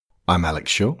I'm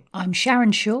Alex Shaw. I'm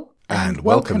Sharon Shaw. And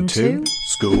welcome to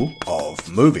School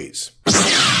of Movies.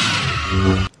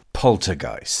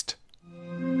 Poltergeist.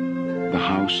 The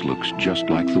house looks just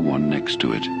like the one next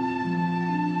to it.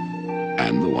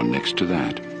 And the one next to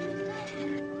that.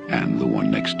 And the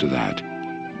one next to that.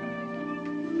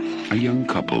 A young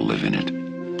couple live in it.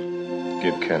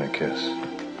 Give Ken a kiss.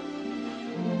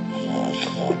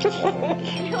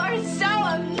 You are so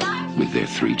obnoxious. With their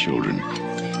 3 children.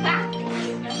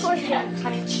 Poor him.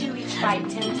 Honey, chew each bite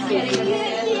 10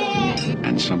 times.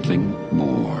 And something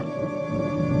more.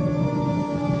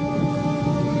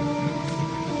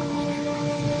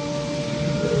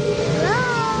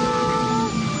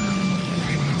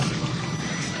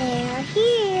 They're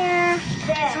here.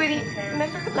 Sweetie,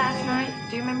 remember last night?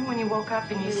 Do you remember when you woke up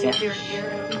and you said you were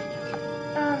here?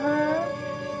 Uh-huh.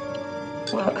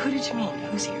 Well, who did you mean?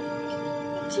 Who's here?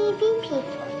 TV people.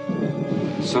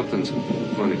 Something's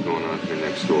funny going on here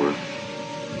next door.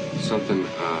 Something,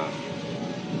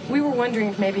 We were wondering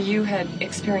if maybe you had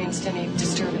experienced any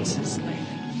disturbances lately.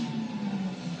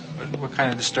 What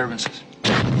kind of disturbances?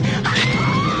 I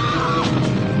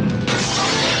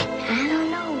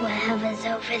don't know what hovers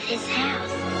over this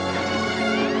house.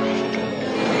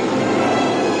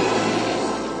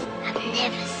 I've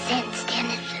never sensed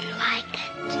anything like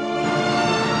it.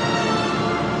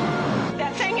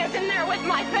 That thing is in there with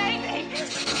my baby!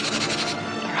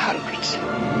 They're hundreds.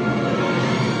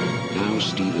 Now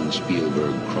Steven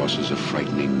Spielberg crosses a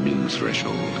frightening new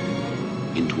threshold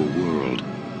into a world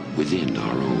within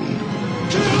our own.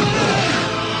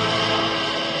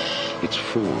 Its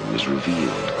form is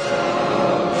revealed.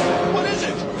 what is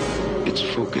it? Its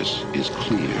focus is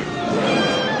clear.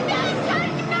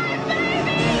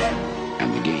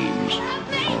 And the games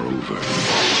are over.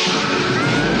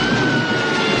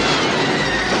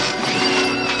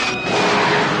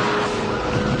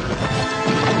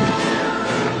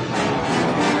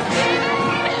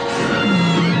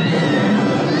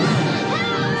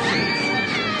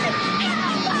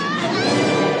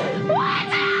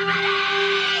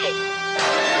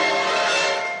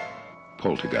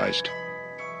 Poltergeist.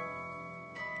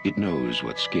 It knows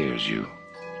what scares you.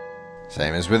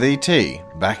 Same as with E.T.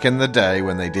 Back in the day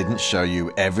when they didn't show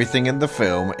you everything in the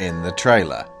film in the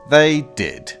trailer. They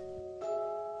did.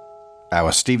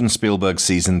 Our Steven Spielberg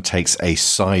season takes a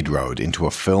side road into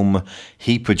a film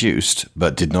he produced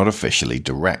but did not officially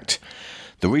direct.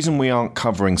 The reason we aren't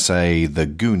covering, say, The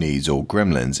Goonies or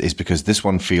Gremlins is because this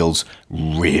one feels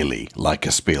really like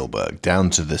a Spielberg, down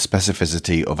to the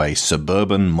specificity of a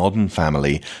suburban modern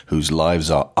family whose lives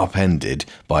are upended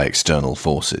by external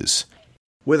forces.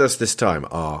 With us this time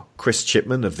are Chris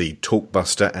Chipman of the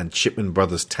Talkbuster and Chipman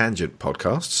Brothers Tangent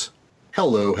podcasts.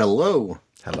 Hello, hello.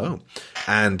 Hello.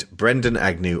 And Brendan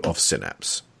Agnew of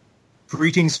Synapse.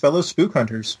 Greetings, fellow spook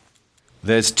hunters.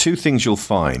 There's 2 things you'll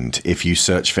find if you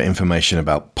search for information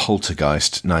about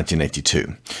Poltergeist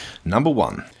 1982. Number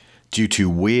 1, due to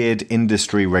weird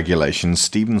industry regulations,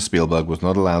 Steven Spielberg was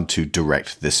not allowed to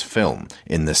direct this film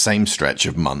in the same stretch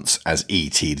of months as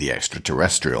E.T. the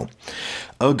Extraterrestrial.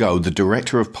 Ergo, the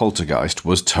director of Poltergeist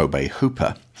was Tobe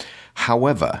Hooper.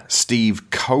 However,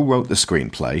 Steve co-wrote the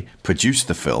screenplay, produced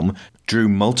the film, drew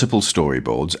multiple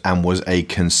storyboards, and was a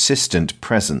consistent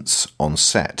presence on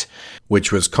set,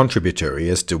 which was contributory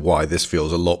as to why this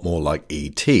feels a lot more like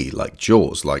E.T., like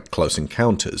Jaws, like Close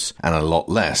Encounters, and a lot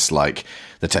less like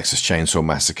the Texas Chainsaw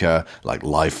Massacre, like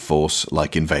Life Force,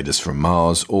 like Invaders from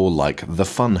Mars, or like The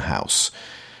Funhouse.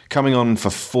 Coming on for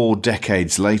 4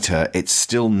 decades later, it's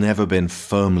still never been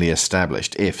firmly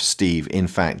established if Steve in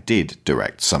fact did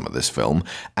direct some of this film,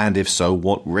 and if so,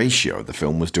 what ratio the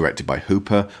film was directed by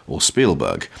Hooper or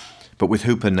Spielberg. But with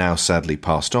Hooper now sadly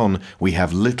passed on, we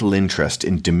have little interest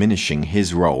in diminishing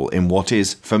his role in what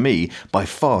is, for me, by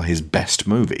far his best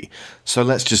movie. So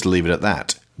let's just leave it at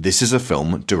that. This is a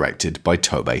film directed by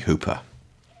Tobe Hooper.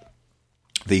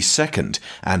 The second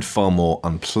and far more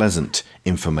unpleasant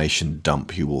information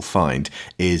dump you will find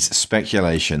is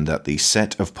speculation that the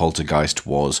set of Poltergeist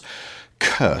was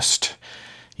cursed.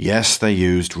 Yes, they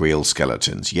used real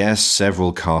skeletons. Yes,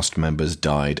 several cast members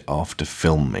died after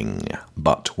filming.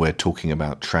 But we're talking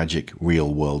about tragic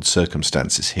real-world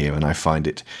circumstances here, and I find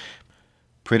it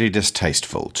pretty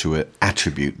distasteful to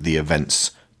attribute the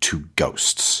events to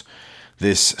ghosts.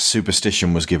 This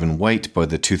superstition was given weight by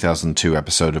the 2002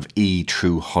 episode of E!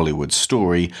 True Hollywood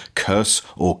Story, Curse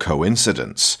or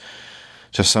Coincidence.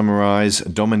 To summarise,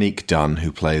 Dominique Dunne,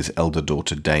 who plays elder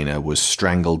daughter Dana, was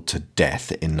strangled to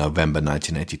death in November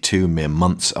 1982, mere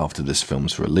months after this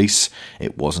film's release.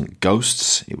 It wasn't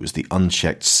ghosts, it was the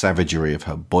unchecked savagery of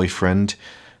her boyfriend.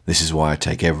 This is why I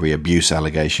take every abuse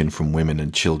allegation from women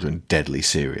and children deadly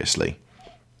seriously.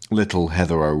 Little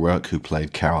Heather O'Rourke, who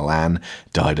played Carol Ann,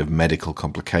 died of medical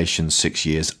complications 6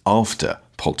 years after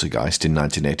Poltergeist in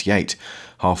 1988,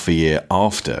 half a year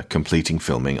after completing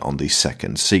filming on the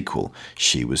second sequel.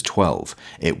 She was 12.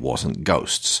 It wasn't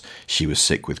ghosts. She was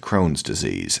sick with Crohn's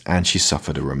disease, and she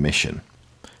suffered a remission.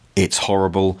 It's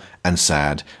horrible and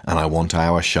sad, and I want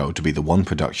our show to be the one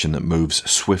production that moves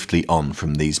swiftly on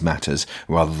from these matters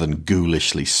rather than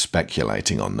ghoulishly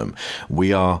speculating on them.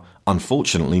 We are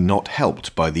unfortunately not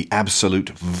helped by the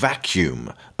absolute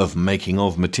vacuum of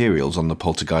making-of materials on the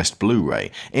Poltergeist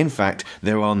Blu-ray. In fact,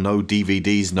 there are no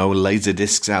DVDs, no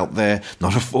Laserdiscs out there,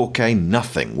 not a 4K,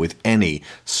 nothing with any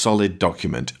solid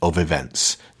document of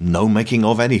events. No making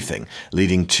of anything,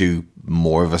 leading to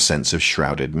more of a sense of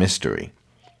shrouded mystery.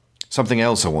 Something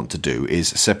else I want to do is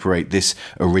separate this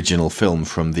original film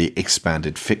from the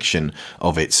expanded fiction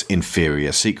of its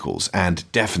inferior sequels, and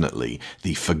definitely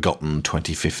the forgotten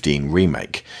 2015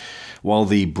 remake. While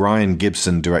the Brian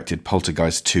Gibson-directed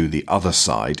Poltergeist 2 The Other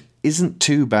Side isn't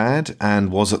too bad,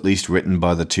 and was at least written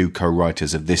by the two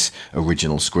co-writers of this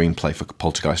original screenplay for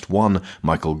Poltergeist 1,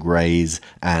 Michael Grays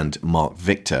and Mark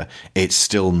Victor, it's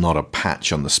still not a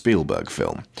patch on the Spielberg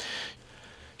film.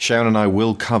 Sharon and I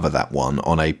will cover that one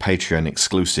on a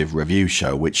Patreon-exclusive review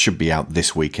show, which should be out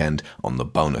this weekend on the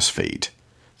bonus feed.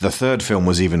 The third film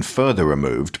was even further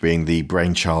removed, being the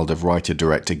brainchild of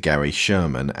writer-director Gary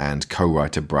Sherman and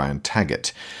co-writer Brian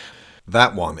Taggart.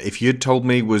 That one, if you'd told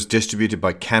me was distributed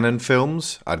by Cannon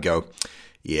Films, I'd go,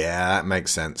 yeah, that makes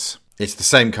sense. It's the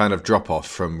same kind of drop-off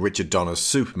from Richard Donner's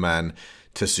Superman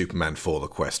to Superman 4: The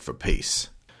Quest for Peace.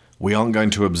 We aren't going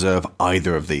to observe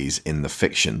either of these in the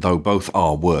fiction, though both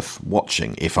are worth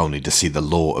watching, if only to see the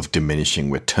law of diminishing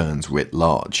returns writ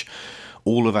large.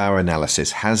 All of our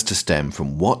analysis has to stem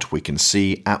from what we can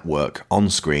see at work on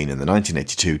screen in the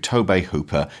 1982 Tobey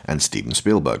Hooper and Steven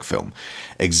Spielberg film.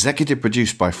 Executive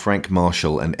produced by Frank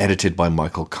Marshall and edited by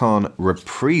Michael Kahn,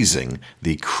 reprising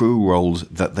the crew roles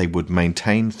that they would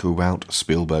maintain throughout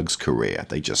Spielberg's career.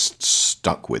 They just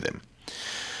stuck with him.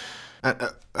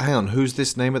 Hang on, who's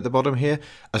this name at the bottom here?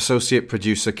 Associate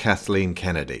producer Kathleen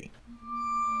Kennedy.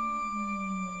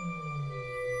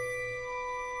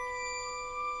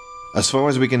 As far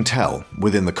as we can tell,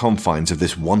 within the confines of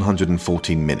this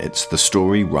 114 minutes, the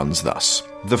story runs thus.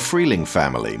 The Freeling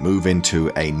family move into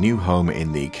a new home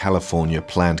in the California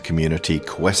planned community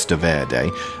Cuesta Verde,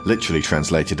 literally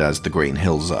translated as the Green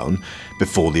Hill Zone,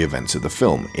 before the events of the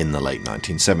film in the late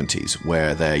 1970s,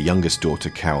 where their youngest daughter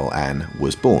Carol Ann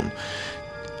was born.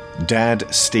 Dad,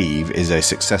 Steve, is a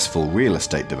successful real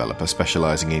estate developer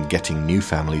specializing in getting new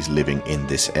families living in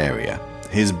this area.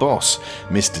 His boss,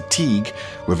 Mr. Teague,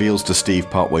 reveals to Steve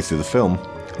partway through the film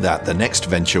that the next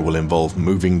venture will involve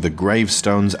moving the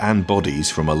gravestones and bodies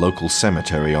from a local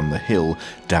cemetery on the hill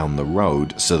down the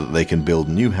road so that they can build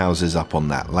new houses up on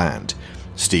that land.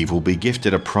 Steve will be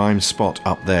gifted a prime spot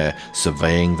up there,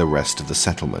 surveying the rest of the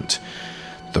settlement.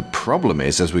 The problem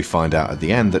is, as we find out at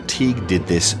the end, that Teague did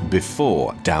this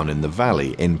before, down in the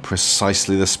valley, in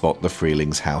precisely the spot the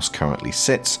Freelings' house currently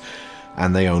sits,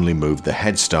 and they only moved the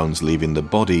headstones, leaving the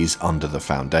bodies under the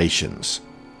foundations.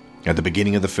 At the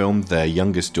beginning of the film, their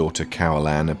youngest daughter, Carol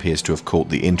Ann, appears to have caught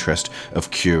the interest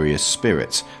of curious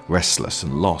spirits, restless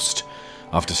and lost.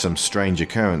 After some strange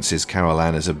occurrences, Carol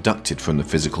Ann is abducted from the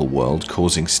physical world,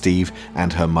 causing Steve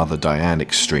and her mother Diane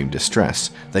extreme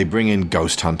distress. They bring in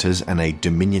ghost hunters and a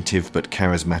diminutive but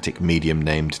charismatic medium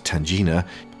named Tangina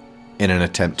in an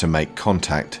attempt to make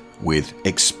contact, with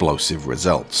explosive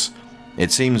results.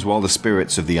 It seems while the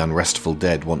spirits of the unrestful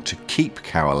dead want to keep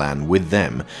Carol Ann with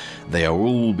them, they are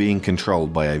all being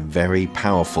controlled by a very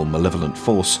powerful malevolent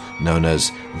force known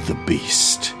as the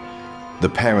Beast. The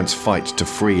parents fight to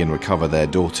free and recover their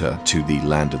daughter to the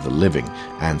land of the living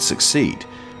and succeed,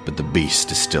 but the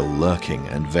Beast is still lurking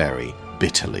and very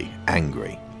bitterly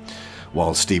angry.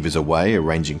 While Steve is away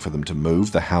arranging for them to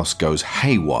move, the house goes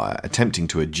haywire, attempting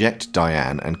to eject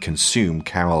Diane and consume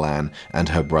Carol Ann and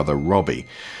her brother Robbie.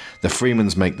 The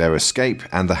Freemans make their escape,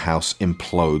 and the house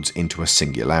implodes into a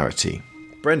singularity.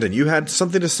 Brendan, you had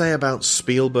something to say about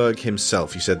Spielberg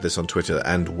himself. You said this on Twitter,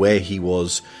 and where he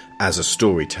was as a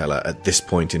storyteller at this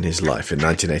point in his life in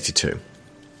 1982.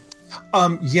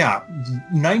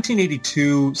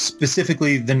 1982,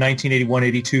 specifically the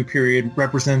 1981-82 period,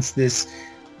 represents this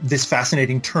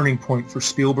fascinating turning point for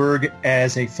Spielberg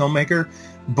as a filmmaker.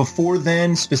 Before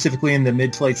then, specifically in the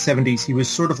mid to late 70s, he was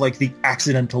sort of like the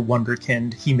accidental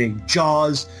wonderkind. He made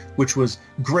Jaws, which was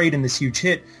great and this huge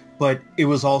hit, but it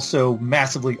was also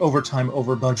massively over time,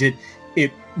 over budget.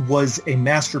 it was a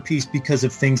masterpiece because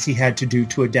of things he had to do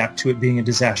to adapt to it being a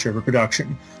disaster of a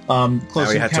production. Now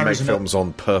he had to make films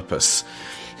on purpose.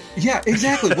 Yeah,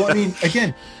 exactly. Well, I mean,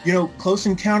 again, Close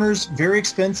Encounters, very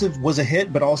expensive, was a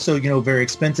hit, but also, very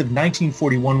expensive.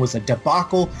 1941 was a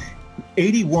debacle.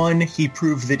 81, he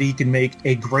proved that he can make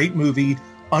a great movie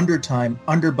under time,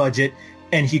 under budget,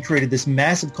 and he created this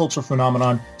massive cultural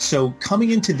phenomenon. So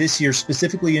coming into this year,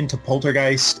 specifically into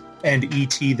Poltergeist and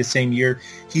E.T. the same year,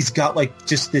 he's got like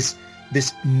just this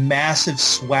massive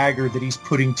swagger that he's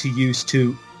putting to use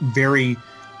to very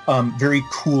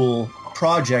cool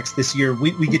projects this year.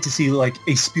 We get to see like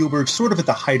a Spielberg sort of at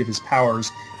the height of his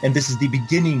powers, and this is the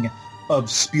beginning of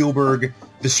Spielberg,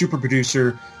 the super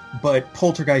producer. But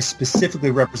Poltergeist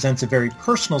specifically represents a very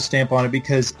personal stamp on it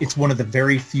because it's one of the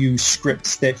very few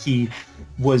scripts that he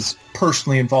was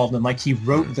personally involved in. Like, he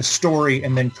wrote the story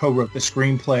and then co-wrote the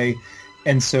screenplay,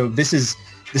 and so this is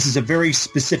a very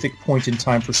specific point in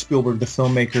time for Spielberg, the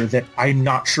filmmaker, that I'm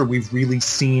not sure we've really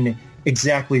seen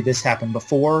exactly this happen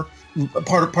before.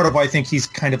 Part of why I think he's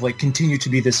kind of like continued to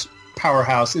be this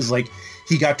powerhouse is like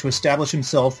he got to establish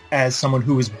himself as someone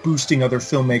who was boosting other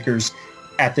filmmakers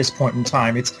at this point in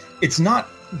time. It's not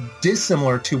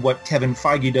dissimilar to what Kevin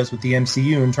Feige does with the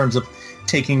MCU in terms of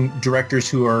taking directors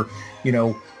who are,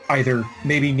 either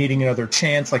maybe needing another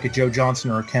chance, like a Joe Johnston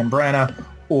or a Ken Branagh,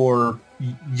 or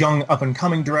young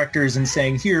up-and-coming directors, and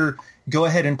saying, here, go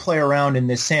ahead and play around in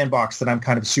this sandbox that I'm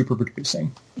kind of super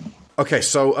producing. Okay,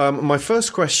 so my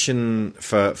first question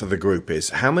for the group is,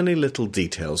 how many little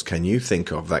details can you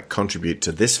think of that contribute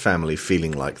to this family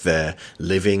feeling like they're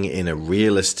living in a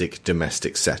realistic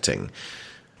domestic setting?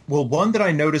 Well, one that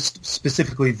I noticed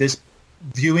specifically this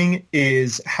viewing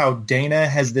is how Dana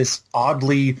has this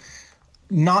oddly,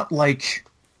 not like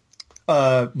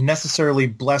necessarily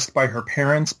blessed by her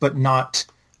parents, but not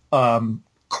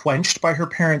quenched by her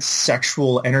parents'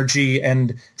 sexual energy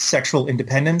and sexual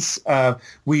independence.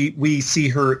 We see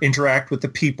her interact with the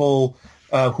people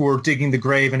who are digging the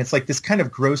grave, and it's like this kind of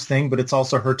gross thing, but it's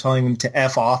also her telling them to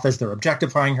F off as they're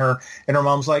objectifying her, and her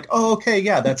mom's like, oh, okay,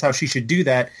 yeah, that's how she should do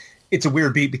that. It's a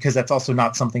weird beat because that's also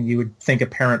not something you would think a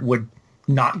parent would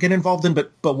not get involved in,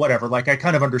 but whatever. Like, I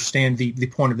kind of understand the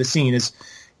point of the scene is,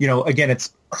 again,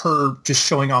 it's her just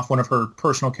showing off one of her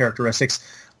personal characteristics.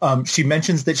 She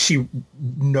mentions that she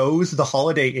knows the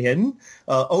Holiday Inn.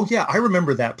 Oh yeah, I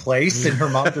remember that place. And her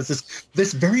mom does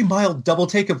this very mild double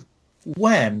take of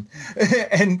when,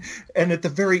 and at the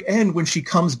very end when she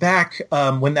comes back,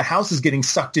 when the house is getting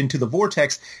sucked into the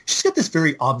vortex, she's got this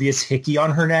very obvious hickey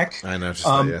on her neck. I noticed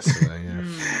that yesterday.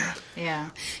 Yeah. Yeah.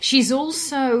 She's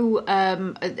also,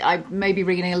 I may be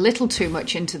reading a little too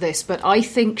much into this, but I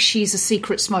think she's a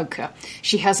secret smoker.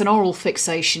 She has an oral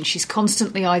fixation. She's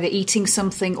constantly either eating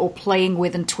something or playing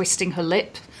with and twisting her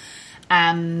lip.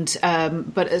 And,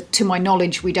 but to my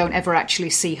knowledge, we don't ever actually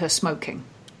see her smoking.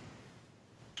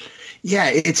 Yeah,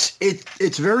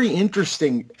 it's very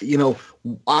interesting.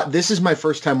 This is my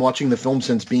first time watching the film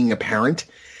since being a parent,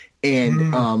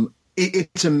 and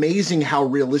it's amazing how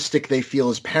realistic they feel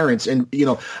as parents. And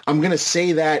I'm going to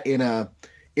say that in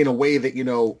a way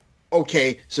that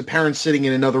okay, so parents sitting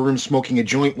in another room smoking a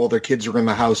joint while their kids are in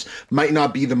the house might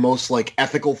not be the most like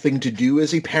ethical thing to do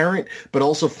as a parent, but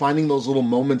also finding those little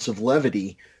moments of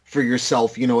levity for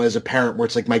yourself, as a parent, where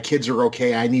it's like, my kids are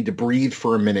okay, I need to breathe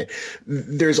for a minute.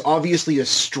 There's obviously a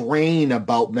strain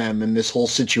about them in this whole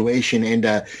situation, and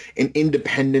an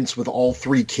independence with all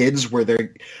three kids where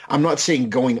I'm not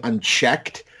saying going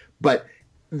unchecked, but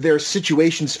their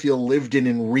situations feel lived in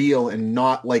and real and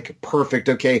not like perfect.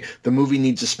 Okay, the movie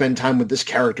needs to spend time with this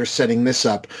character setting this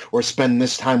up, or spend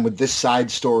this time with this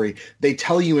side story. They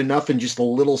tell you enough in just the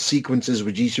little sequences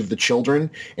with each of the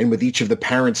children and with each of the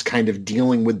parents kind of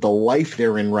dealing with the life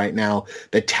they're in right now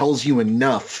that tells you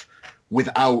enough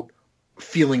without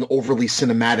feeling overly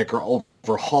cinematic or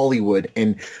over Hollywood.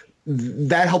 And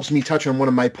that helps me touch on one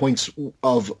of my points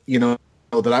of,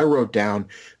 that I wrote down,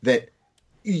 that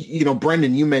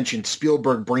Brendan, you mentioned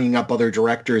Spielberg bringing up other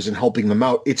directors and helping them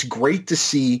out. It's great to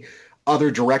see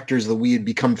other directors that we had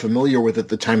become familiar with at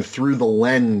the time through the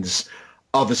lens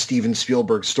of a Steven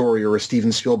Spielberg story or a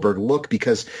Steven Spielberg look,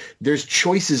 because there's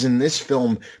choices in this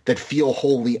film that feel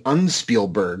wholly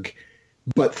un-Spielberg,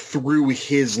 but through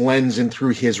his lens and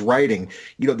through his writing.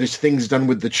 There's things done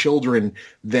with the children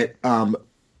that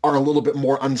are a little bit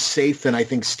more unsafe than I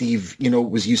think Steve,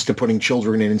 was used to putting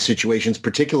children in situations,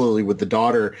 particularly with the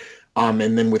daughter, and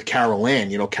then with Carol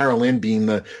Ann. Carol Ann being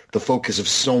the focus of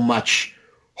so much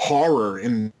horror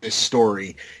in this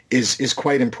story is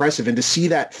quite impressive. And to see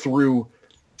that through,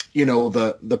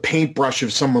 the paintbrush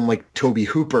of someone like Tobe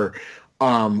Hooper,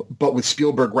 but with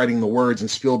Spielberg writing the words and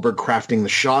Spielberg crafting the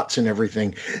shots and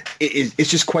everything, it's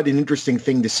just quite an interesting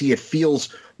thing to see. It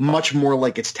feels much more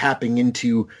like it's tapping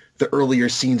into the earlier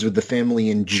scenes with the family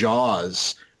in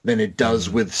Jaws than it does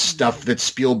with stuff that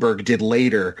Spielberg did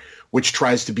later, which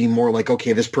tries to be more like,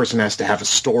 okay, this person has to have a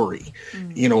story,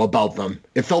 about them.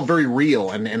 It felt very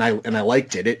real, and I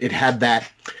liked it. It had that,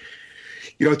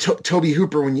 Tobe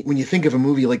Hooper. When you think of a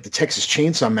movie like the Texas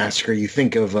Chainsaw Massacre, you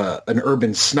think of an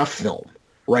urban snuff film,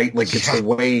 right? Like it's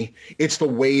the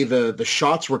way the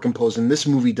shots were composed, and this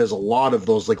movie does a lot of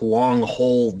those like long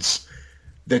holds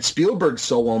that Spielberg's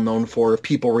so well known for of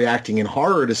people reacting in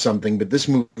horror to something, but this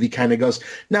movie kind of goes,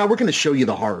 "Now we're going to show you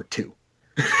the horror too,"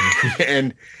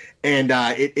 and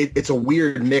it's a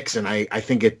weird mix, and I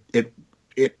think it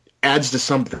adds to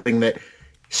something that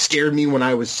scared me when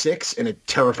I was 6, and it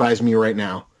terrifies me right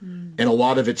now. And a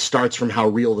lot of it starts from how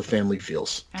real the family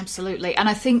feels. Absolutely. And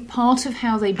I think part of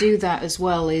how they do that as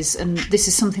well is, and this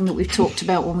is something that we've talked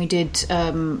about when we did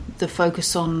the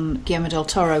focus on Guillermo del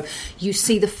Toro, you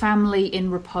see the family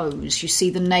in repose, you see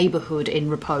the neighbourhood in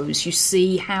repose, you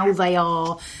see how they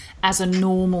are as a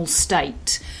normal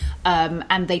state.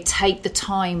 And they take the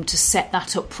time to set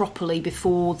that up properly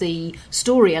before the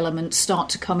story elements start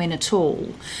to come in at all.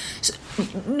 So,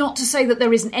 not to say that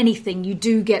there isn't anything. You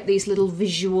do get these little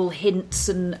visual hints,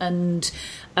 and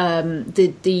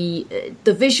the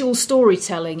visual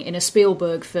storytelling in a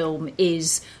Spielberg film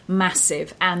is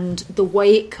massive. And the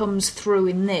way it comes through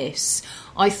in this,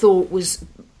 I thought was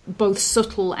both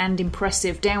subtle and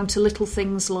impressive, down to little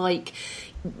things like,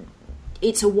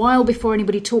 it's a while before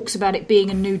anybody talks about it being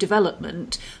a new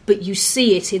development, but you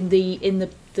see it in the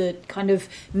kind of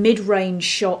mid-range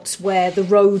shots where the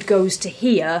road goes to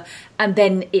here and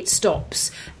then it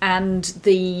stops, and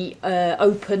the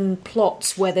open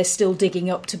plots where they're still digging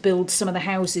up to build some of the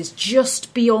houses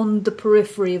just beyond the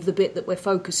periphery of the bit that we're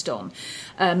focused on,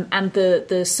 and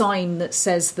the sign that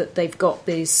says that they've got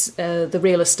these the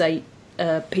real estate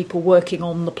people working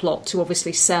on the plot to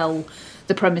obviously sell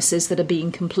the premises that are being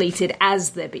completed as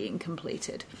they're being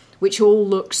completed, which all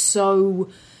looks so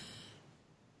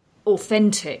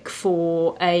authentic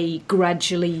for a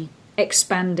gradually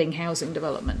expanding housing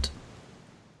development.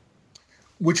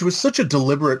 Which was such a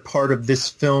deliberate part of this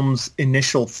film's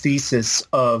initial thesis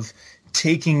of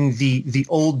taking the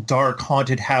old dark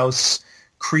haunted house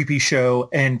creepy show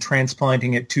and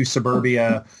transplanting it to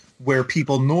suburbia where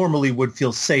people normally would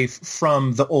feel safe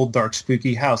from the old dark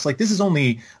spooky house. Like, this is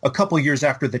only a couple years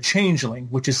after The Changeling,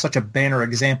 which is such a banner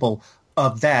example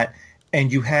of that.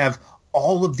 And you have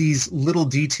all of these little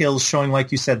details showing,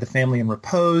 like you said, the family in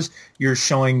repose. You're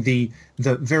showing the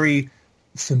very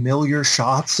familiar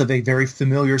shots of a very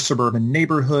familiar suburban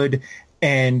neighborhood.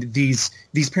 And these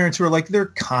parents who are like, they're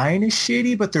kind of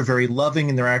shitty, but they're very loving,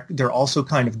 and they're also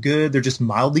kind of good. They're just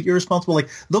mildly irresponsible. Like,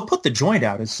 they'll put the joint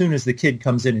out as soon as the kid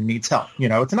comes in and needs help.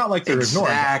 It's not like they're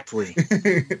ignoring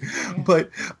it.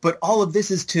 But all of this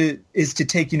is to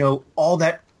take, all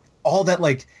that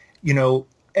like,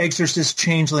 Exorcist,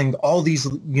 Changeling, all these,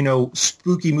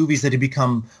 spooky movies that have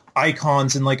become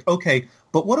icons, and like, okay,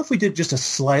 but what if we did just a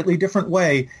slightly different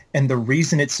way? And the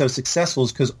reason it's so successful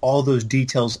is because all those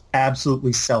details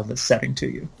absolutely sell the setting to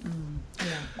you.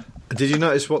 Did you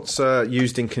notice what's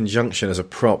used in conjunction as a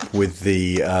prop with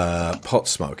the pot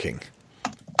smoking?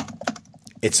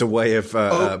 It's a way of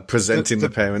presenting the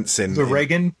parents in the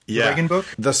Reagan book.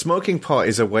 The smoking pot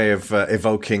is a way of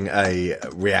evoking a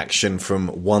reaction from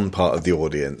one part of the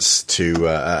audience to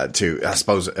I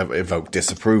suppose evoke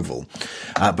disapproval.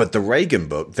 But the Reagan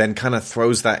book then kind of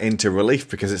throws that into relief,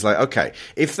 because it's like, okay,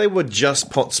 if they were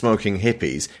just pot smoking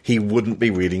hippies, he wouldn't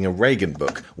be reading a Reagan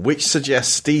book, which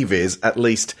suggests Steve is at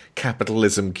least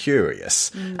capitalism curious,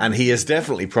 and he is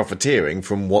definitely profiteering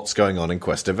from what's going on in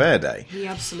Cuesta Verde. He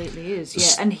absolutely is. Yeah.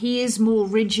 And he is more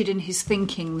rigid in his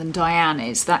thinking than Diane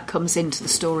is. That comes into the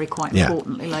story quite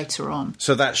importantly later on.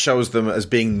 So that shows them as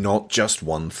being not just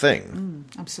one thing.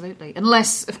 Absolutely.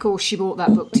 Unless, of course, she bought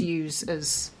that book to use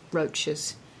as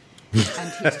roaches.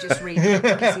 And he's just reading it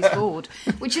because he's bored,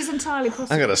 which is entirely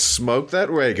possible. I'm going to smoke that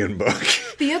Reagan book.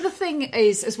 The other thing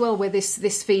is, as well, where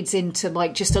this feeds into,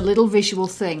 like, just a little visual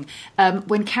thing.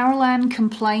 When Carol Ann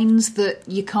complains that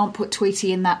you can't put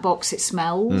Tweety in that box, it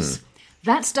smells...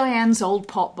 That's Diane's old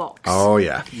pot box. Oh,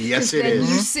 yeah. Yes, it then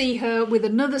is. you see her with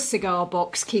another cigar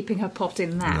box, keeping her pot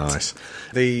in that. Nice.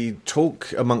 The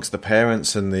talk amongst the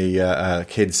parents and the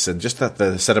kids, and just that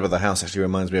the setup of the house actually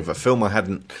reminds me of a film I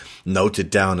hadn't noted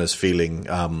down as feeling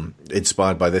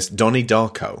inspired by this. Donnie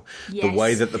Darko. Yes. The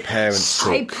way that the parents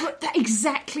talk. I put that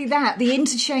exactly that. The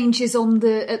interchanges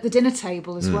at the dinner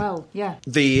table as well. Yeah.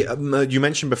 The you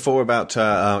mentioned before about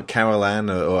Carol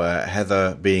Ann or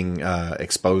Heather being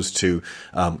exposed to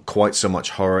quite so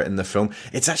much horror in the film.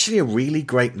 It's actually a really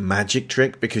great magic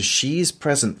trick because she's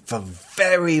present for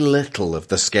very little of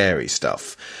the scary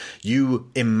stuff. You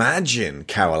imagine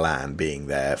Carol Ann being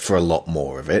there for a lot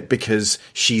more of it because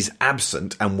she's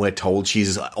absent and we're told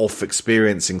she's off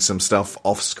experiencing some stuff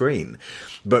off screen.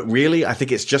 But really, I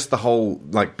think it's just the whole,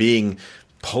 like, being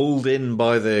pulled in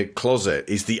by the closet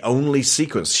is the only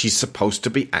sequence she's supposed to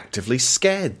be actively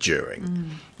scared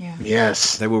during. Yeah.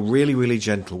 Yes. They were really, really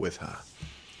gentle with her.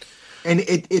 And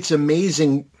it's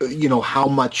amazing, how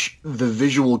much the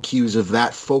visual cues of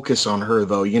that focus on her,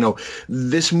 though.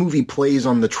 This movie plays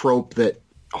on the trope that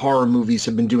horror movies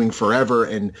have been doing forever,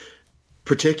 and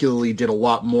particularly did a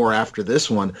lot more after this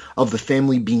one, of the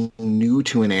family being new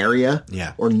to an area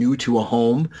or new to a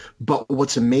home. But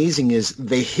what's amazing is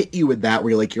they hit you with that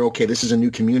where you're okay, this is a new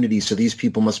community, so these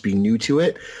people must be new to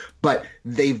it. But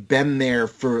they've been there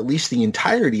for at least the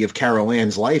entirety of Carol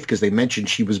Ann's life because they mentioned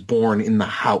she was born in the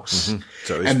house. Mm-hmm.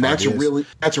 So and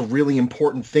that's a really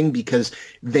important thing because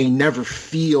they never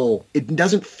it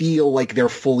doesn't feel like they're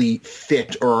fully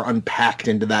fit or unpacked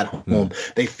into that home.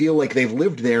 They feel like they've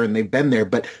lived there and they've been there,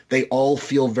 but they all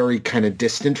feel very kind of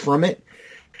distant from it.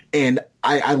 And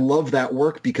I love that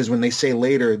work because when they say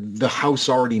later, the house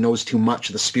already knows too much,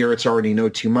 the spirits already know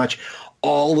too much,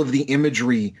 all of the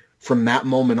imagery from that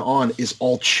moment on is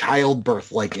all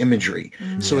childbirth-like imagery.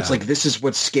 So it's like this is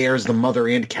what scares the mother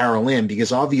and Carol Ann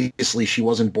because obviously she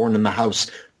wasn't born in the house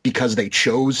because they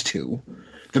chose to.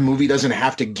 The movie doesn't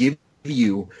have to give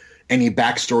you any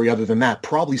backstory other than that.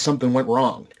 Probably something went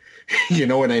wrong. You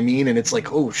know what I mean? And it's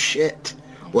like, oh, shit.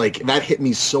 Like, that hit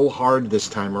me so hard this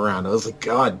time around. I was like,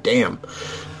 God damn.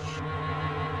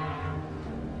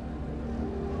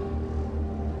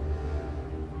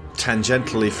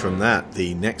 Tangentially from that,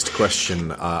 the next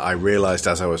question I realised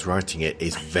as I was writing it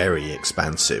is very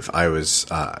expansive. I was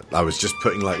just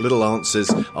putting like little answers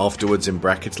afterwards in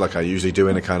brackets, like I usually do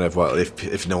in a kind of, well,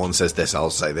 if no one says this, I'll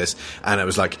say this, and it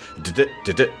was like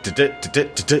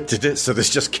so this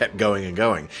just kept going and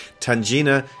going.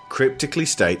 Tangina cryptically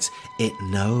states, "It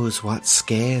knows what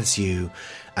scares you,"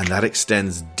 and that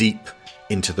extends deep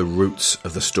into the roots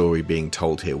of the story being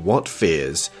told here. What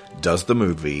fears does the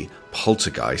movie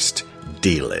Poltergeist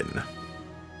deal in?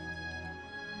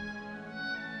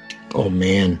 Oh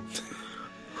man.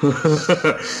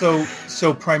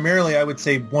 So primarily I would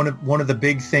say one of the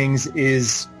big things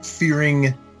is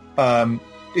fearing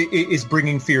is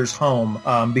bringing fears home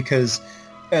because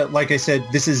like I said,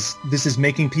 this is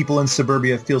making people in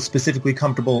suburbia feel specifically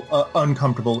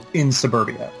uncomfortable in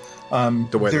suburbia.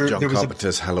 The way that John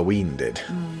Carpenter's Halloween did.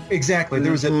 Exactly.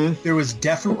 There was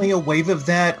definitely a wave of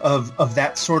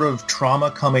that sort of trauma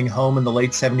coming home in the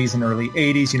late 70s and early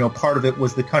 80s. Part of it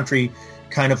was the country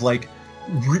kind of like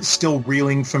still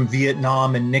reeling from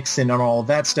Vietnam and Nixon and all of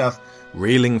that stuff.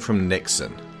 Reeling from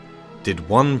Nixon. Did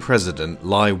one president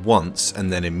lie once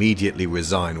and then immediately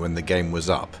resign when the game was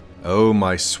up? Oh,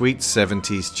 my sweet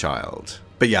 70s child.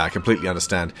 But yeah, I completely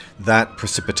understand. That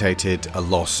precipitated a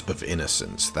loss of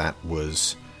innocence. That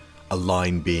was a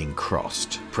line being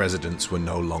crossed. Presidents were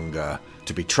no longer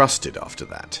to be trusted after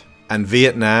that. And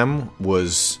Vietnam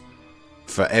was,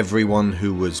 for everyone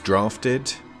who was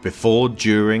drafted, before,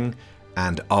 during,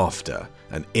 and after,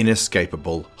 an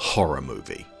inescapable horror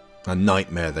movie. A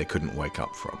nightmare they couldn't wake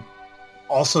up from.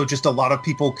 Also, just a lot of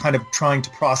people kind of trying to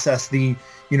process the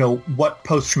what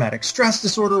post-traumatic stress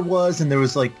disorder was, and there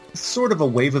was like sort of a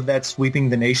wave of that sweeping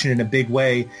the nation in a big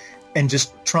way, and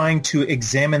just trying to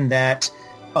examine that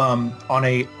on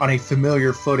a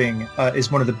familiar footing is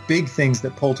one of the big things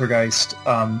that Poltergeist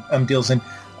deals in.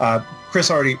 Chris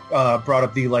already brought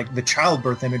up the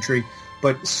childbirth imagery,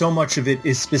 but so much of it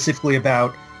is specifically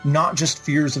about not just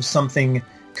fears of something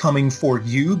coming for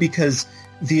you, because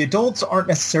the adults aren't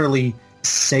necessarily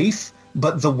safe,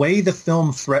 but the way the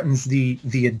film threatens the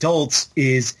adults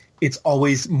is it's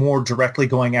always more directly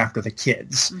going after the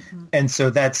kids. Mm-hmm. And so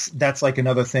that's like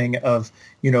another thing of,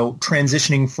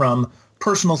 transitioning from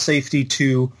personal safety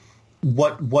to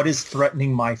what is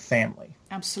threatening my family.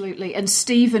 Absolutely. And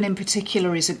Stephen in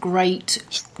particular is a great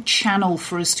channel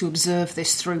for us to observe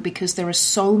this through, because there are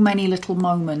so many little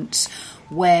moments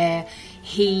where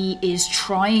he is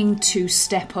trying to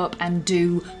step up and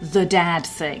do the dad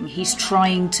thing. He's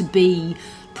trying to be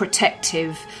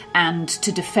protective and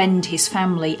to defend his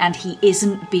family, and he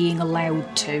isn't being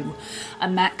allowed to.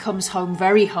 And that comes home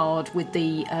very hard with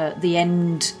the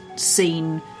end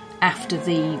scene after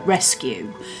the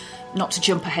rescue. Not to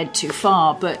jump ahead too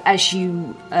far, but as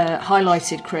you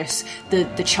highlighted, Chris,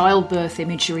 the childbirth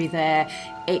imagery there,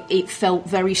 it felt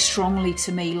very strongly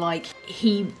to me like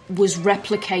he was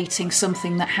replicating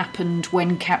something that happened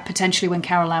potentially when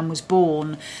Carol Ann was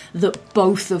born, that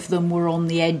both of them were on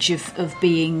the edge of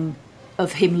him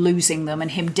losing them and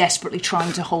him desperately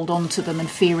trying to hold on to them and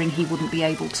fearing he wouldn't be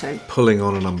able to. Pulling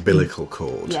on an umbilical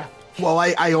cord. Yeah. Well,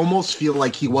 I almost feel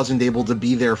like he wasn't able to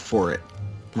be there for it.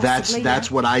 Possibly,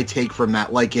 That's what I take from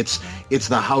that. Like it's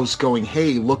the house going,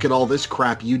 hey, look at all this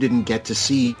crap you didn't get to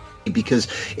see, because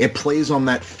it plays on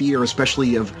that fear,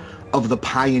 especially of the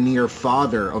pioneer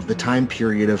father of the time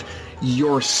period of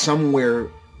you're somewhere,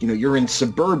 you're in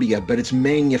suburbia, but it's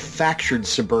manufactured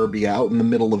suburbia out in the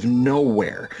middle of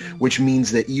nowhere, which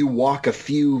means that you walk a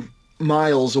few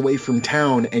miles away from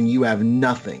town and you have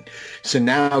nothing. So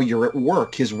now you're at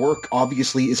work. His work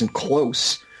obviously isn't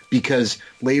close, because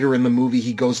later in the movie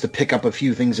he goes to pick up a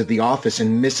few things at the office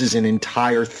and misses an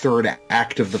entire third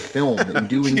act of the film in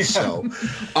doing so.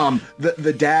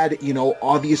 The dad,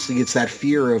 obviously it's that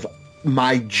fear of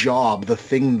my job,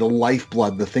 the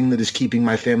lifeblood, the thing that is keeping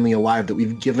my family alive, that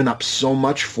we've given up so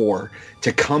much for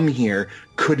to come here,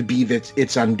 could be that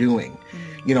it's undoing.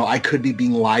 I could be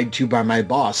being lied to by my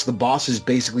boss. The boss is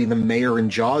basically the mayor in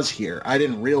Jaws here. I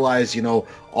didn't realize,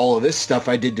 all of this stuff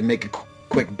I did to make a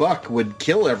quick buck would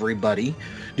kill everybody.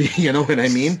 You know what I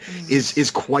mean?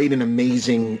 Is quite an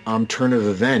amazing turn of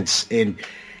events, and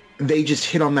they just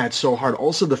hit on that so hard.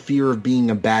 Also, the fear of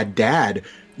being a bad dad.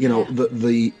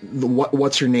 The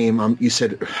what's her name? You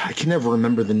said, I can never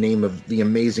remember the name of the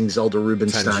amazing Zelda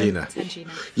Rubinstein. Tangina.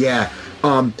 Yeah.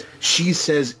 She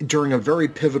says during a very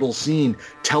pivotal scene,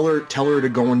 tell her to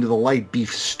go into the light, be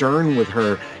stern with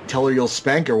her, tell her you'll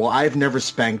spank her. Well, I've never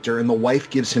spanked her, and the wife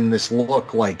gives him this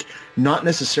look like, not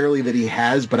necessarily that he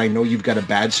has, but I know you've got a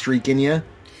bad streak in you.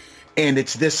 And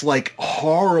it's this like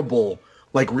horrible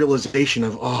realization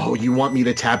of, oh, you want me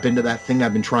to tap into that thing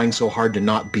I've been trying so hard to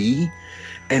not be?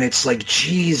 And it's like,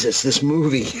 Jesus, this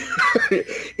movie,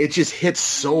 it just hits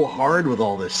so hard with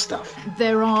all this stuff.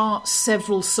 There are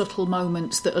several subtle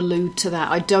moments that allude to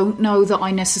that. I don't know that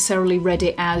I necessarily read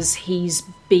it as he's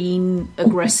been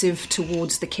aggressive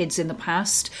towards the kids in the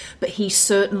past, but he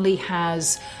certainly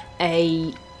has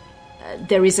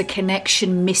there is a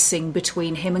connection missing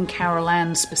between him and Carol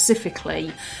Ann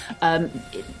specifically,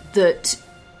 that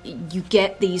you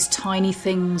get these tiny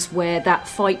things where that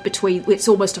fight it's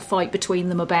almost a fight between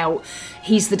them about,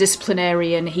 he's the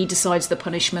disciplinarian, he decides the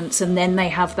punishments, and then they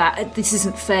have that, this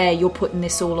isn't fair, you're putting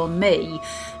this all on me.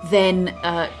 Then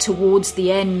towards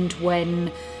the end,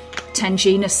 when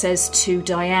Tangina says to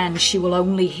Diane she will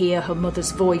only hear her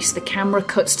mother's voice, the camera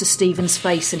cuts to Stephen's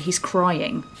face and he's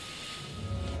crying.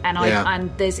 And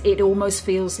it almost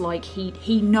feels like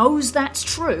he knows that's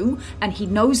true, and he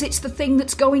knows it's the thing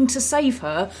that's going to save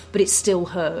her, but it still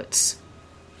hurts.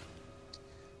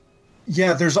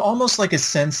 Yeah, there's almost like a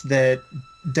sense that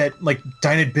like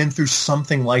Diane had been through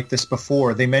something like this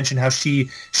before. They mentioned how she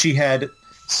had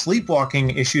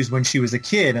sleepwalking issues when she was a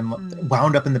kid and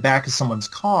wound up in the back of someone's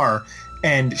car,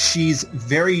 and she's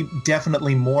very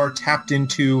definitely more tapped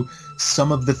into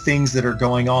some of the things that are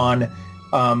going on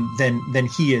than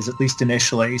he is, at least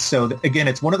initially. So again,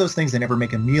 it's one of those things they never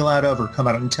make a meal out of or come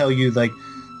out and tell you like,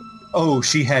 oh,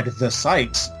 she had the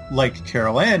sights like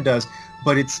Carol Ann does,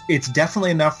 but it's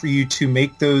definitely enough for you to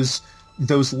make those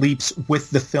leaps with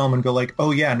the film and go like,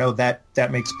 oh yeah, no,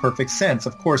 that makes perfect sense.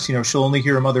 Of course, she'll only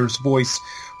hear her mother's voice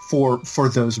for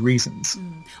those reasons.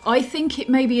 I think it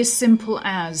may be as simple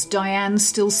as Diane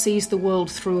still sees the world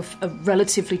through a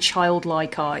relatively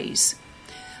childlike eyes.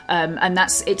 And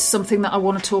it's something that I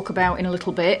want to talk about in a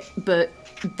little bit, but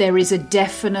there is a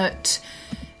definite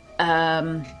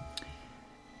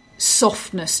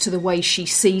softness to the way she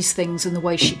sees things and the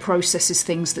way she processes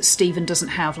things that Stephen doesn't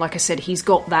have. Like I said, he's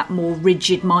got that more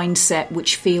rigid mindset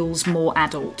which feels more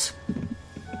adult.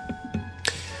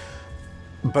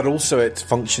 But also it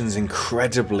functions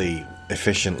incredibly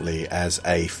efficiently as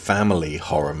a family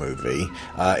horror movie,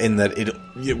 in that it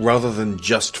rather than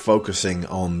just focusing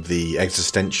on the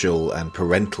existential and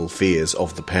parental fears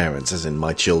of the parents, as in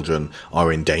my children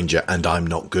are in danger and I'm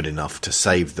not good enough to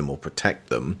save them or protect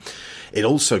them, it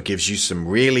also gives you some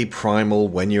really primal,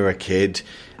 when you're a kid,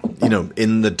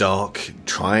 in the dark,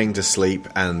 trying to sleep,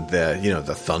 and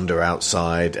the thunder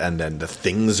outside, and then the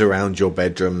things around your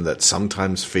bedroom that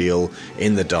sometimes feel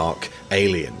in the dark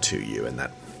alien to you, and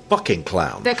that fucking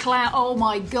clown. The clown, oh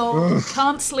my god,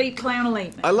 can't sleep, clown will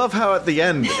eat me. I love how at the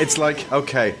end, it's like,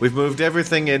 okay, we've moved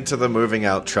everything into the moving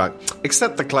out truck,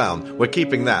 except the clown. We're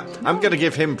keeping that. I'm going to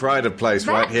give him pride of place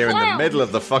right here in the middle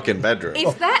of the fucking bedroom.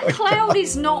 If that clown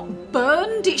is not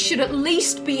burned, it should at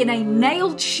least be in a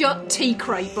nailed-shut tea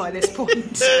crate by this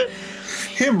point.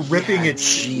 Him ripping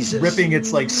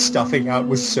its like stuffing out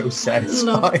was so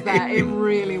satisfying. Love that, it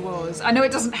really was. I know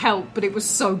it doesn't help, but it was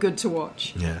so good to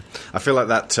watch. Yeah, I feel like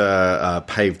that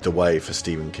paved the way for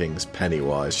Stephen King's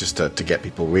Pennywise, just to get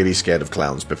people really scared of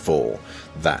clowns before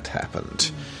that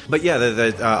happened. But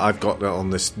yeah, I've got on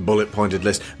this bullet-pointed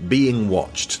list, being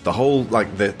watched. The whole,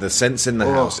 like, the sense in the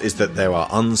house is that there are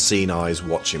unseen eyes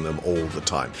watching them all the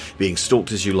time. Being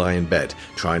stalked as you lie in bed,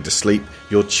 trying to sleep,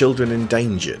 your children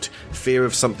endangered, fear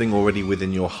of something already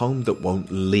within your home that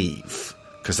won't leave.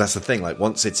 Because that's the thing, like,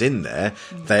 once it's in there,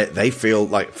 they feel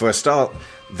like, for a start,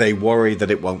 they worry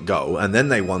that it won't go, and then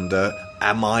they wonder,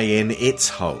 am I in its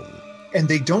home? And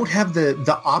they don't have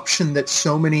the option that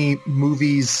so many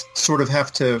movies sort of have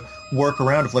to work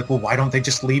around of like, well, why don't they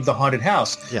just leave the haunted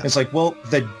house? Yeah. It's like, well,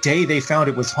 the day they found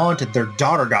it was haunted, their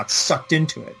daughter got sucked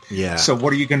into it. Yeah. So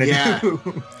what are you going to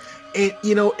do?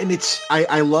 And, and it's,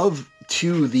 I love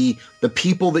too, the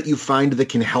people that you find that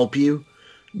can help you.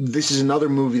 This is another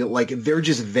movie that, like, they're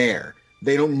just there.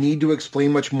 They don't need to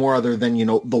explain much more other than,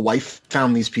 the wife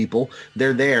found these people.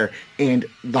 They're there, and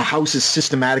the house is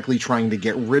systematically trying to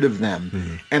get rid of them.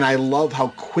 Mm-hmm. And I love how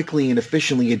quickly and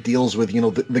efficiently it deals with,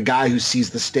 the guy who sees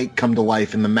the steak come to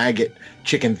life and the maggot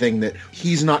chicken thing, that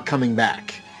he's not coming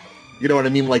back. You know what I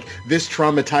mean? Like, this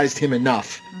traumatized him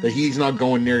enough that he's not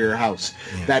going near your house.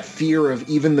 Yeah. That fear of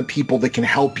even the people that can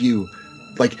help you,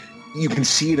 like, you can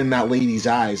see it in that lady's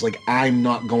eyes. Like, I'm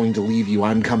not going to leave you.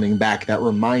 I'm coming back. That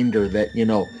reminder that,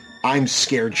 I'm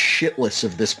scared shitless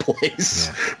of this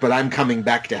place, but I'm coming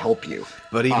back to help you.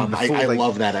 But even I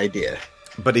love that idea.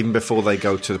 But even before they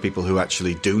go to the people who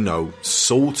actually do know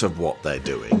sort of what they're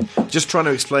doing, just trying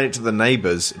to explain it to the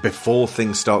neighbours before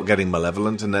things start getting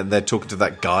malevolent, and then they're talking to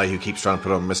that guy who keeps trying to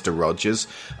put on Mr. Rogers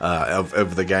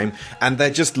over the game, and they're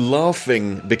just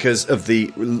laughing because of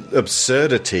the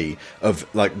absurdity of,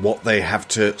 like, what they have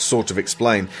to sort of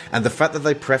explain, and the fact that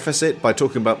they preface it by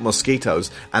talking about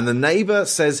mosquitoes, and the neighbour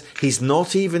says he's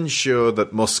not even sure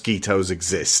that mosquitoes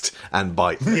exist and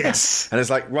bite them. Yes. And it's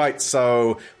like, right,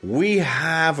 so we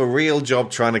have a real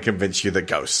job trying to convince you that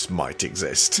ghosts might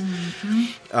exist.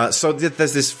 Mm-hmm. So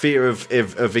there's this fear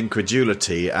of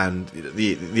incredulity, and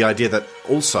the idea that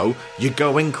also you're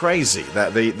going crazy.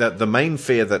 That the main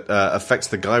fear that affects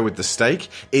the guy with the steak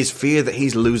is fear that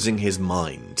he's losing his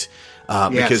mind.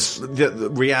 Because the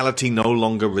reality no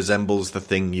longer resembles the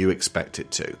thing you expect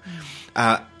it to.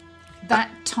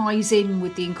 That ties in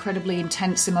with the incredibly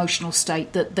intense emotional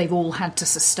state that they've all had to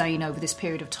sustain over this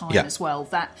period of time as well.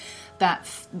 That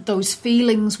those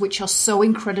feelings which are so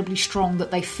incredibly strong that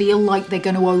they feel like they're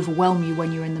going to overwhelm you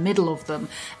when you're in the middle of them,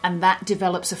 and that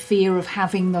develops a fear of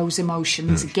having those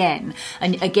emotions again.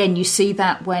 And again, you see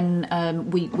that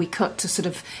when we cut to sort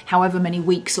of however many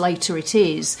weeks later it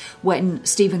is, when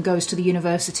Stephen goes to the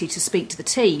university to speak to the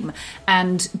team,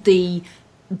 and the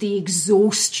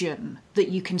exhaustion that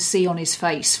you can see on his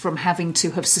face from having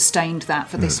to have sustained that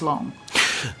for this long.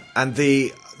 And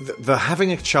the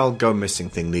having a child go missing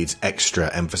thing needs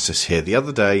extra emphasis here. The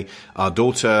other day, our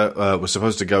daughter was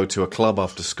supposed to go to a club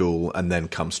after school and then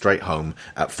come straight home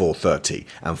at 4:30.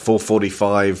 And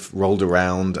 4:45 rolled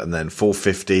around, and then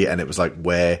 4:50, and it was like,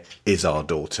 where is our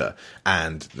daughter?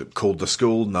 And called the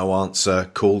school, no answer.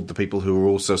 Called the people who were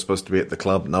also supposed to be at the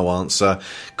club, no answer.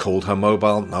 Called her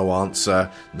mobile, no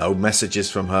answer. No messages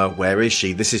from her. Where is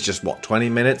she? This is just, 20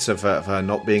 minutes of her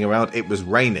not being around? It was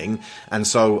raining, and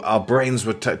so our brains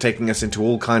were taking us into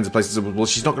all kinds of places. Well,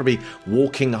 she's not going to be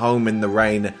walking home in the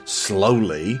rain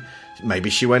slowly. Maybe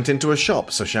she went into a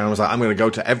shop. So Sharon was like, I'm going to go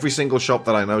to every single shop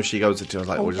that I know she goes into. I was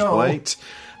like, well, just wait.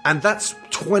 And that's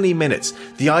 20 minutes.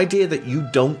 The idea that you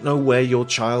don't know where your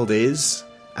child is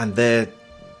and they're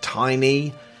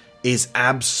tiny is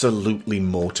absolutely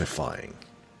mortifying.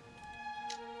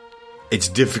 It's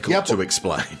difficult to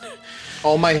explain.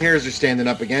 All my hairs are standing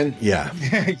up again. Yeah.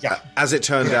 As it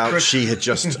turned out, she had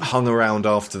just hung around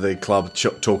after the club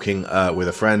talking with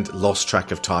a friend, lost track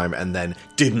of time, and then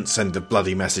didn't send a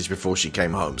bloody message before she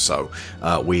came home. So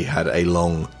we had a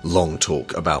long, long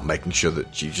talk about making sure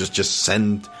that you just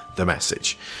send the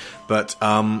message. But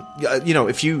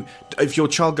if your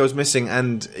child goes missing,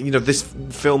 and this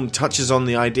film touches on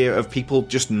the idea of people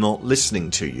just not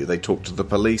listening to you. They talk to the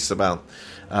police about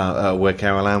where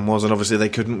Carol Ann was, and obviously they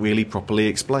couldn't really properly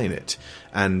explain it.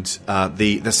 And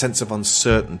the sense of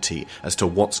uncertainty as to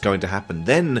what's going to happen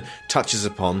then touches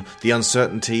upon the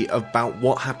uncertainty about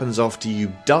what happens after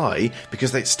you die,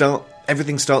 because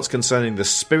everything starts concerning the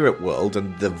spirit world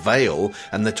and the veil,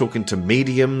 and they're talking to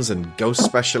mediums and ghost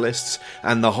specialists,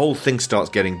 and the whole thing starts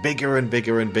getting bigger and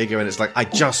bigger and bigger, and it's like, I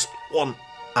just want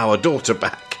our daughter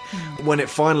back. When it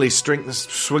finally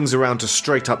swings around to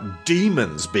straight up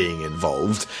demons being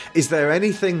involved, is there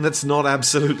anything that's not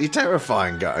absolutely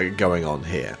terrifying going on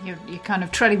here? You're kind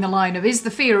of treading the line of, is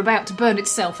the fear about to burn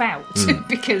itself out?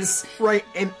 Because... Right,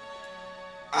 and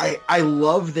I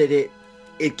love that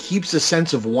it keeps a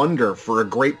sense of wonder for a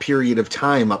great period of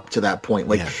time up to that point.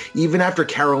 Like, even after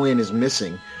Carol Ann is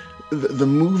missing, the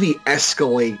movie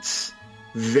escalates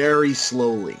very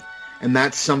slowly. And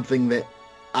that's something that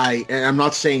and I'm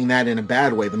not saying that in a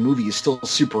bad way. The movie is still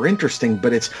super interesting,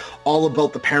 but it's all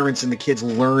about the parents and the kids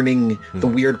learning the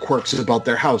weird quirks about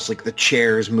their house, like the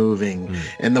chairs moving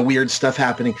and the weird stuff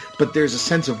happening. But there's a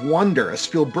sense of wonder, a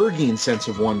Spielbergian sense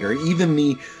of wonder. Even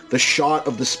the shot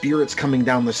of the spirits coming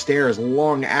down the stairs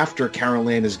long after Carol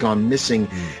Ann has gone missing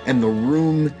and the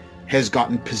room has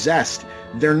gotten possessed.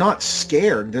 They're not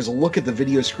scared. There's a look at the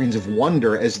video screens of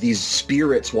wonder as these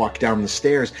spirits walk down the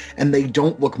stairs, and they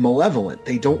don't look malevolent.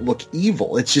 They don't look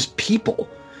evil. It's just people,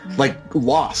 like,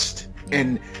 lost.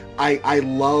 And I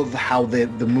love how the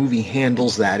movie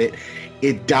handles that.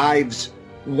 It dives,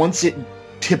 once it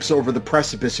tips over the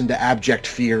precipice into abject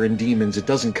fear and demons, it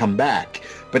doesn't come back.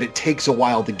 But it takes a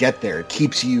while to get there. It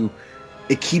keeps you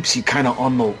kind of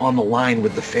on the line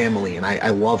with the family, and I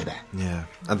love that. Yeah.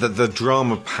 And the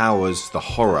drama powers the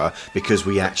horror because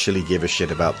we actually give a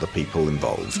shit about the people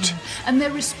involved. Yeah. And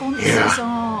their responses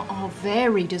are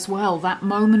varied as well. That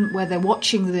moment where they're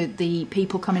watching the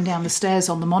people coming down the stairs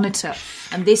on the monitor,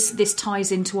 and this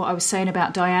ties into what I was saying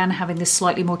about Diane having this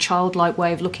slightly more childlike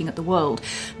way of looking at the world.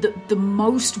 The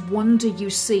most wonder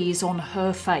you see is on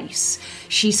her face.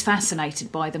 She's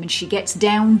fascinated by them, and she gets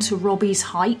down to Robbie's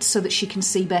height so that she can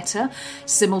see better.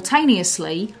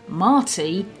 Simultaneously,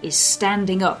 Marty is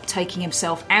standing up, taking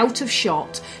himself out of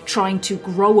shot, trying to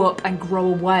grow up and grow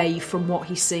away from what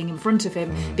he's seeing in front of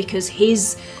him, because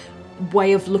his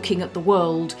way of looking at the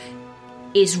world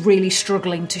is really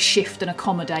struggling to shift and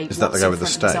accommodate. Is that the guy with the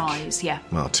stake? Eyes. Yeah,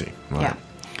 Marty. Right. Yeah.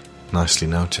 Nicely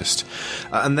noticed.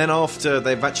 And then after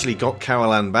they've actually got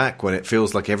Carol Ann back, when it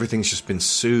feels like everything's just been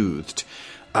soothed,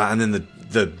 and then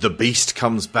the beast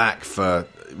comes back for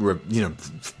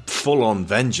full-on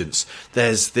vengeance.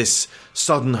 There's this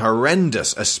sudden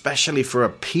horrendous, especially for a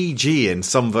PG in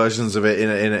some versions of it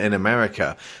in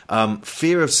America,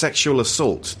 fear of sexual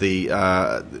assault.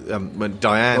 When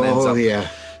Diane ends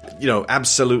up,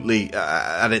 absolutely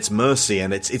at its mercy,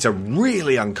 and it's a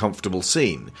really uncomfortable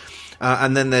scene.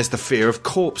 And then there's the fear of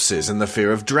corpses and the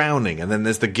fear of drowning. And then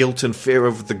there's the guilt and fear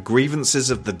of the grievances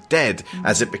of the dead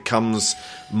as it becomes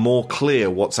more clear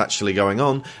what's actually going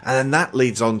on. And then that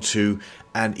leads on to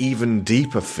an even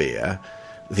deeper fear,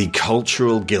 the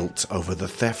cultural guilt over the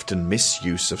theft and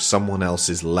misuse of someone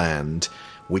else's land,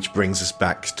 which brings us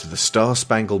back to the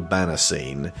Star-Spangled Banner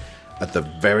scene at the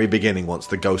very beginning once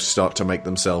the ghosts start to make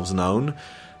themselves known,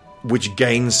 which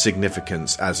gains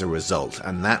significance as a result,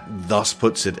 and that thus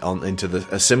puts it into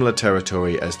a similar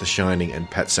territory as The Shining and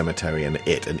Pet Sematary and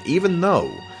It. And even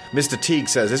though Mr. Teague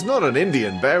says it's not an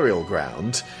Indian burial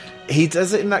ground, he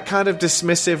does it in that kind of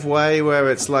dismissive way where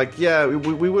it's like, yeah,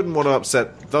 we wouldn't want to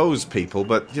upset those people,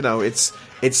 but, it's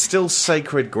still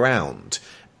sacred ground.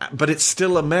 But it's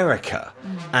still America.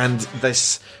 And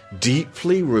this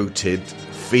deeply rooted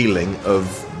feeling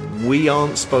of we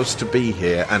aren't supposed to be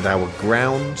here, and our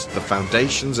ground, the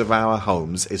foundations of our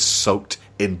homes, is soaked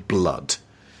in blood.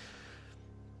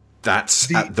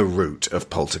 That's at the root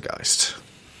of Poltergeist.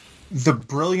 The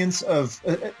brilliance of...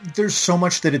 there's so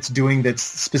much that it's doing that's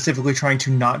specifically trying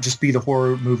to not just be the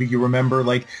horror movie you remember.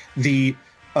 Like, the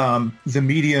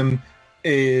medium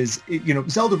is,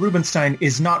 Zelda Rubinstein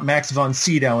is not Max von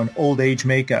Sydow in old age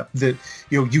makeup. That,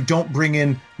 you don't bring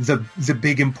in the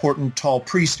big important tall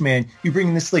priest man. You bring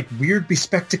in this like weird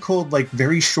bespectacled, like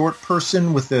very short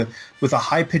person with a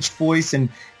high pitched voice, and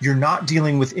you're not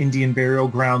dealing with Indian burial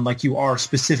ground like you are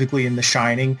specifically in The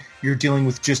Shining. You're dealing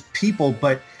with just people,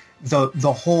 but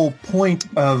the whole point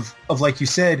of like you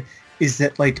said is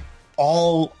that like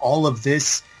all of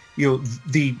this,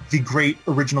 the great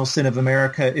original sin of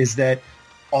America is that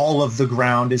all of the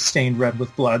ground is stained red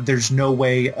with blood. There's no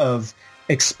way of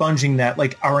expunging that.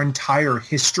 Like, our entire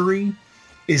history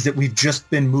is that we've just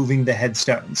been moving the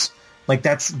headstones. Like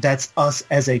that's us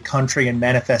as a country and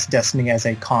Manifest Destiny as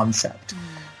a concept,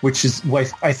 which is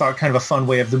what I thought kind of a fun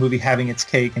way of the movie having its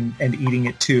cake and eating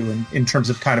it too, and in terms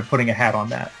of kind of putting a hat on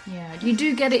that. Yeah, you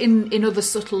do get it in other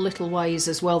subtle little ways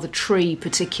as well. The tree,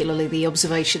 particularly, the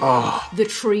observation, the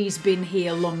tree's been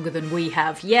here longer than we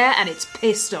have. Yeah, and it's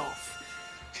pissed off.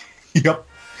 Yep.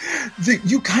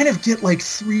 You kind of get like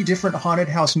 3 different haunted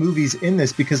house movies in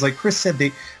this because, like Chris said,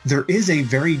 there is a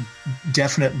very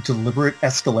definite, deliberate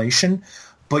escalation,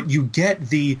 but you get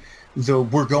the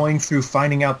we're going through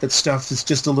finding out that stuff is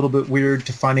just a little bit weird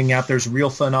to finding out there's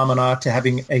real phenomena to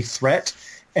having a threat,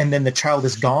 and then the child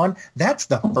is gone. That's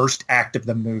the first act of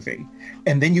the movie.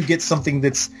 And then you get something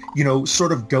that's,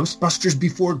 sort of Ghostbusters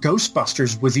before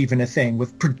Ghostbusters was even a thing,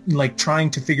 with like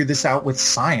trying to figure this out with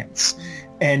science.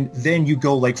 And then you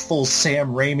go like full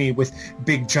Sam Raimi with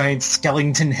big giant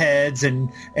skeleton heads and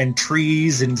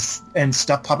trees and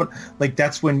stuff popping. Like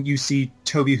that's when you see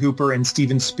Tobe Hooper and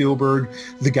Steven Spielberg,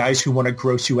 the guys who want to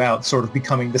gross you out, sort of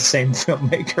becoming the same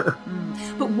filmmaker.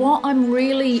 But what I'm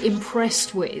really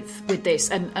impressed with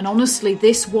this, and honestly,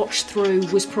 this watch through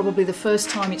was probably the first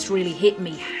time it's really hit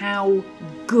me how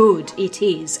good it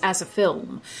is as a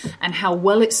film and how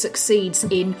well it succeeds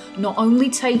in not only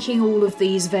taking all of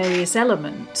these various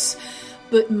elements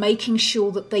but making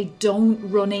sure that they don't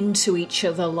run into each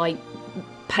other like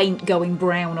paint going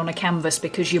brown on a canvas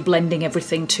because you're blending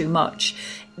everything too much.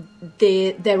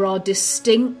 There are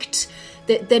distinct...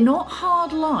 They're not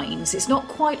hard lines. It's not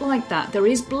quite like that. There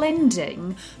is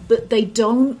blending, but they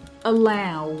don't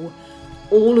allow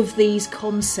all of these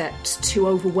concepts to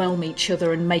overwhelm each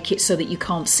other and make it so that you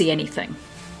can't see anything.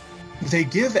 They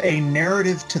give a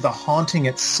narrative to the haunting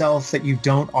itself that you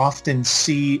don't often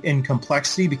see in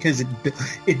complexity because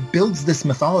it builds this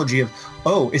mythology of,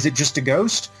 is it just a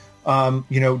ghost?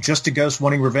 Just a ghost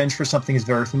wanting revenge for something is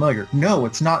very familiar. No,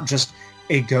 it's not just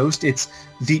a ghost.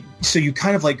 So you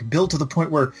kind of like build to the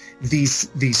point where these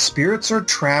spirits are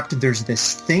trapped. There's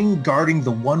this thing guarding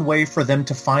the one way for them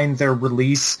to find their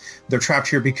release. They're trapped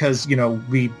here because,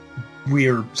 we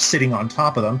are sitting on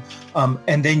top of them.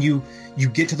 And then you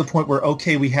get to the point where,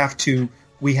 okay, we have to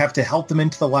help them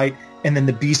into the light. And then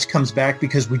the beast comes back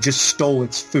because we just stole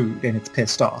its food and it's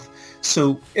pissed off.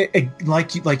 So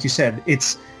like you said,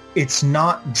 it's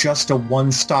not just a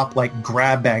one-stop like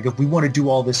grab bag of we want to do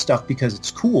all this stuff because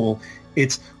it's cool.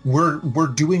 It's we're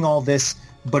doing all this,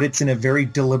 but it's in a very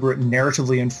deliberate,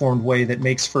 narratively informed way that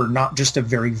makes for not just a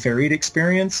very varied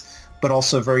experience, but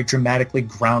also a very dramatically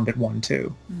grounded one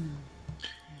too.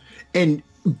 And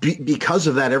because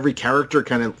of that, every character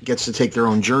kind of gets to take their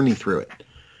own journey through it.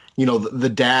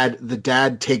 The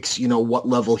dad takes, what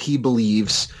level he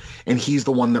believes, and he's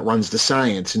the one that runs the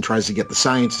science and tries to get the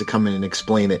science to come in and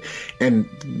explain it. And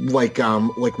like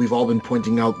we've all been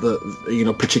pointing out,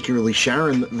 particularly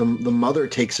Sharon, the mother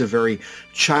takes a very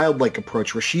childlike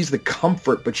approach where she's the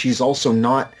comfort, but she's also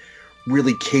not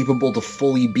really capable to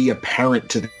fully be a parent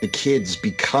to the kids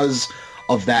because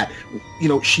of that.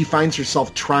 She finds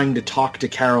herself trying to talk to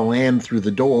Carol Ann through the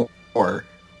door,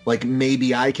 like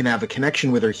maybe I can have a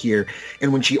connection with her here.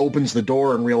 And when she opens the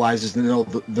door and realizes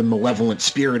that the malevolent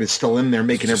spirit is still in there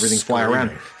making everything fly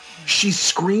around, she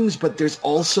screams. But there's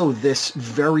also this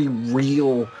very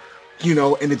real,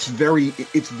 and it's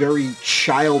very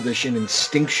childish and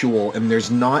instinctual, and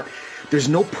there's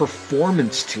no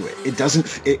performance to it.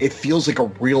 It feels like a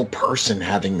real person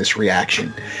having this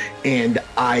reaction. And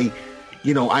I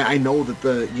know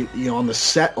that on the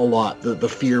set a lot, the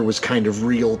fear was kind of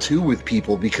real too with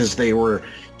people because they were,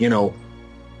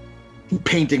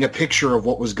 painting a picture of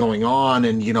what was going on,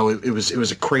 and it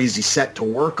was a crazy set to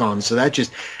work on. So that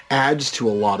just adds to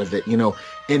a lot of it,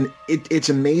 and it's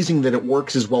amazing that it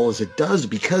works as well as it does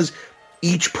because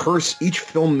each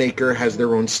filmmaker has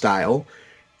their own style,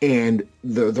 and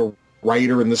the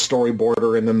writer and the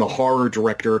storyboarder and then the horror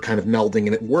director are kind of melding,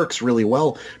 and it works really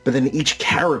well. But then each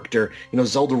character,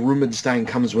 Zelda Rubinstein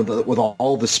comes with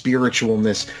all the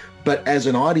spiritualness, but as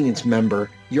an audience member,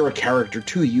 you're a character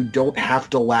too. You don't have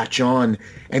to latch on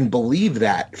and believe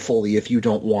that fully if you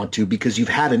don't want to, because you've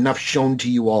had enough shown to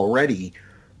you already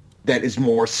that is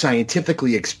more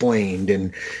scientifically explained,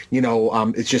 and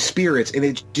it's just spirits.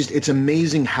 And it's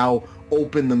amazing how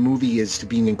open the movie is to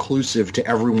being inclusive to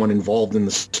everyone involved in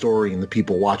the story and the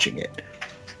people watching it,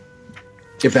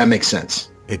 if that makes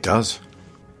sense. It does.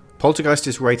 Poltergeist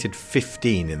is rated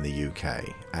 15 in the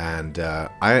UK, and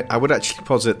I would actually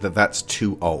posit that that's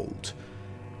too old.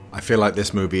 I feel like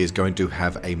this movie is going to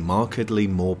have a markedly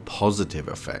more positive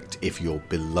effect if you're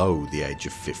below the age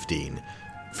of 15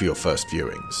 for your first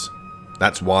viewings.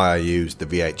 That's why I used the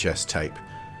VHS tape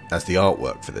as the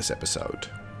artwork for this episode.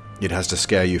 It has to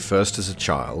scare you first as a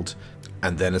child,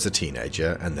 and then as a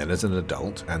teenager, and then as an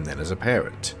adult, and then as a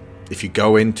parent. If you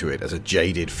go into it as a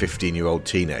jaded 15-year-old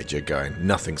teenager going,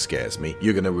 nothing scares me,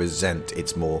 you're going to resent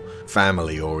its more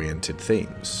family-oriented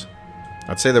themes.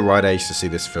 I'd say the right age to see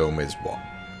this film is,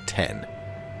 10.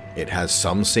 It has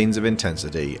some scenes of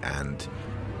intensity, and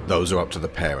those are up to the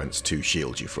parents to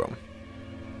shield you from.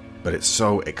 But it's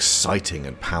so exciting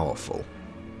and powerful.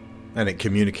 And it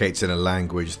communicates in a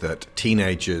language that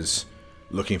teenagers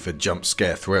looking for jump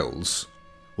scare thrills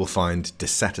will find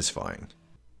dissatisfying.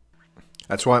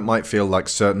 That's why it might feel like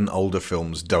certain older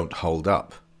films don't hold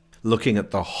up. Looking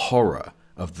at the horror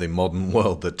of the modern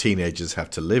world that teenagers have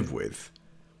to live with,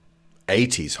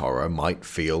 80s horror might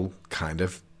feel kind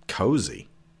of cozy.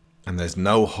 And there's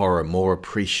no horror more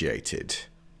appreciated,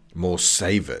 more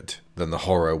savoured than the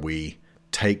horror we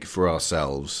take for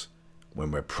ourselves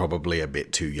when we're probably a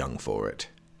bit too young for it.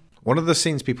 One of the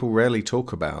scenes people rarely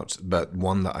talk about, but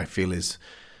one that I feel is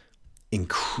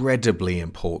incredibly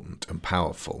important and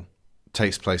powerful,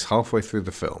 takes place halfway through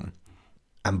the film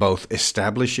and both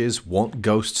establishes what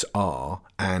ghosts are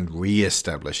and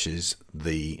re-establishes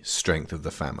the strength of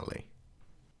the family.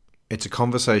 It's a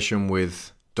conversation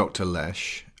with Dr.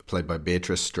 Lesh, played by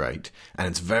Beatrice Straight, and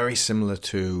it's very similar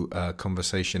to a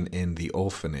conversation in The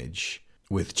Orphanage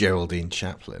with Geraldine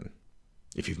Chaplin.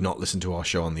 If you've not listened to our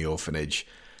show on The Orphanage,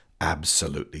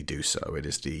 absolutely do so. It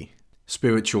is the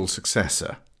spiritual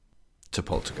successor to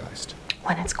Poltergeist.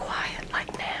 When it's quiet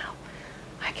like now,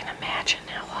 I can imagine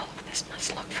how all of this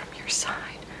must look from your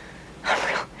side.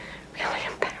 I'm really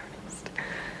embarrassed.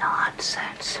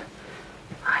 Nonsense.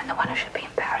 I'm the one who should be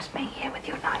embarrassed being here with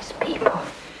you nice people.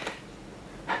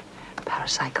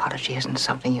 Parapsychology isn't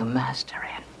something you master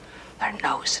in. There are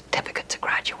no certificates of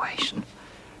graduation,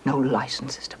 no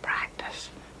licenses to practice.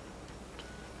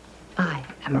 I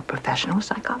am a professional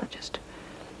psychologist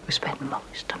who spent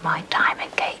most of my time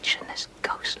engaged in this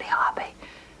ghostly hobby,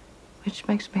 which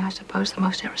makes me, I suppose, the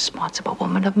most irresponsible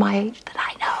woman of my age that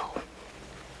I know.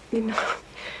 You know,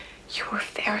 you were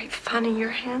very funny. Your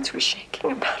hands were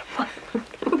shaking about a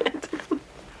minute.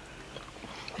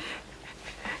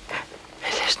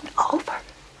 It isn't over.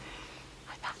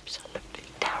 I'm absolutely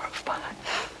terrified.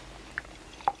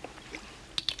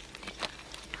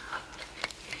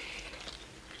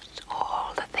 It's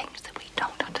all the things that we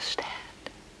don't understand.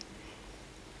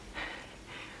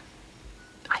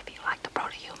 I feel like the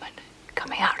proto-human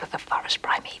coming out of the forest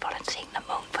primeval and seeing the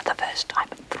moon for the first time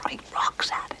and throwing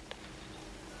rocks at it.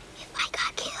 If I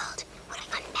got killed, would I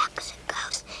come back as a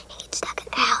ghost and get stuck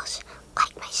in the house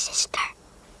like my sister?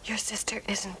 Your sister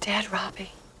isn't dead,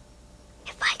 Robbie.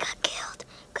 If I got killed,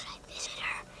 could I visit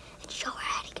her and show her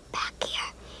how to get back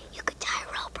here? You could tie a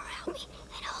rope around me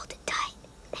and hold it tight.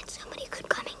 Then somebody could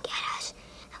come and get us,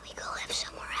 and we could live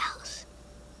somewhere else.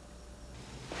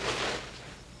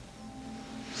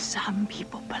 Some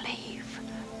people believe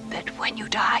that when you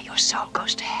die, your soul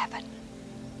goes to heaven.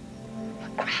 My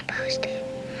grandpa's dead.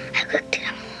 I looked at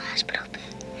him in the hospital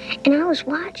bed, and I was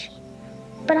watching.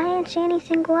 But I didn't see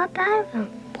anything go up out of him.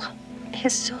 Well,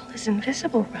 his soul is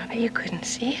invisible, Robbie. You couldn't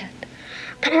see it.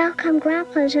 But how come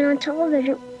Grandpa isn't on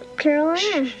television? Carol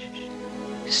Ann.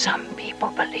 Some people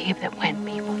believe that when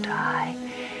people die,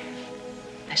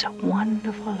 there's a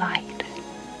wonderful light,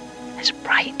 as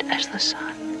bright as the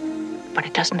sun, but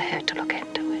it doesn't hurt to look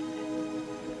into it.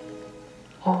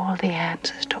 All the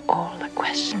answers to all the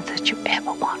questions that you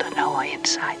ever want to know are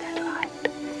inside that light.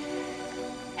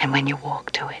 And when you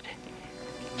walk to it,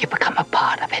 you become a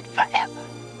part of it forever.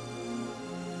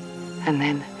 And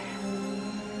then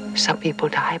some people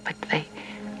die, but they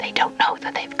don't know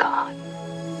that they've gone.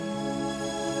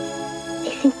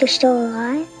 You think they're still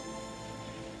alive?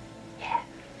 Yes.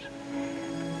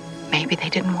 Maybe they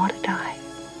didn't want to die.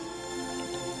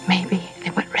 Maybe they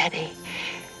weren't ready.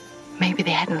 Maybe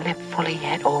they hadn't lived fully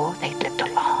yet, or they'd lived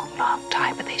a long, long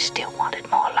time, but they still wanted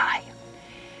more life.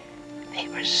 They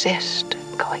resist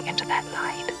going into that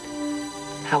light,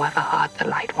 however hard the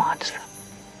light wants them.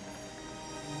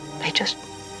 They just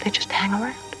hang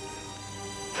around.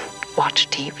 Watch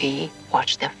TV,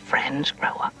 watch their friends grow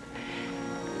up,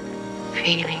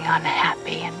 feeling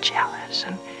unhappy and jealous,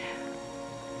 and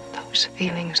those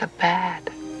feelings are bad.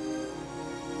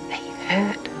 They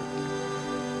hurt.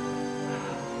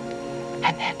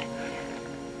 And then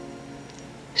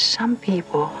some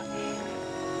people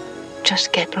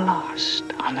just get lost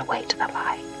on the way to the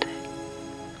light.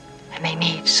 And they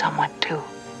need someone to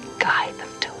guide them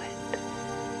to it.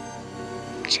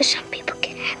 So some people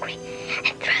get angry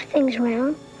and throw things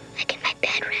around, like in my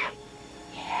bedroom.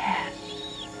 Yes.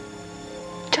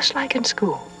 Just like in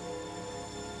school.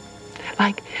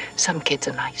 Like, some kids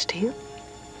are nice to you.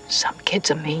 Some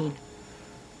kids are mean.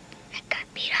 I got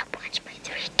beat up once by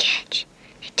 3 kids.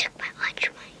 They took my lunch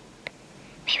money.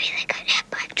 Maybe they got hit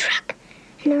by a truck.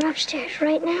 And they're upstairs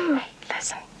right now. Hey,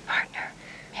 listen, partner.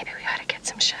 Maybe we ought to get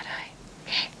some shut-eye.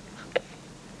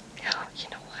 Oh, you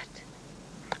know what?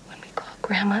 When we call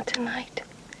Grandma tonight,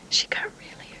 she got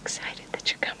really excited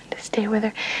that you're coming to stay with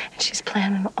her, and she's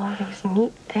planning all these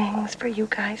neat things for you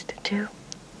guys to do.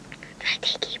 Can I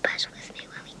take E-Bus with me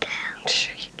when we go? I'm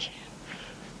sure you can.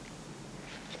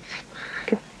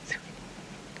 Good night,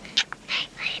 sweetie. Night,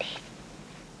 lady.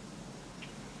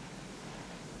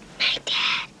 Night,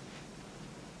 Dad.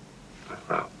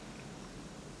 Rob.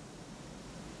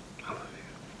 I love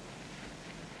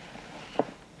you.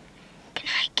 Good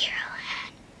night,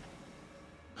 Caroline.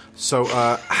 So,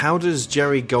 how does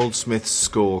Jerry Goldsmith's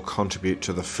score contribute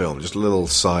to the film? Just a little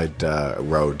side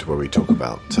road where we talk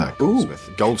about Goldsmith.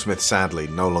 Goldsmith, sadly,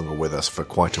 no longer with us for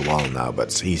quite a while now,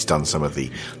 but he's done some of the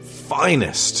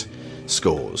finest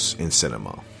scores in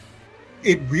cinema.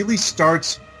 It really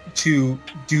starts to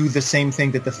do the same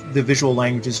thing that the visual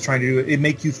language is trying to do. It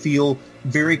make you feel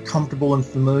very comfortable and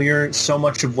familiar. So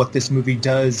much of what this movie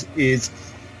does is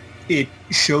it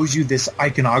shows you this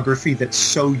iconography that's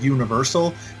so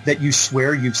universal that you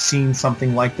swear you've seen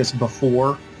something like this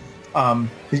before.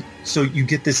 So you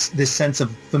get this sense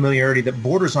of familiarity that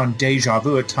borders on deja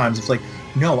vu at times. It's like,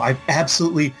 no, I've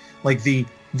absolutely, like the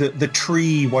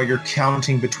tree while you're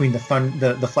counting between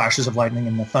the flashes of lightning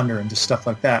and the thunder and just stuff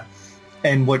like that.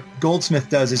 And what Goldsmith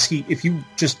does is if you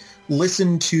just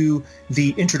listen to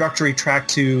the introductory track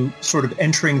to sort of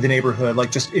entering the neighborhood,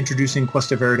 like just introducing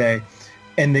Cuesta Verde,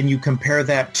 and then you compare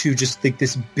that to just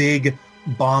this big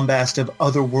bombast of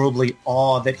otherworldly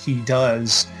awe that he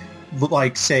does,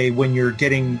 like, say, when you're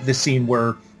getting the scene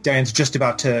where Diane's just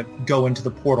about to go into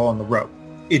the portal on the rope.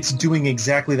 It's doing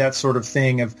exactly that sort of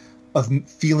thing of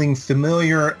feeling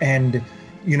familiar and,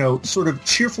 you know, sort of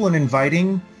cheerful and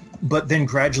inviting, but then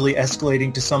gradually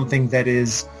escalating to something that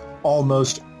is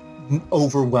almost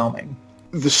overwhelming.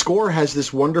 The score has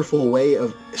this wonderful way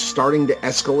of starting to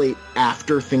escalate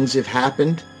after things have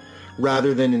happened,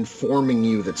 rather than informing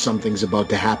you that something's about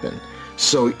to happen.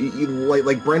 So,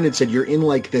 like Brendan said, you're in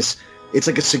like this, it's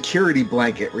like a security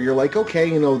blanket where you're like, okay,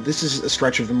 you know, this is a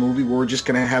stretch of the movie where we're just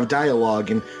going to have dialogue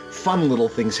and fun little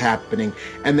things happening.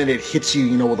 And then it hits you,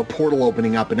 you know, with a portal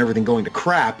opening up and everything going to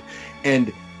crap.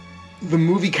 And the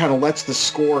movie kind of lets the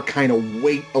score kind of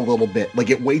wait a little bit. Like,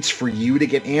 it waits for you to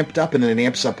get amped up and then it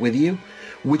amps up with you,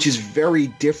 which is very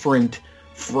different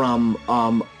from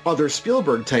other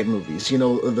Spielberg-type movies. You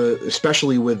know,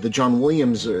 especially with the John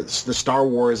Williams, the Star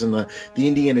Wars and the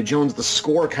Indiana Jones, the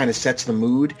score kind of sets the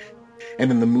mood,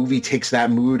 and then the movie takes that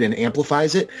mood and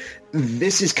amplifies it.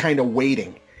 This is kind of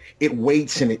waiting. It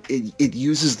waits, and it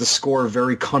uses the score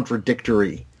very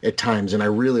contradictory at times, and I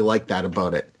really like that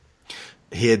about it.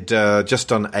 He had just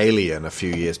done Alien a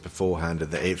few years beforehand,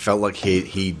 and it felt like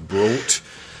he brought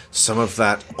some of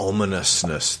that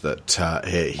ominousness that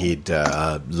he'd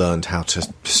learned how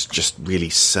to just really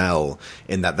sell.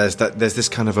 In that there's this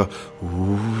kind of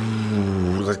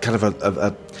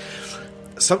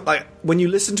like when you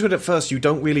listen to it at first, you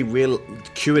don't really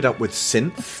cue it up with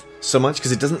synth so much,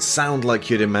 because it doesn't sound like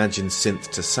you'd imagine synth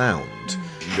to sound,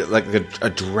 like a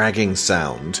dragging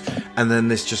sound, and then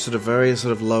this just sort of very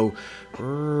sort of low,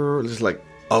 just like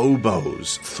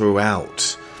oboes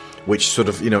throughout, which sort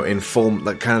of, you know, inform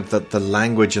like kind of the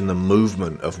language and the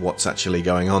movement of what's actually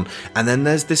going on. And then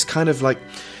there's this kind of like,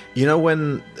 you know,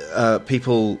 when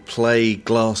people play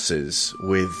glasses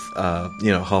with,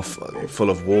 you know, half full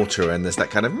of water, and there's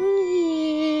that kind of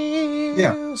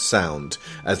sound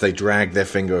as they drag their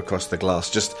finger across the glass.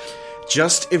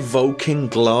 Just evoking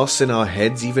glass in our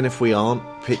heads, even if we aren't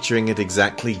picturing it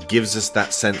exactly, gives us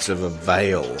that sense of a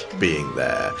veil being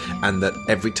there, and that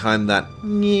every time that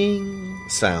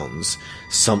sounds,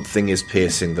 something is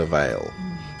piercing the veil.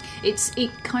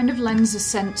 It kind of lends a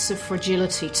sense of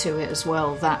fragility to it as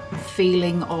well, that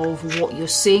feeling of what you're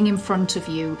seeing in front of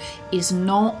you is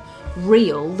not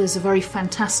real. There's a very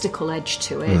fantastical edge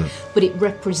to it, but it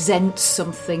represents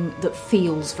something that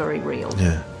feels very real.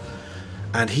 Yeah.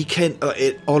 And he can,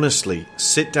 honestly,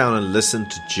 sit down and listen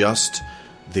to just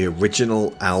the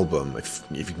original album. If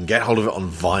you can get hold of it on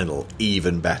vinyl,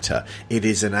 even better. It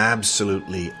is an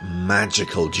absolutely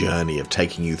magical journey of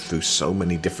taking you through so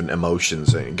many different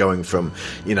emotions, going from,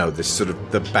 you know, this sort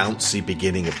of the bouncy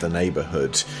beginning of the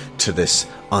neighborhood to this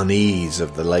unease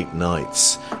of the late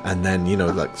nights, and then, you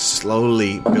know, like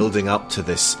slowly building up to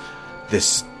this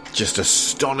just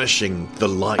astonishing, the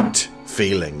light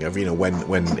feeling of,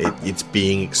 when it's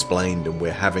being explained and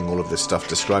we're having all of this stuff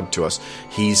described to us.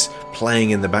 He's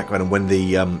playing in the background, and when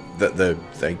the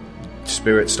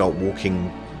spirits start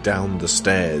walking down the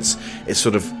stairs, it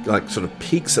sort of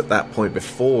peaks at that point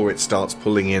before it starts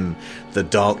pulling in the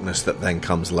darkness that then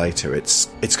comes later. It's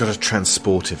got a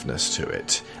transportiveness to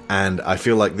it, and I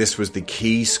feel like this was the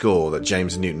key score that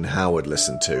James Newton Howard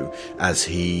listened to as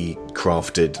he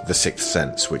crafted The Sixth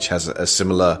Sense, which has a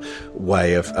similar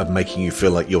way of making you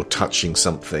feel like you're touching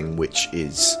something which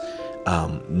is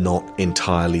not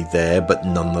entirely there, but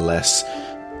nonetheless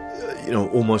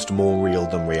almost more real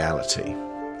than reality.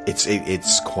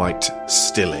 It's quite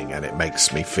stilling, and it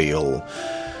makes me feel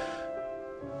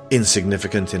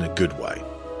insignificant in a good way.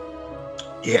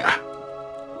 Yeah.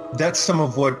 That's some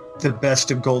of what the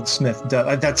best of Goldsmith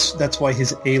does. That's why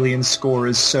his Alien score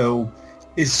is so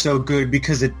good,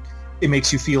 because it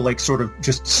makes you feel like sort of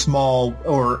just small,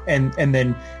 and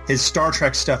then his Star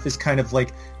Trek stuff is kind of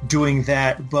like doing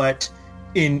that, but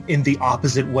in the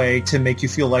opposite way, to make you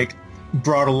feel like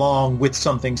brought along with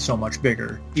something so much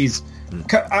bigger. He's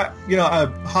a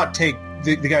hot take.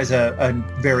 The guy's a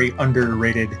very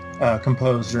underrated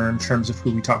composer in terms of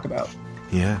who we talk about.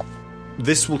 Yeah.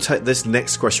 This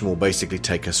next question will basically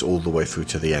take us all the way through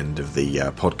to the end of the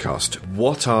podcast.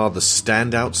 What are the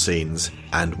standout scenes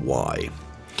and why?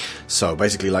 So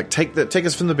basically, take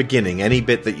us from the beginning. Any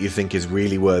bit that you think is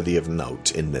really worthy of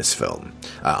note in this film.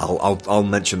 I'll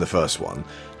mention the first one.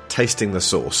 Tasting the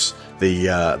sauce. They've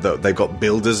got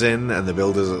builders in, and the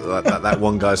builders, that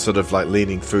one guy's sort of like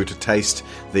leaning through to taste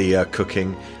the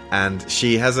cooking, and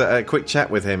she has a quick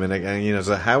chat with him, and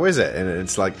so how is it? And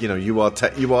it's like, you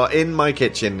are in my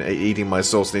kitchen eating my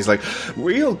sauce, and he's like,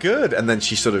 real good, and then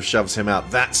she sort of shoves him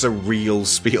out. That's a real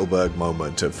Spielberg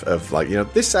moment of like,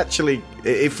 this actually,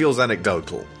 it feels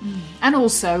anecdotal. And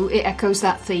also, it echoes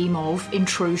that theme of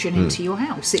intrusion into your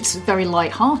house. It's very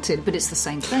light-hearted, but it's the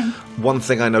same thing. One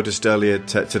thing I noticed earlier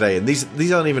today, and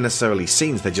these aren't even necessarily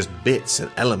scenes, they're just bits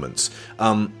and elements.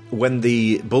 When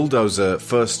the bulldozer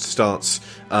first starts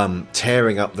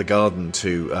tearing up the garden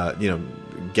to,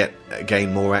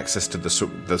 gain more access to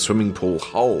the swimming pool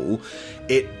hole,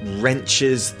 it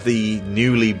wrenches the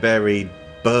newly buried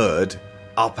bird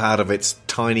up out of its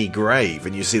tiny grave,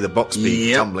 and you see the box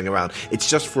being tumbling around. It's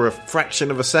just for a fraction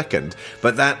of a second,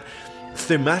 but that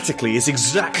thematically is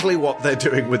exactly what they're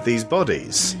doing with these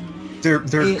bodies.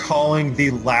 They're calling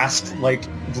the last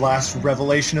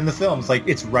revelation in the film. It's like,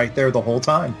 it's right there the whole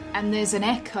time. And there's an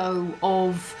echo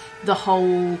of the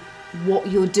whole, what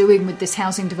you're doing with this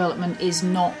housing development is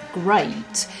not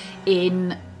great,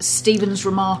 in Stephen's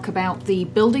remark about the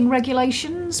building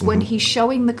regulations. When he's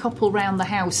showing the couple round the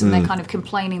house and they're kind of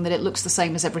complaining that it looks the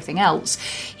same as everything else,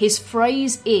 his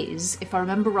phrase is, if I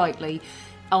remember rightly,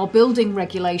 our building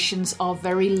regulations are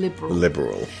very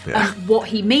liberal. Yeah. And what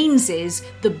he means is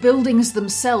the buildings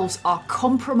themselves are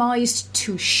compromised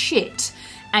to shit,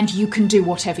 and you can do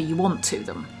whatever you want to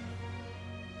them.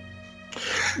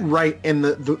 Right, and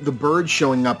the bird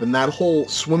showing up and that whole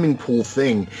swimming pool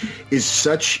thing is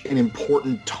such an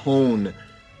important tone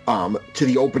to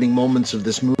the opening moments of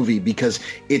this movie, because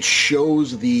it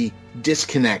shows the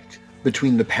disconnect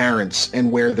between the parents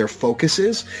and where their focus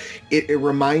is. It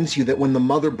reminds you that when the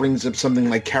mother brings up something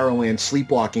like Carol Ann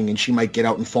sleepwalking and she might get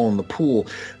out and fall in the pool,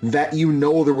 that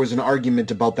there was an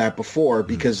argument about that before,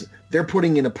 because they're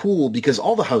putting in a pool because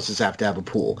all the houses have to have a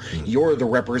pool. You're the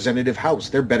representative house.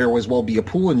 There better as well be a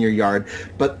pool in your yard.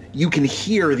 But you can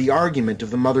hear the argument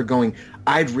of the mother going,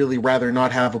 I'd really rather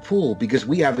not have a pool because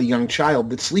we have a young child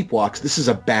that sleepwalks. This is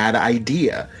a bad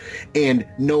idea. And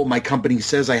no, my company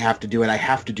says I have to do it. I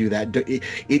have to do that.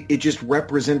 It just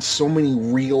represents so many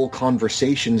real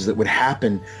conversations that would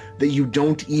happen that you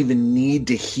don't even need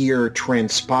to hear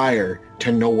transpire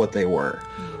to know what they were.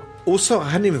 Also, I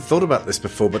hadn't even thought about this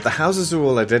before, but the houses are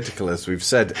all identical, as we've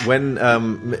said. When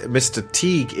Mr.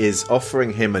 Teague is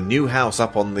offering him a new house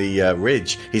up on the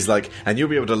ridge, he's like, and you'll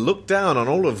be able to look down on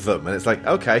all of them. And it's like,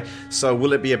 okay, so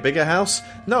will it be a bigger house?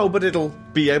 No, but it'll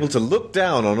be able to look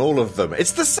down on all of them.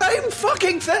 It's the same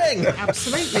fucking thing!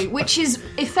 Absolutely, which is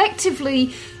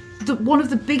effectively one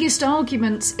of the biggest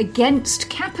arguments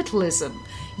against capitalism.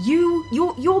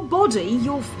 Your body,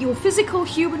 your physical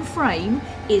human frame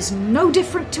is no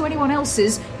different to anyone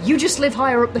else's. You just live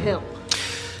higher up the hill.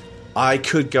 I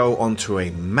could go onto a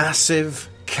massive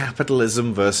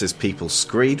capitalism versus people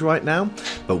screed right now,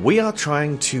 but we are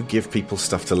trying to give people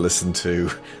stuff to listen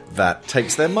to that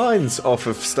takes their minds off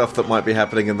of stuff that might be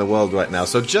happening in the world right now.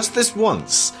 So just this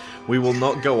once, we will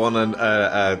not go on an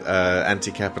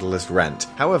anti-capitalist rant.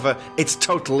 However, it's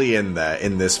totally in there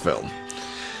in this film.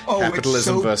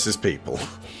 Capitalism versus people.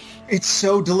 It's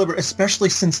so deliberate, especially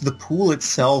since the pool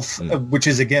itself, which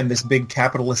is, again, this big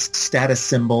capitalist status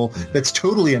symbol that's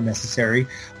totally unnecessary,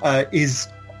 is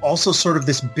also sort of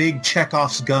this big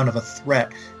Chekhov's gun of a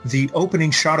threat. The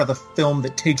opening shot of the film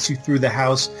that takes you through the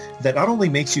house that not only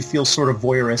makes you feel sort of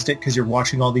voyeuristic because you're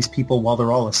watching all these people while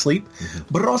they're all asleep,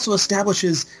 but it also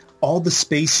establishes all the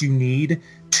space you need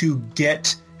to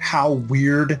get how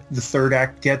weird the third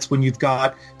act gets when you've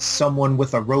got someone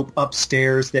with a rope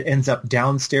upstairs that ends up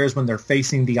downstairs when they're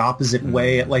facing the opposite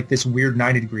way at like this weird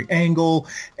 90-degree angle.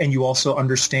 And you also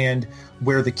understand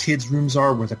where the kids' rooms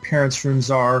are, where the parents' rooms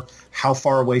are, how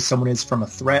far away someone is from a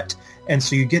threat. And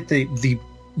so you get the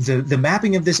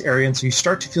mapping of this area, and so you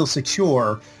start to feel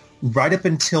secure right up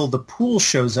until the pool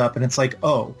shows up, and it's like,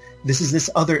 oh, this is this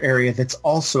other area that's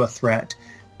also a threat.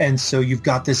 And so you've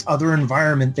got this other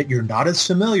environment that you're not as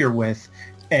familiar with.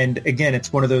 And again,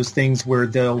 it's one of those things where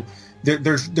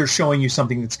they're showing you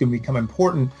something that's going to become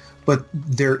important, but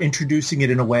they're introducing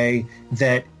it in a way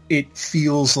that it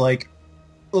feels like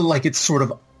it's sort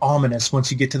of ominous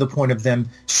once you get to the point of them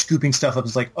scooping stuff up.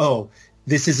 It's like, oh,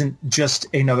 this isn't just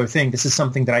another thing. This is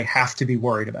something that I have to be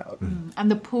worried about.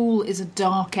 And the pool is a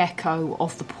dark echo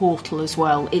of the portal as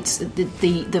well. It's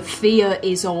the fear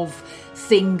is of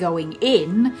thing going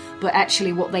in, but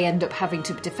actually what they end up having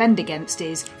to defend against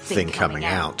is thing coming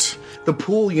out. The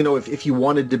pool, if you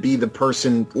wanted to be the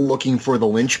person looking for the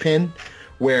linchpin,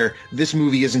 where this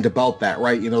movie isn't about that,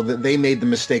 right? They made the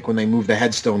mistake when they moved the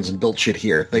headstones and built shit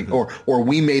here. Or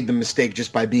we made the mistake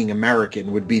just by being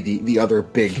American would be the other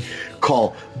big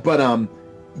call. But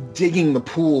digging the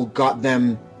pool got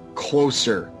them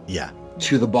closer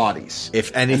to the bodies.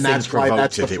 If anything that's why provoked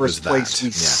that's the first place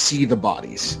we see the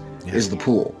bodies, is the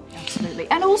pool. Absolutely.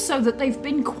 And also that they've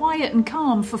been quiet and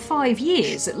calm for 5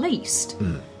 years at least.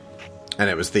 And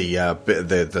it was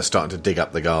the starting to dig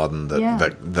up the garden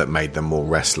that made them more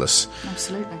restless.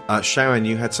 Absolutely. Sharon,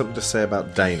 you had something to say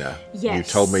about Dana.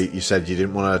 Yes. You said you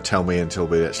didn't want to tell me until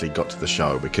we actually got to the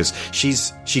show, because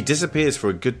she disappears for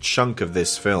a good chunk of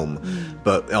this film.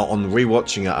 But on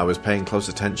rewatching it, I was paying close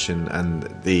attention, and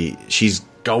she's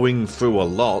going through a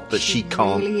lot that she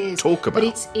can't really talk about.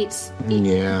 But it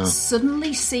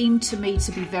suddenly seemed to me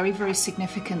to be very, very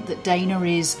significant that Dana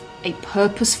is a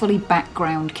purposefully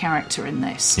background character in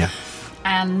this. Yeah.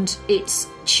 And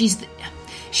she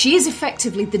is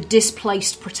effectively the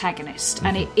displaced protagonist.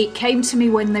 And it came to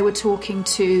me when they were talking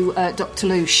to Dr.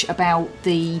 Lush about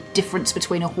the difference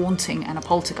between a haunting and a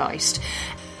poltergeist.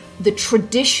 The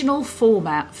traditional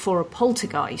format for a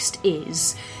poltergeist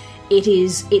is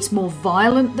it's more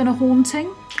violent than a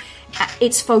haunting.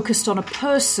 It's focused on a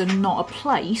person, not a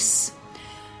place.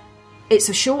 It's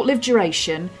a short-lived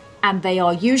duration, and they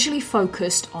are usually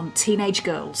focused on teenage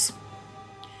girls.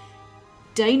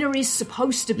 Dana is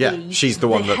supposed to be she's the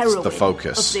one that's the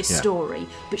focus of this story,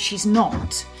 but she's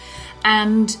not.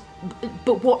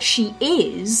 But what she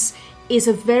is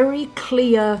a very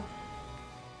clear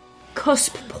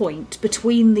cusp point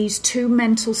between these two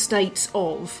mental states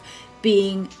of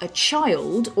being a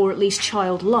child, or at least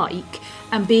childlike,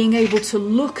 and being able to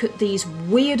look at these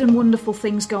weird and wonderful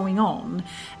things going on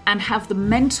and have the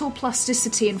mental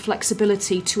plasticity and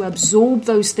flexibility to absorb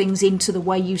those things into the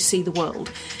way you see the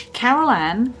world. Carol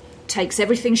Ann takes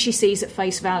everything she sees at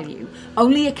face value.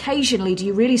 Only occasionally do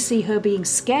you really see her being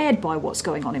scared by what's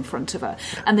going on in front of her.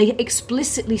 And they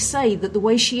explicitly say that the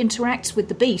way she interacts with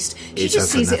the beast, she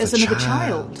just sees it as another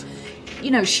child.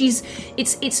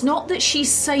 It's not that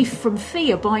she's safe from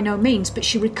fear, by no means, but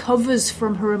she recovers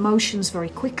from her emotions very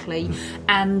quickly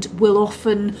and will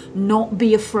often not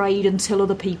be afraid until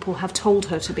other people have told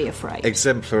her to be afraid.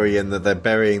 Exemplary in that they're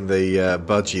burying the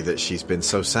budgie that she's been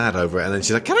so sad over it, and then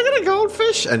she's like, "Can I get a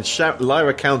goldfish?" And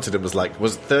Lyra counted and was like,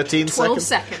 was it 13 12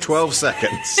 seconds? 12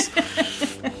 seconds.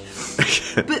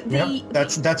 But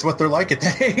that's what they're like at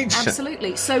that age.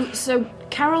 Absolutely. So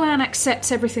Carol Ann accepts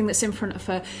everything that's in front of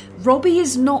her. Robbie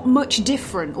is not much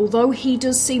different, although he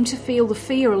does seem to feel the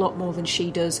fear a lot more than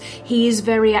she does. He is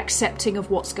very accepting of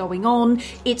what's going on.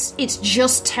 It's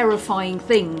just terrifying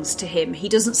things to him. He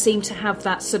doesn't seem to have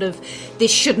that sort of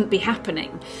this shouldn't be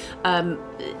happening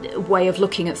way of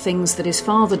looking at things that his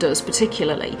father does,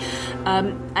 particularly.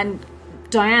 And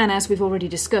Diane, as we've already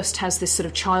discussed, has this sort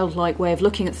of childlike way of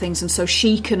looking at things, and so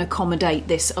she can accommodate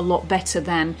this a lot better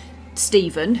than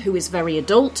Stephen, who is very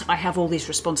adult. I have all these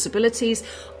responsibilities.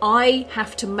 I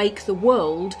have to make the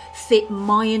world fit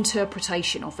my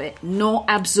interpretation of it, not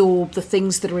absorb the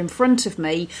things that are in front of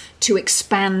me to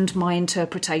expand my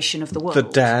interpretation of the world. The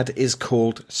dad is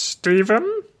called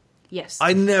Stephen? Yes.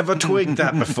 I never twigged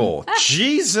that before.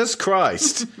 Jesus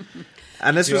Christ.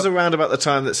 And this was around about the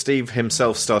time that Steve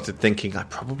himself started thinking, I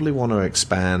probably want to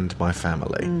expand my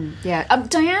family.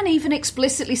 Diane even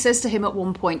explicitly says to him at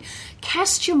one point,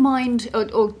 cast your mind,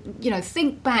 or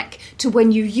think back to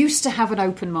when you used to have an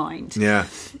open mind. Yeah.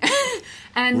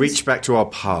 And reach back to our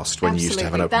past when you used to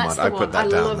have an open mind. I put that down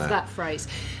there. I love that phrase.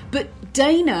 But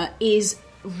Dana is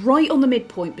right on the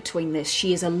midpoint between this.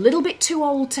 She is a little bit too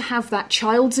old to have that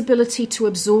child's ability to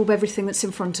absorb everything that's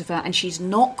in front of her, and she's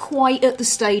not quite at the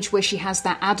stage where she has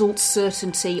that adult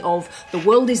certainty of the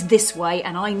world is this way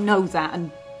and I know that,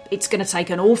 and it's going to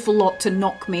take an awful lot to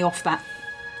knock me off that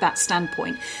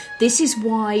standpoint. This is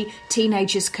why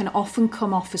teenagers can often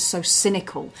come off as so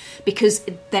cynical, because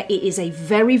it is a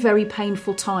very, very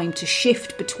painful time to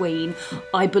shift between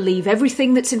I believe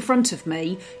everything that's in front of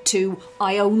me to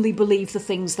I only believe the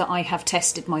things that I have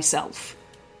tested myself.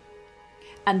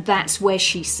 And that's where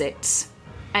she sits.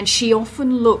 And she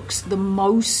often looks the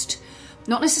most,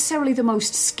 not necessarily the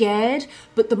most scared,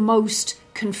 but the most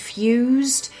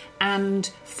confused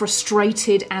and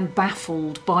frustrated and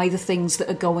baffled by the things that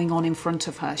are going on in front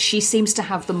of her. She seems to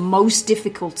have the most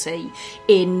difficulty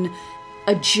in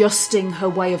adjusting her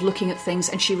way of looking at things,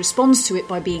 and she responds to it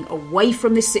by being away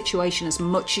from this situation as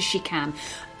much as she can.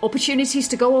 Opportunities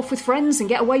to go off with friends and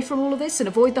get away from all of this and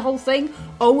avoid the whole thing?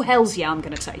 Oh, hells yeah, I'm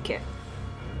going to take it.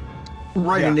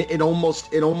 Right, and it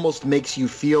almost makes you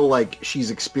feel like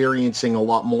she's experiencing a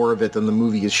lot more of it than the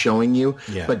movie is showing you,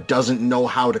 but doesn't know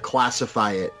how to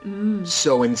classify it.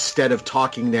 So instead of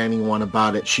talking to anyone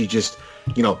about it, she just,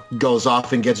 goes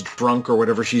off and gets drunk or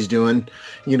whatever she's doing.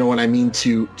 You know what I mean?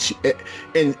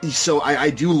 And so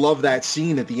I do love that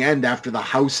scene at the end after the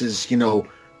house is,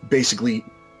 basically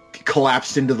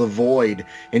collapsed into the void,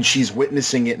 and she's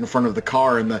witnessing it in front of the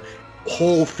car, and the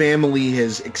whole family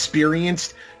has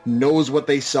experienced, knows what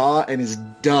they saw, and is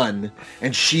done,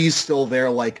 and she's still there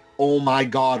like, oh my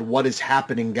god, what is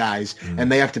happening, guys?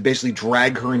 And they have to basically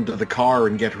drag her into the car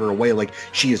and get her away. Like,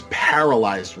 she is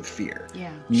paralyzed with fear,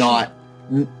 not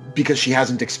because she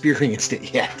hasn't experienced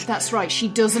it yet. That's right, she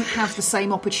doesn't have the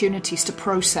same opportunities to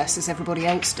process as everybody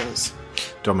else does.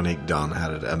 Dominique Dunne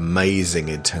had an amazing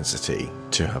intensity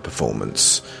to her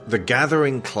performance. The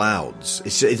gathering clouds,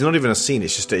 it's not even a scene,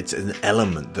 it's an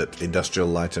element that Industrial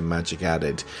Light and Magic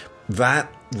added.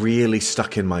 That really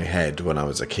stuck in my head when I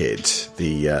was a kid,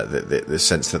 the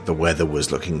sense that the weather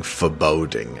was looking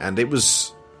foreboding, and it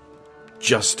was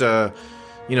just a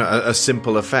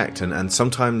simple effect, and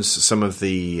sometimes some of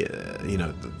the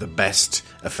the best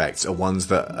effects are ones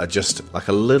that are just like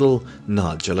a little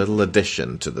nudge, a little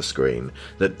addition to the screen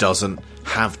that doesn't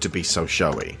have to be so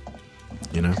showy.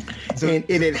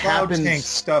 The cloud tank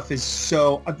stuff is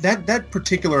so that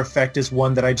particular effect is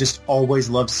one that I just always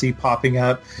love to see popping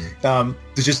up.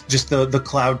 Just the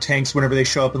cloud tanks whenever they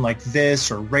show up in like this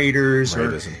or Raiders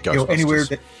or anywhere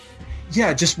that.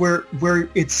 Yeah, just where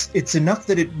it's enough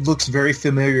that it looks very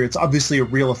familiar. It's obviously a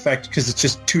real effect because it's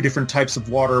just two different types of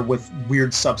water with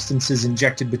weird substances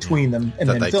injected between them and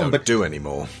that then they film. Don't do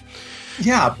anymore.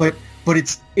 Yeah, but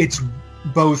it's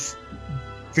both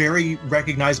very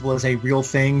recognizable as a real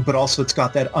thing, but also it's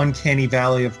got that uncanny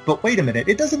valley of, but wait a minute,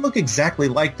 it doesn't look exactly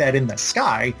like that in the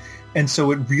sky. And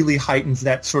so it really heightens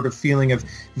that sort of feeling of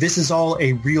this is all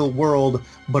a real world,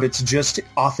 but it's just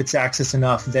off its axis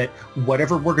enough that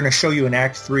whatever we're going to show you in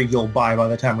Act 3, you'll buy by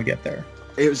the time we get there.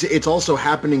 It's also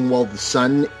happening while the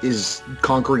sun is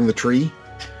conquering the tree.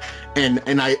 And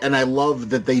I love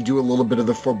that they do a little bit of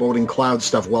the foreboding cloud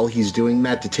stuff while he's doing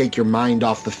that to take your mind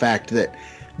off the fact that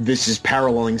this is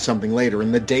paralleling something later.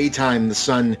 In the daytime, the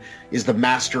sun is the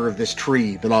master of this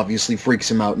tree that obviously freaks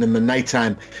him out. And in the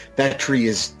nighttime, that tree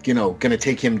is, going to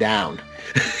take him down.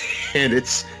 And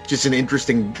it's just an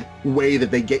interesting way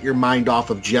that they get your mind off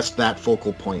of just that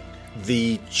focal point.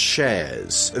 The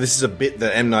chairs. This is a bit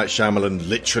that M. Night Shyamalan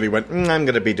literally went, I'm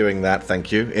going to be doing that,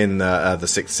 thank you, in The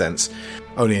Sixth Sense.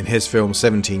 Only in his film,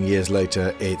 17 years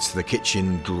later, it's the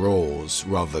kitchen drawers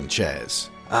rather than chairs.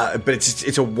 But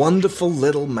it's a wonderful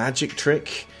little magic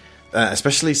trick,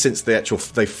 especially since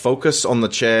they focus on the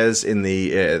chairs in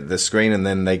the screen, and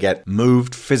then they get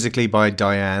moved physically by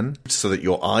Diane, so that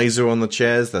your eyes are on the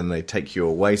chairs. Then they take you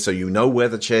away, so you know where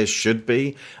the chairs should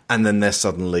be, and then they're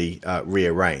suddenly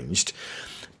rearranged.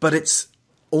 But it's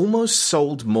almost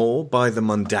sold more by the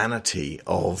mundanity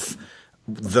of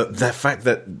the fact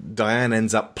that Diane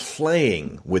ends up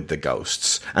playing with the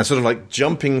ghosts and sort of like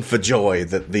jumping for joy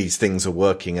that these things are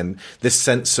working, and this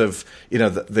sense of,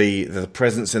 the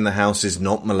presence in the house is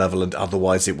not malevolent,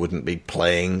 otherwise it wouldn't be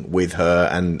playing with her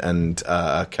and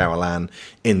Carol Ann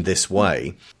in this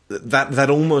way. that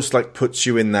almost like puts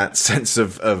you in that sense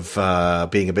of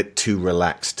being a bit too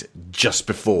relaxed just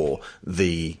before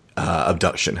the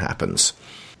abduction happens.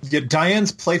 Yeah,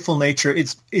 Diane's playful nature.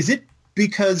 Is it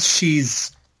because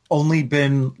she's only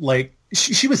been like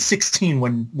she was 16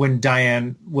 when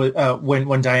Diane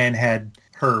when Diane had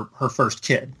her first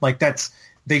kid? Like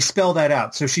they spell that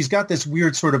out. So she's got this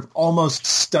weird sort of almost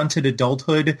stunted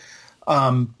adulthood.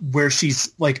 Where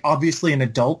she's like obviously an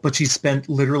adult, but she's spent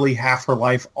literally half her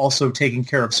life also taking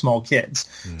care of small kids.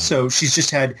 Mm-hmm. So she's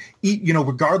just had,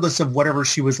 regardless of whatever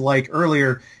she was like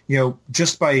earlier,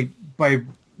 just by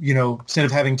instead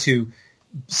of having to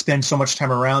spend so much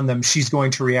time around them, she's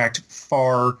going to react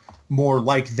far more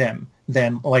like them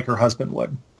than like her husband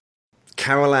would.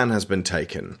 Carol Ann has been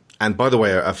taken. And by the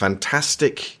way, a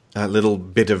fantastic little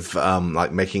bit of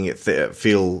like making it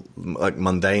feel like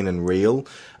mundane and real.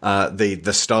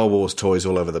 The Star Wars toys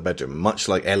all over the bedroom, much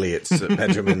like Elliot's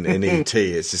bedroom in E.T.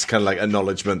 It's just kind of like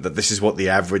acknowledgement that this is what the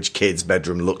average kid's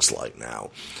bedroom looks like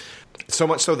now. So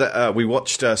much so that we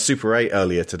watched Super 8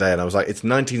 earlier today, and I was like, it's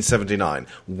 1979.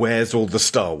 Where's all the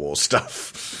Star Wars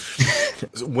stuff?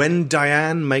 When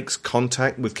Diane makes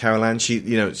contact with Carol Ann,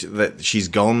 she's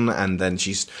gone, and then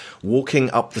she's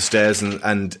walking up the stairs,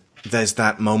 and there's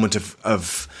that moment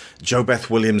of JoBeth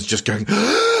Williams just going...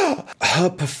 Her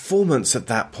performance at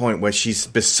that point where she's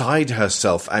beside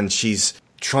herself and she's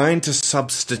trying to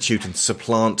substitute and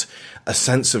supplant a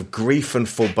sense of grief and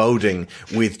foreboding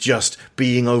with just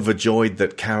being overjoyed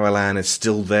that Carol Ann is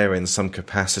still there in some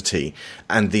capacity,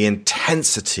 and the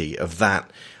intensity of that.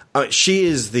 She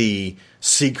is the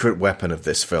secret weapon of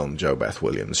this film, JoBeth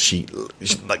Williams. She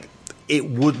like, it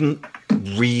wouldn't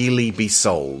really be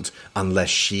sold unless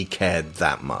she cared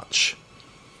that much.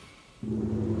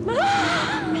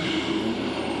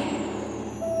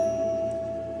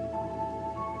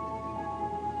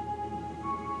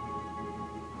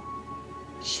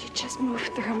 She just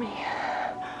moved through me.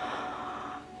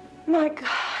 My God,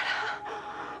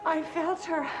 I felt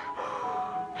her.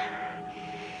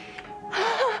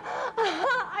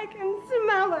 I can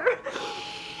smell her.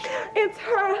 It's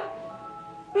her.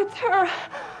 It's her.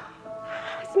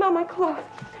 I smell my clothes.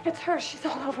 It's her. She's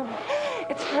all over me.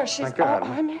 It's her. She's all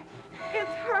over me. It's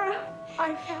her.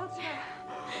 I felt her.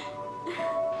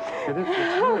 It is. It's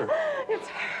her. It's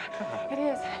her. It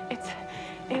is.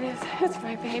 It is. It's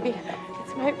my baby.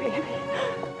 It's my baby.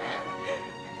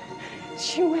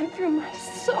 She went through my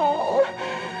soul.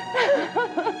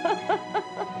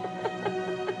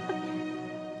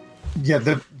 Yeah,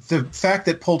 the fact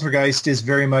that Poltergeist is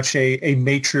very much a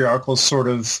matriarchal sort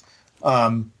of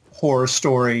horror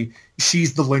story,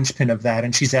 she's the linchpin of that,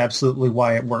 and she's absolutely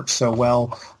why it works so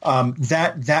well.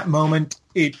 That moment,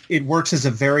 it works as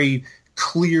a very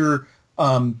clear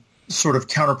sort of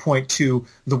counterpoint to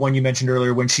the one you mentioned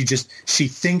earlier, when she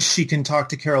thinks she can talk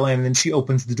to Carol Ann, and then she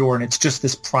opens the door and it's just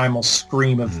this primal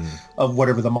scream of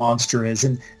whatever the monster is,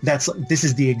 and this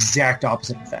is the exact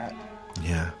opposite of that.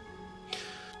 Yeah.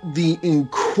 The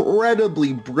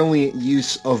incredibly brilliant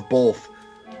use of both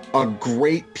a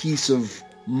great piece of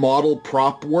model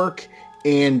prop work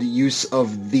and use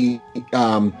of the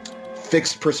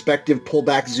fixed perspective, pull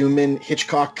back, zoom in,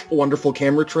 Hitchcock wonderful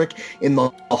camera trick in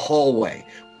the hallway,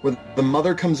 where the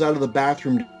mother comes out of the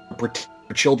bathroom to protect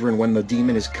her children when the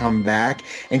demon has come back,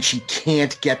 and she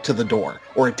can't get to the door,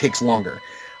 or it takes longer.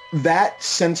 That,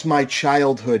 since my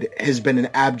childhood, has been an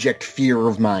abject fear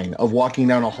of mine, of walking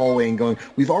down a hallway and going,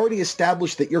 we've already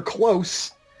established that you're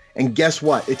close, and guess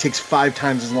what? It takes 5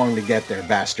 times as long to get there,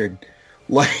 bastard.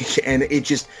 And it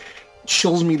just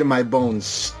chills me to my bones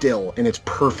still, and it's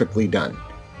perfectly done.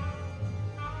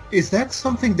 Is that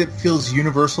something that feels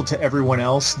universal to everyone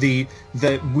else? You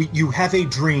have a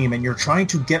dream and you're trying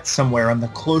to get somewhere, and the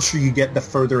closer you get, the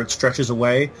further it stretches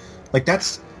away. Like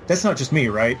that's not just me,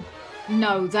 right?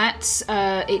 No, that's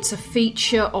it's a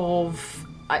feature of.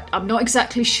 I'm not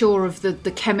exactly sure of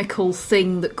the chemical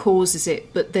thing that causes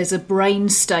it, but there's a brain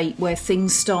state where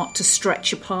things start to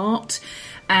stretch apart.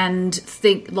 And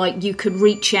think like you could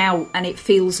reach out and it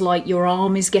feels like your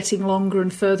arm is getting longer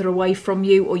and further away from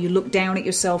you, or you look down at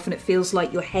yourself and it feels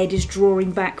like your head is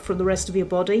drawing back from the rest of your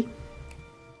body.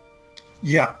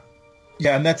 Yeah,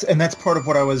 and that's part of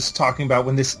what I was talking about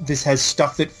when this has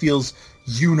stuff that feels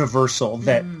universal,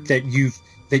 that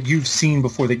you've seen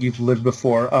before, that you've lived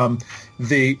before.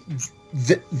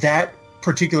 That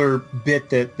particular bit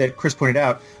that Chris pointed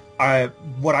out.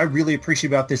 What I really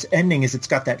appreciate about this ending is it's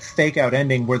got that fake out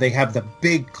ending where they have the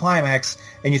big climax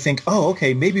and you think, oh,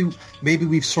 okay, maybe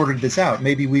we've sorted this out.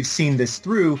 Maybe we've seen this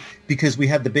through because we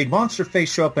had the big monster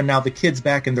face show up and now the kid's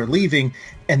back and they're leaving.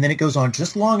 And then it goes on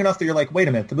just long enough that you're like, wait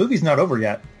a minute, the movie's not over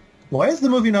yet. Why is the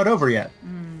movie not over yet?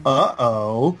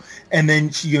 uh-oh. And then,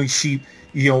 did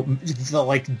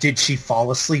she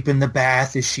fall asleep in the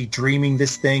bath? Is she dreaming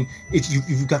this thing?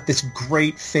 You've got this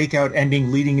great fake-out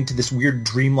ending leading into this weird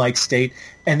dreamlike state,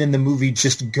 and then the movie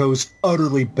just goes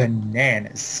utterly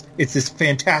bananas. It's this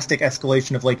fantastic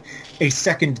escalation of, like, a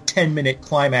second 10-minute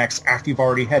climax after you've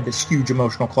already had this huge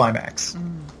emotional climax.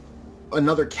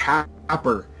 Another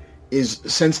capper is,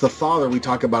 since the father, we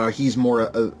talk about how he's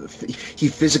more, he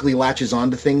physically latches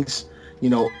onto things,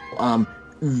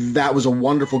 that was a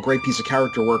wonderful, great piece of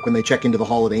character work when they check into the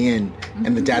Holiday Inn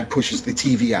and the dad pushes the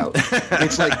TV out.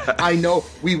 It's like, I know,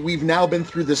 we've now been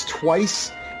through this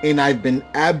twice, and I've been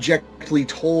abjectly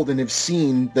told and have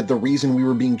seen that the reason we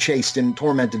were being chased and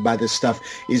tormented by this stuff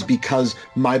is because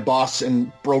my boss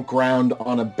broke ground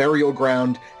on a burial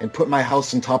ground and put my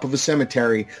house on top of a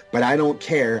cemetery, but I don't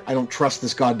care. I don't trust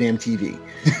this goddamn TV.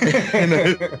 And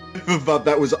I thought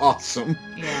that was awesome.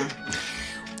 Yeah.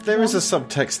 There is a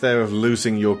subtext there of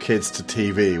losing your kids to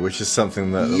TV, which is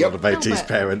something that a lot of 80s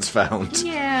parents found.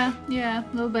 Yeah, a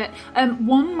little bit.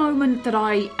 One moment that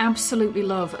I absolutely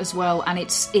love as well, and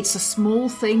it's a small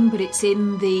thing, but it's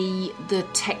in the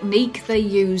technique they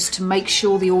use to make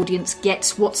sure the audience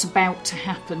gets what's about to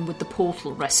happen with the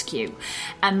portal rescue.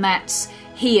 And that's,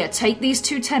 here, take these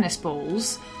 2 tennis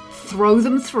balls, throw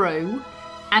them through,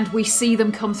 and we see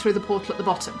them come through the portal at the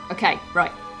bottom. Okay,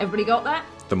 right. Everybody got that?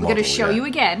 We're going to show you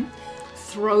again.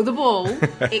 Throw the ball.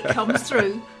 It comes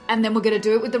through. And then we're going to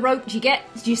do it with the rope. Do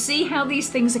you see how these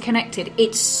things are connected?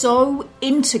 It's so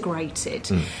integrated.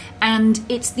 And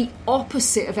it's the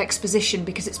opposite of exposition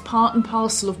because it's part and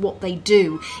parcel of what they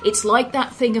do. It's like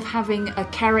that thing of having a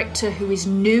character who is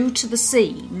new to the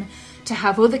scene to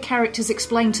have other characters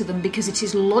explain to them because it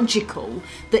is logical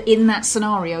that in that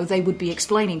scenario they would be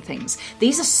explaining things.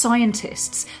 These are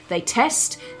scientists. They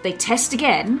test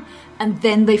again, and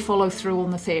then they follow through on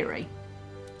the theory.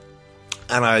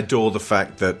 And I adore the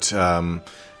fact that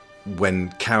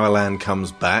when Carol Ann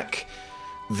comes back,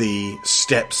 the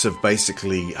steps of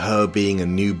basically her being a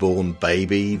newborn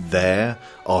baby there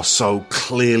are so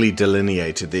clearly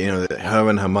delineated. That her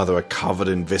and her mother are covered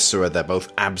in viscera. They're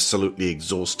both absolutely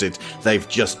exhausted. They've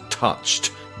just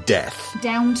touched death.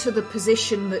 Down to the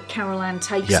position that Carol Ann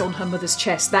takes on her mother's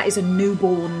chest. That is a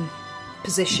newborn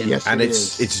position. Yes, and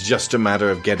it's just a matter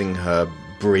of getting her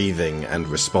breathing and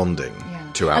responding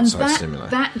to outside stimuli.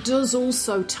 That does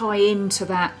also tie into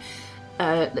that,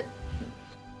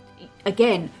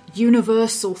 again,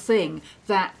 universal thing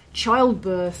that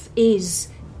childbirth is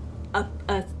a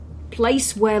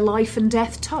place where life and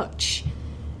death touch.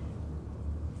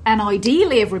 And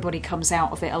ideally everybody comes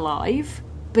out of it alive,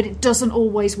 but it doesn't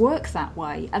always work that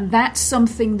way. And that's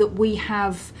something that we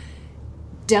have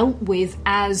dealt with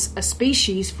as a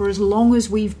species for as long as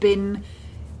we've been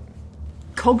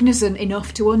cognizant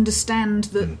enough to understand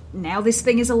that now this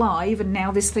thing is alive and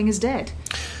now this thing is dead.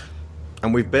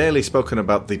 And we've barely spoken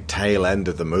about the tail end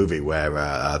of the movie where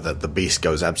the beast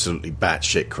goes absolutely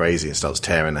batshit crazy and starts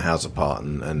tearing the house apart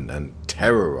and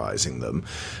terrorizing them.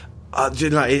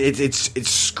 It's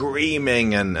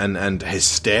screaming and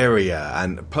hysteria.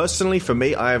 And personally, for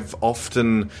me, I've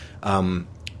often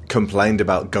complained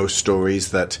about ghost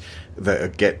stories that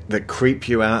creep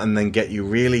you out and then get you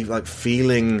really like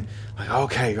feeling like,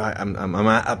 okay, right, I'm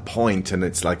at a point, and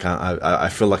it's like I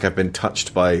feel like I've been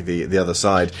touched by the other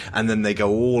side, and then they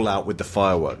go all out with the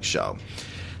fireworks show.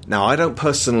 Now, I don't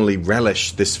personally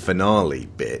relish this finale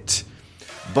bit,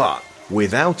 but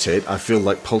without it, I feel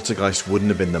like Poltergeist wouldn't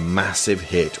have been the massive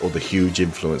hit or the huge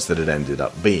influence that it ended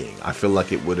up being. I feel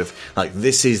like it would have, like,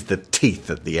 this is the teeth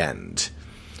at the end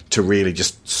to really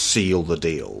just seal the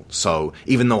deal. So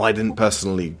even though I didn't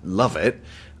personally love it,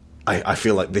 I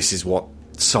feel like this is what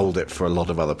sold it for a lot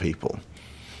of other people.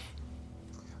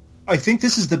 I think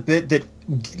this is the bit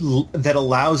that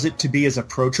allows it to be as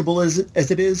approachable as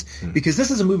it is, because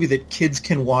this is a movie that kids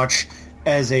can watch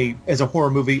as a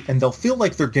horror movie, and they'll feel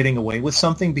like they're getting away with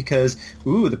something because,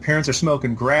 the parents are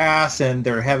smoking grass and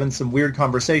they're having some weird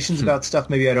conversations about stuff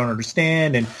maybe I don't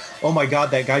understand, and oh my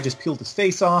god, that guy just peeled his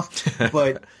face off.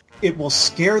 But it will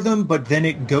scare them, but then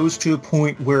it goes to a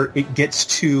point where it gets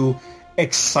to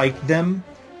excite them.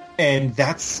 And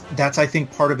that's I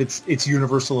think part of its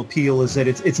universal appeal is that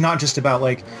it's not just about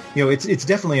like, it's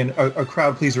definitely a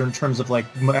crowd pleaser in terms of like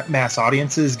mass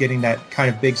audiences getting that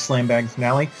kind of big slam bang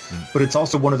finale, but it's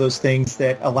also one of those things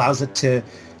that allows it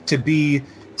to be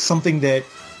something that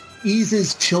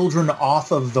eases children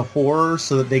off of the horror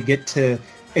so that they get to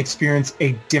experience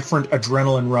a different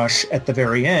adrenaline rush at the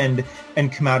very end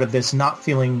and come out of this not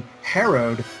feeling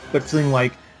harrowed, but feeling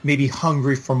like maybe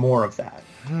hungry for more of that.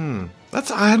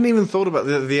 I hadn't even thought about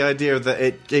the idea that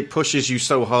it pushes you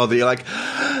so hard that you're like,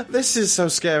 this is so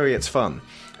scary, it's fun.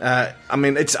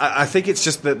 I think it's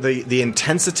just that the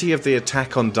intensity of the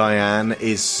attack on Diane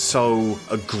is so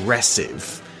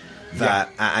aggressive that,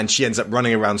 and she ends up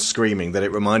running around screaming, that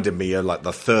it reminded me of like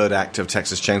the third act of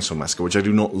Texas Chainsaw Massacre, which I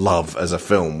do not love as a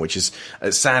film, which is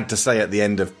sad to say at the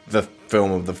end of the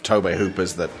film of the Tobe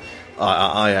Hoopers that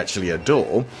I actually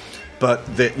adore. But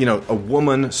a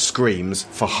woman screams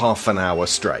for half an hour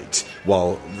straight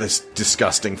while this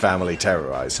disgusting family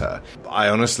terrorize her. I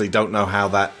honestly don't know how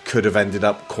that could have ended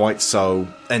up quite so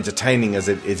entertaining as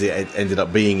it ended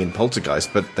up being in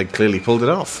Poltergeist, but they clearly pulled it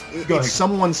off. It's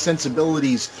someone's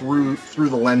sensibilities through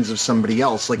the lens of somebody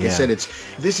else. Like I said,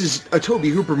 this is a Tobe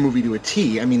Hooper movie to a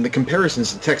T. I mean, the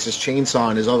comparisons to Texas Chainsaw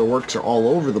and his other works are all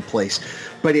over the place,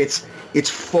 but it's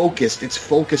focused. It's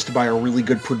focused by a really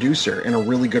good producer and a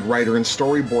really good writer and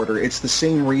storyboarder. It's the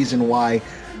same reason why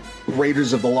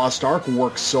Raiders of the Lost Ark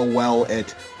works so well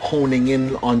at honing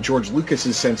in on George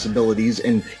Lucas's sensibilities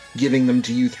and giving them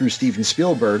to you through Steven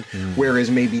Spielberg, whereas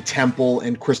maybe Temple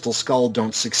and Crystal Skull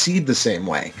don't succeed the same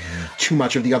way. Too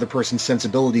much of the other person's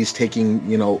sensibilities taking,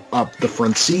 up the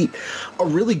front seat. A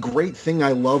really great thing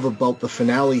I love about the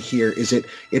finale here is it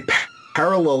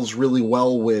parallels really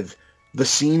well with the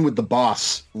scene with the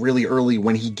boss really early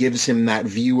when he gives him that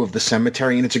view of the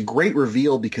cemetery. And it's a great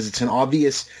reveal because it's an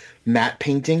obvious matte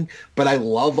painting, but I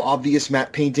love obvious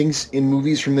matte paintings in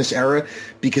movies from this era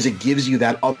because it gives you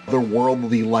that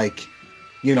otherworldly, like,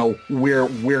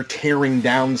 we're tearing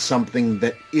down something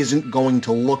that isn't going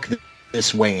to look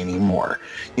this way anymore.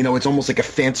 It's almost like a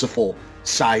fanciful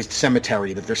sized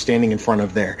cemetery that they're standing in front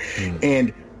of there.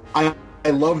 And I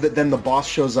love that then the boss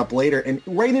shows up later and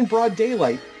right in broad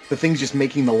daylight, the thing's just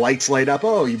making the lights light up.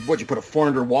 Oh, you put a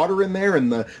 400 water in there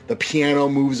and the piano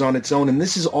moves on its own. And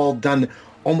this is all done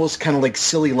almost kind of like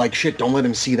silly, like, shit, don't let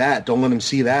him see that. Don't let him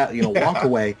see that, walk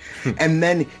away. And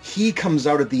then he comes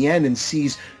out at the end and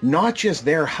sees not just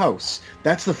their house.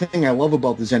 That's the thing I love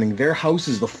about this ending. Their house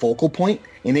is the focal point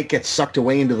and it gets sucked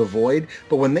away into the void.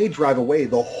 But when they drive away,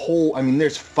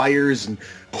 there's fires and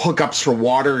hookups for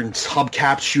water and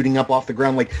hubcaps shooting up off the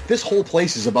ground. Like, this whole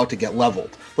place is about to get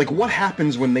leveled. Like, what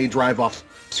happens when they drive off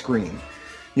screen?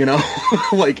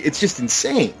 Like, it's just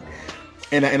insane.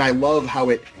 And I love how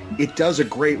it does a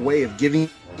great way of giving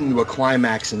you a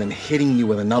climax and then hitting you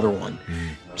with another one.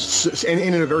 And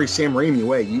in a very Sam Raimi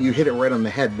way. You hit it right on the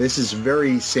head. This is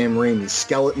very Sam Raimi.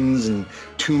 Skeletons and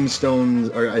tombstones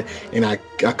and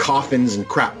coffins and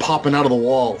crap popping out of the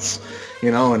walls.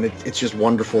 And it's just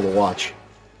wonderful to watch.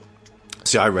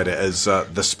 See, I read it as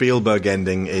the Spielberg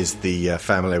ending is the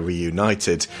family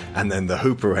reunited, and then the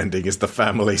Hooper ending is the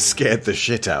family scared the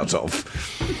shit out of.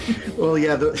 Well,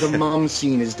 yeah, the mom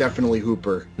scene is definitely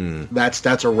Hooper.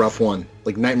 That's a rough one.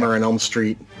 Like Nightmare on Elm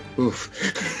Street. Oof.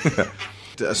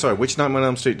 Sorry, which Nightmare on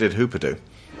Elm Street did Hooper do?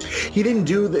 He didn't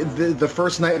do the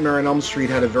first Nightmare on Elm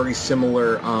Street had a very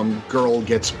similar girl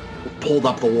gets pulled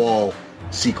up the wall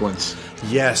sequence.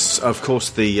 Yes, of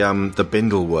course, the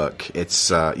Bindle work.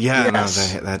 It's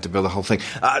yes. They had to build a whole thing.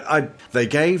 They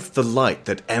gave the light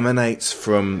that emanates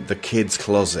from the kid's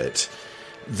closet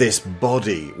this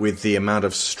body with the amount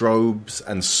of strobes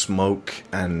and smoke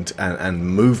and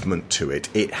movement to it.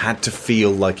 It had to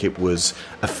feel like it was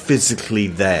physically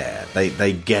there.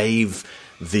 They gave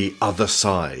the other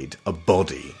side a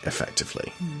body,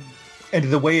 effectively. And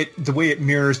the way it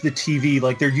mirrors the TV,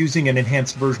 like they're using an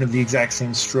enhanced version of the exact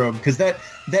same strobe, because that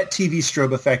TV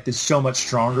strobe effect is so much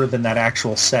stronger than that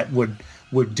actual set would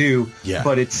do. Yeah.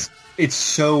 But it's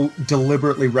so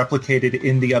deliberately replicated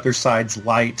in the other side's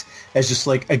light as just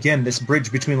like, again, this bridge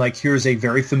between like, here's a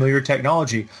very familiar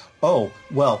technology. Oh,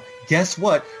 well, guess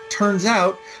what? Turns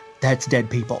out that's dead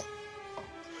people.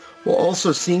 Well,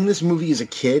 also seeing this movie as a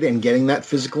kid and getting that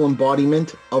physical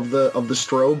embodiment of the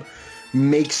strobe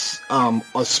makes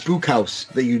a spook house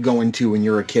that you go into when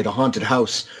you're a kid, a haunted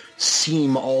house,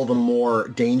 seem all the more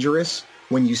dangerous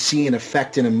when you see an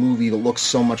effect in a movie that looks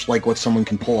so much like what someone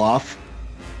can pull off.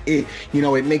 It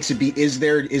makes it be, is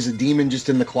a demon just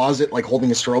in the closet, like holding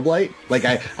a strobe light? Like,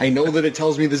 I know that it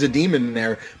tells me there's a demon in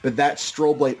there, but that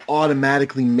strobe light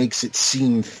automatically makes it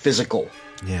seem physical.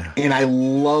 Yeah. And I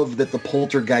love that the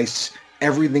poltergeists,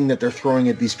 everything that they're throwing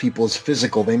at these people is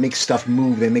physical. They make stuff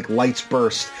move. They make lights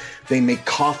burst. They make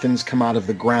coffins come out of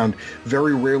the ground.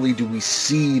 Very rarely do we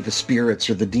see the spirits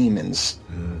or the demons.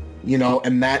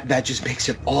 And that just makes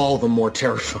it all the more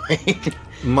terrifying.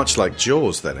 Much like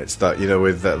Jaws, then. It's that,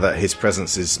 with that his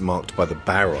presence is marked by the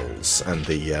barrels and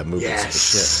the movements of the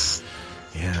ship.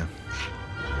 Yeah.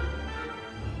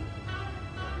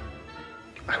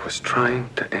 I was trying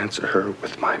to answer her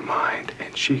with my mind,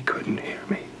 and she couldn't hear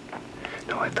me.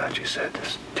 No, I thought you said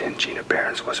this Gina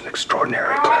Barons was an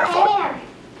extraordinary clairvoyant.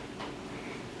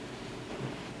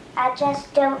 I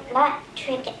just don't like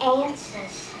trick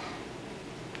answers.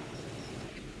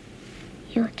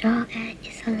 Your daughter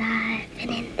is alive and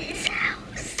in this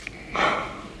house.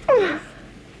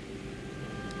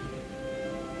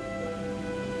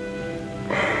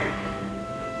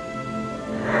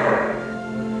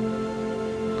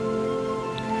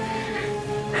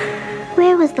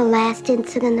 Where was the last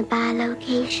incident of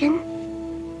bilocation?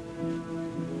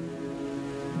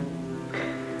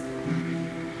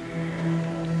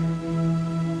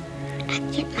 I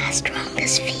get my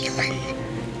strongest feeling.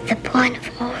 The point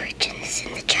of origin is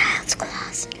in the child's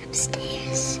closet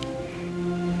upstairs.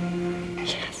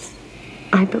 Yes,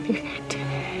 I believe that.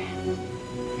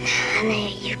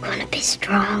 Honey, you're gonna be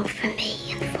strong for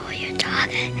me and for your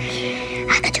daughter.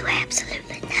 I could do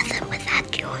absolutely nothing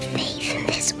without your faith in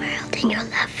this world and your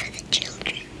love for the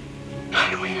children.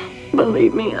 I will.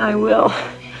 Believe me, I will.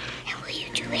 And will you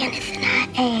do anything I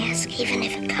ask, even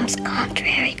if it comes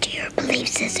contrary to your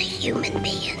beliefs as a human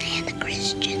being and a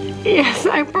Christian? Yes,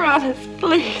 I promise,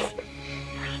 please.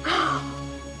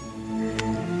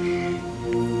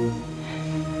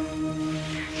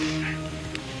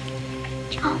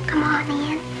 Joel, come on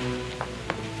in.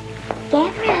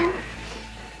 Gavin.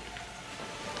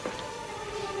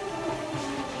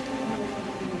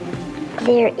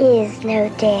 There is no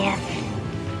death.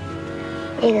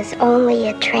 It is only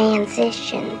a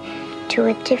transition to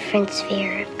a different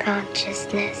sphere of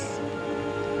consciousness.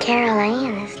 Carol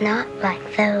Ann is not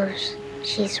like those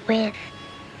she's with.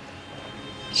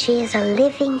 She is a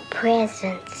living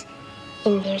presence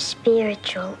in their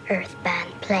spiritual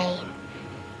earthbound plane.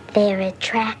 They're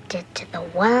attracted to the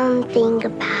one thing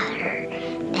about her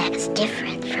that is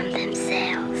different from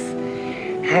themselves.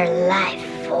 Her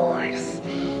life force.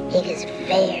 It is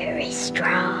very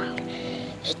strong.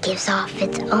 It gives off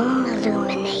its own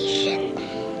illumination.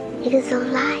 It is a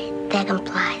light that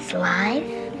implies life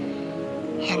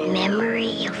and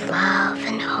memory of love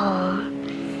and home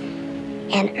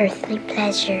and earthly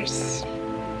pleasures.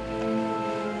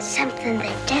 Something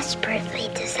they desperately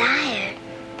desire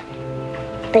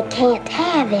but can't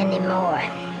have anymore.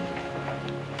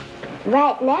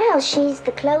 Right now, she's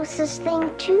the closest thing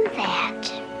to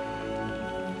that.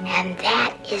 And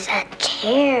that is a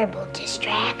terrible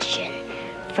distraction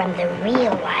from the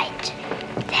real light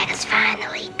that has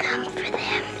finally come for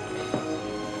them.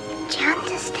 Do you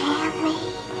understand me?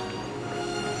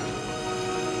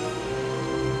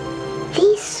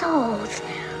 These souls,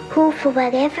 who for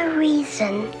whatever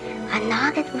reason are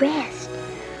not at rest,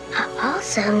 are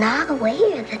also not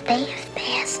aware that they have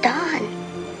passed on.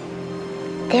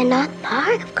 They're not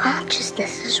part of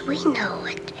consciousness as we know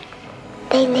it.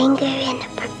 They linger in a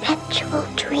perpetual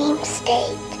dream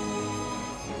state,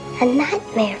 a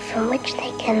nightmare from which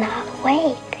they cannot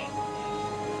awake.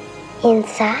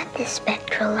 Inside the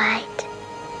spectral light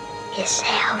is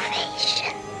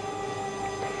salvation,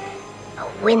 a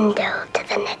window to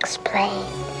the next plane.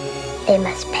 They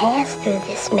must pass through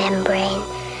this membrane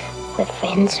where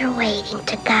friends are waiting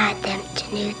to guide them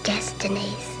to new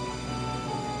destinies.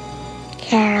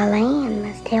 Carol Ann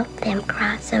must help them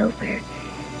cross over,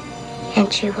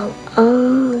 and she will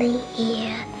only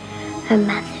hear her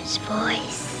mother's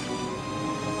voice.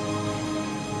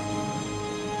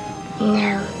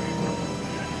 No.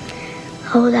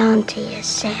 Hold on to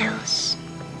yourselves.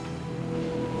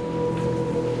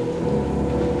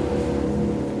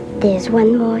 There's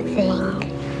one more thing.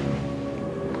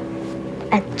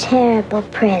 A terrible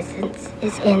presence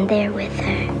is in there with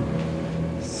her.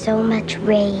 So much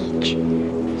rage,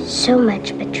 so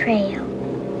much betrayal.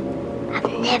 I've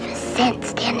never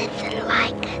sensed anything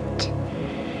like it.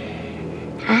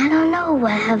 I don't know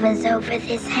what hovers over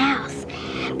this house,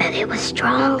 but it was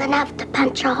strong enough to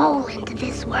punch a hole into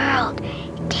this world,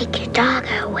 take your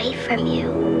daughter away from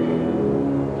you.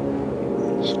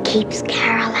 It keeps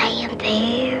Carol Ann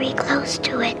very close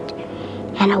to it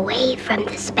and away from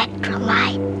the spectral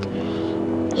light.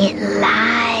 It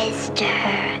lies to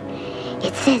her.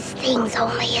 It says things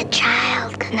only a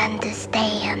child can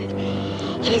understand.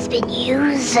 It has been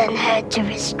using her to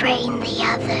restrain the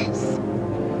others.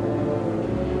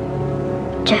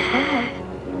 To her,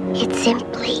 it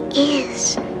simply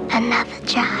is another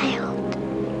child.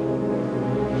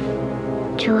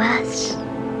 To us,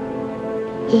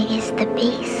 it is the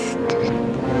beast.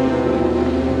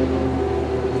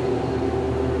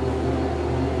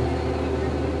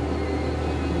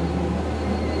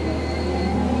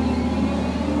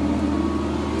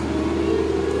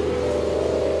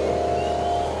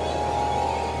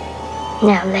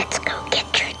 Now let's go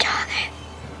get your daughter.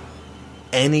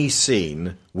 Any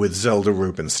scene with Zelda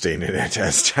Rubinstein in it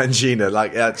as Tangina,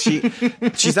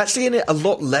 she's actually in it a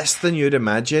lot less than you'd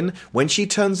imagine. When she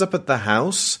turns up at the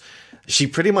house, she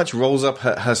pretty much rolls up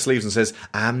her sleeves and says,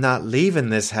 "I'm not leaving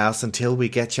this house until we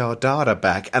get your daughter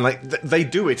back." And they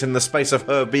do it in the space of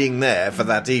her being there for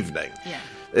that evening.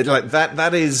 Yeah.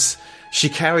 That is, she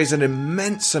carries an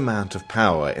immense amount of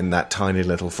power in that tiny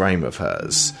little frame of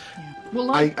hers. Yeah.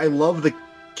 Well, I love the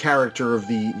character of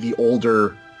the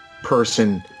older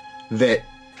person that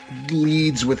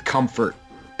leads with comfort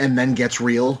and then gets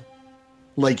real.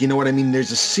 You know what I mean?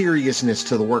 There's a seriousness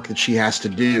to the work that she has to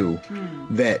do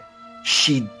that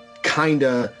she kind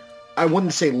of, I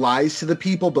wouldn't say lies to the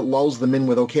people, but lulls them in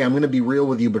with, okay, I'm going to be real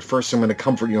with you, but first I'm going to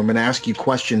comfort you. I'm going to ask you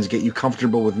questions, get you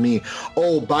comfortable with me.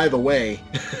 Oh, by the way,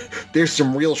 there's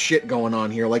some real shit going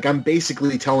on here. I'm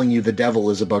basically telling you the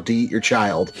devil is about to eat your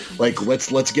child.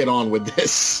 Let's get on with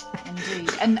this. Indeed.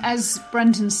 And as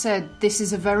Brendan said, this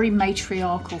is a very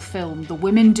matriarchal film. The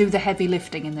women do the heavy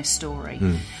lifting in this story.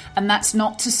 And that's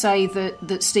not to say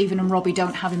that Stephen and Robbie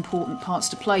don't have important parts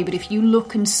to play, but if you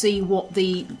look and see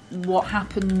what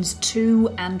happens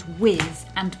to and with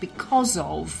and because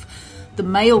of the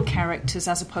male characters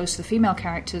as opposed to the female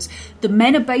characters, the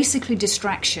men are basically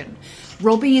distraction.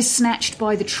 Robbie is snatched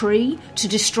by the tree to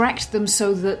distract them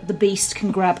so that the beast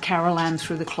can grab Carol Ann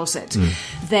through the closet.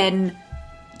 Then,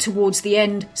 towards the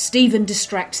end, Stephen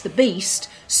distracts the beast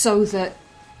so that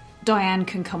Diane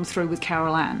can come through with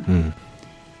Carol Ann.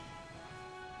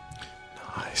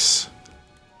 Nice.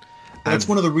 That's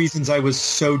one of the reasons I was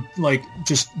so,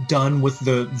 just done with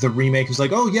the remake. It was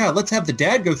oh, yeah, let's have the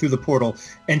dad go through the portal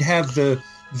and have the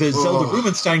Zelda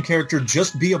Rubinstein character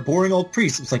just be a boring old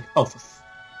priest. It was oh,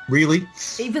 really?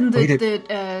 Even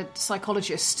the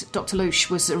psychologist, Dr. Lush,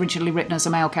 was originally written as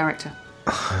a male character.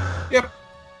 Yep.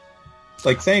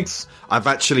 Thanks. I've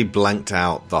actually blanked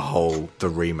out the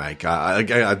remake. I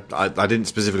didn't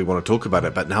specifically want to talk about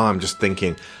it, but now I'm just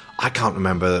thinking, I can't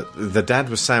remember. The dad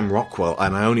was Sam Rockwell,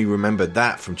 and I only remembered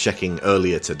that from checking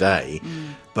earlier today.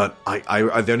 But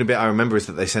the only bit I remember is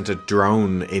that they sent a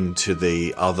drone into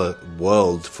the other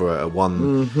world for a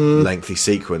lengthy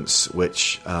sequence,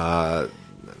 which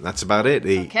that's about it.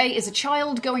 Okay, is a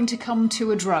child going to come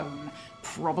to a drone?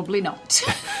 Probably not.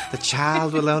 The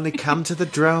child will only come to the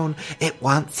drone. It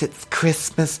wants its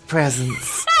Christmas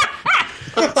presents.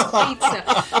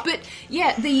 Pizza. But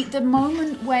yeah, the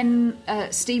moment when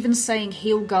Stephen's saying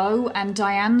he'll go and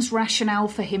Diane's rationale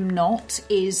for him not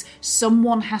is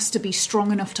someone has to be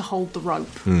strong enough to hold the rope.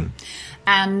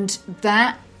 And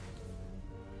that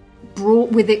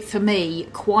brought with it for me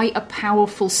quite a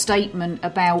powerful statement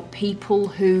about people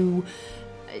who,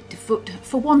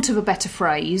 for want of a better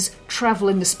phrase, travel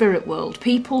in the spirit world.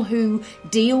 People who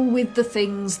deal with the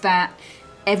things that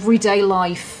everyday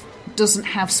life doesn't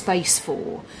have space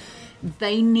for.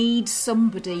 They need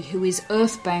somebody who is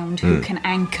earthbound who can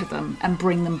anchor them and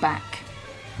bring them back.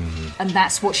 And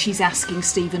that's what she's asking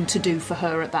Stephen to do for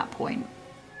her at that point.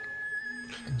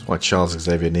 That's why Charles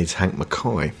Xavier needs Hank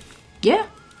McCoy. Yeah.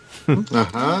 But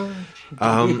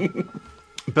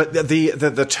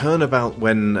the turnabout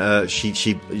when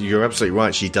she you're absolutely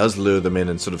right, she does lure them in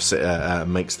and sort of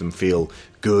makes them feel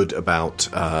good about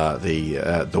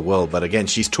the world. But again,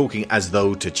 she's talking as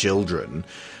though to children.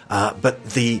 But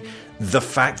the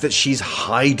fact that she's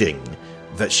hiding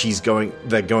that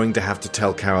they're going to have to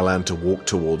tell Carol Ann to walk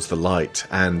towards the light,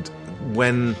 and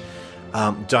when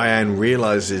Diane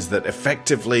realizes that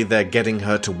effectively they're getting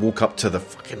her to walk up to the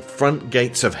fucking front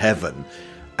gates of heaven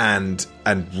and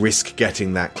risk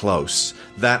getting that close,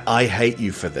 that I hate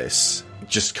you for this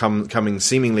just coming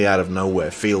seemingly out of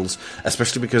nowhere feels,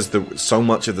 especially because so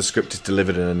much of the script is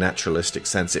delivered in a naturalistic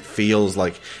sense, it feels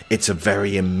like it's a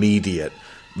very immediate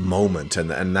moment,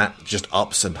 and that just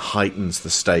ups and heightens the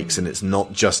stakes, and it's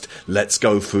not just let's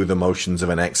go through the motions of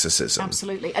an exorcism.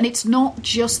 Absolutely. And it's not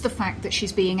just the fact that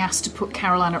she's being asked to put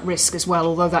Carol Ann at risk as well,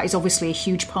 although that is obviously a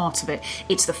huge part of it.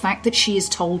 It's the fact that she is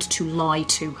told to lie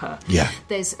to her. Yeah.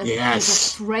 There's a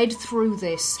thread through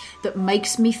this that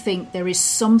makes me think there is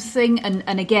something,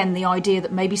 and again, the idea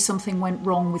that maybe something went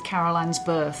wrong with Carol Ann's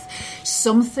birth.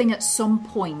 Something at some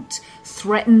point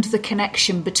threatened the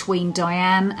connection between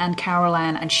Diane and Carol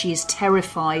Ann, and she is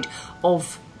terrified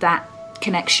of that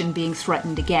connection being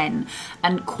threatened again.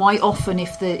 And quite often,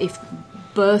 if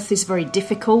birth is very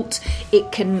difficult,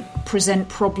 it can present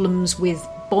problems with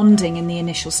bonding in the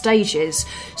initial stages.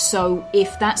 So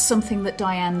if that's something that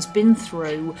Diane's been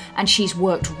through, and she's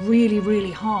worked really,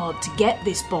 really hard to get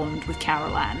this bond with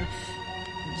Carol Ann,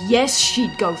 yes,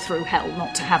 she'd go through hell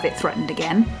not to have it threatened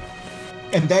again.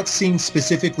 And that scene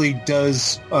specifically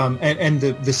does, and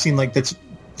the scene like that's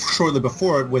shortly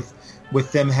before it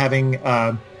with them having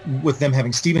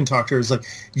Stephen talk to her is like,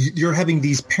 you're having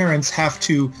these parents have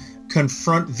to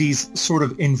confront these sort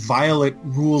of inviolate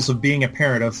rules of being a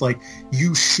parent of like,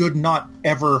 you should not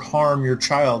ever harm your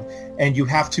child, and you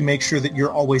have to make sure that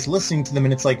you're always listening to them.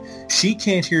 And it's like, she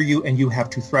can't hear you and you have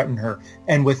to threaten her.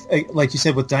 And with, like you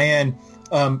said, with Diane,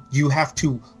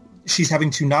 she's having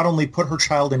to not only put her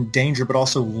child in danger, but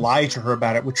also lie to her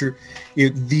about it, which are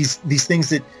these things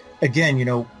that, again,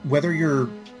 whether you're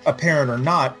a parent or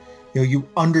not, you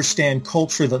understand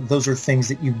culture that those are things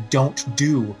that you don't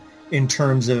do in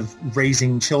terms of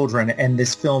raising children. And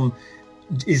this film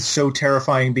is so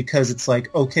terrifying because it's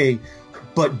like, okay,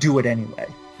 but do it anyway.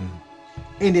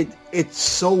 And it's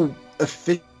so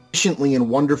efficiently and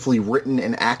wonderfully written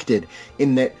and acted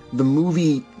in that the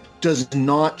movie does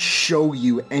not show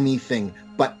you anything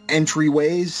but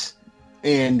entryways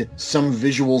and some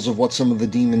visuals of what some of the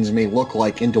demons may look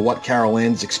like into what Carol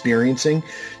Ann's experiencing.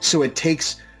 So it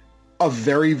takes a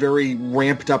very, very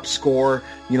ramped up score,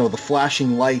 the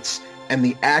flashing lights, and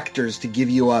the actors to give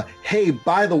you a, hey,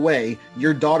 by the way,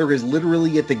 your daughter is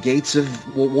literally at the gates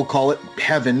of, we'll call it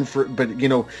heaven, but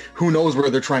who knows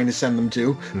where they're trying to send them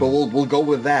to, but we'll go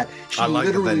with that. I like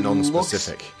that they're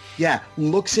non-specific.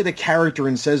 Looks at a character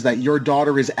and says that your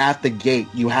daughter is at the gate,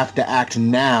 you have to act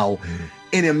now.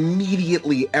 And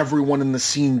immediately everyone in the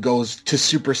scene goes to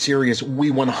super serious,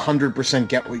 we 100%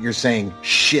 get what you're saying,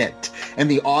 shit. And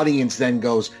the audience then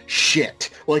goes, shit,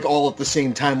 like all at the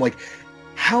same time. Like,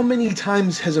 how many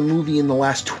times has a movie in the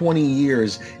last 20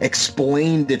 years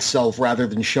explained itself rather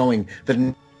than showing that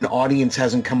an audience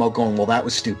hasn't come out going, well, that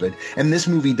was stupid? And this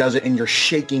movie does it, and you're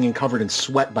shaking and covered in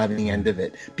sweat by the end of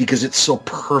it because it's so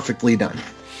perfectly done.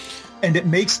 And it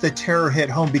makes the terror hit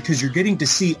home because you're getting to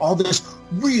see all this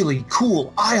really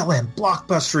cool ILM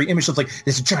blockbustery image of like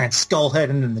this giant skull head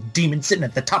and then the demon sitting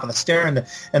at the top of the stair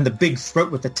and the big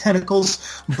throat with the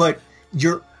tentacles. But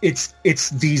it's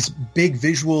these big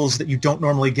visuals that you don't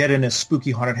normally get in a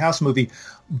spooky haunted house movie,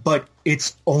 but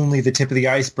it's only the tip of the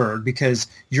iceberg because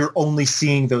you're only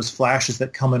seeing those flashes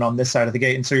that come in on this side of the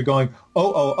gate. And so you're going,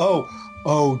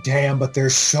 oh, damn, but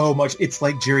there's so much. It's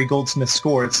like Jerry Goldsmith's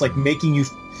score. It's like making you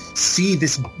see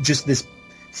this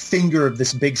finger of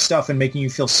this big stuff and making you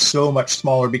feel so much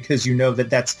smaller because you know that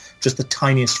that's just the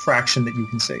tiniest fraction that you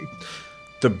can see.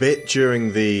 The bit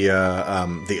during the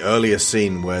earlier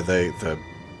scene where the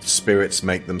spirits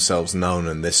make themselves known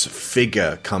and this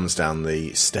figure comes down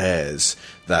the stairs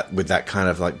that with that kind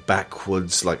of like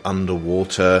backwards, like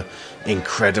underwater,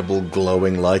 incredible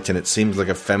glowing light, and it seems like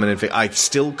a feminine figure. I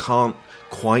still can't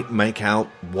quite make out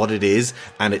what it is,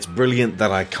 and it's brilliant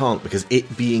that I can't because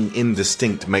it being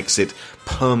indistinct makes it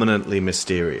permanently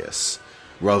mysterious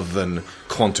rather than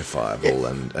quantifiable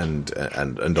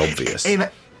and obvious.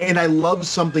 And I love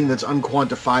something that's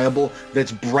unquantifiable,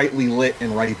 that's brightly lit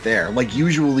and right there. Like,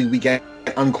 usually we get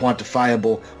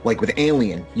unquantifiable, like with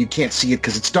Alien. You can't see it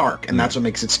because it's dark, and that's what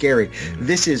makes it scary.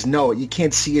 This is, no, you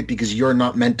can't see it because you're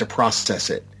not meant to process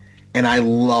it. And I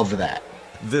love that.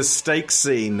 The stake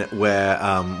scene where,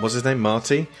 what's his name,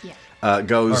 Marty? Yeah.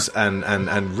 Goes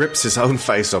and rips his own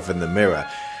face off in the mirror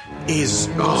is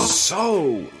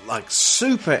so, like,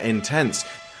 super intense.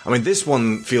 I mean, this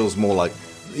one feels more like,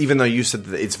 even though you said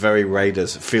that it's very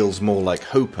Raiders, feels more like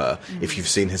Hooper. If you've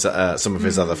seen his some of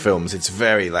his other films, it's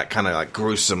very like kind of like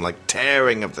gruesome, like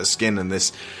tearing of the skin and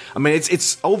this. I mean,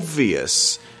 it's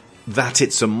obvious that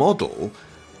it's a model,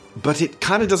 but it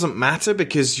kind of doesn't matter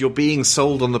because you're being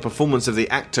sold on the performance of the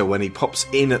actor when he pops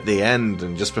in at the end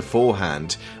and just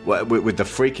beforehand with the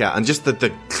freak out and just the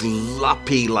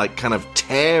gloppy, like kind of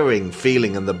tearing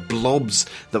feeling and the blobs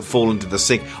that fall into the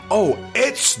sink. Oh,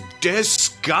 it's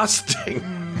disgusting.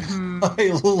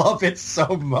 I love it so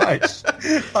much.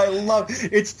 I love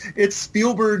it's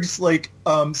Spielberg's like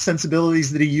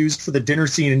sensibilities that he used for the dinner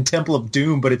scene in Temple of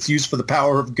Doom, but it's used for the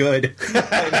power of good.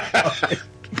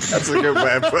 That's a good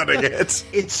way of putting it.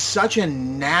 It's such a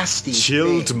nasty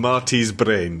chilled thing. Marty's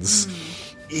brains.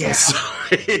 Yeah.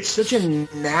 It's such a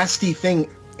nasty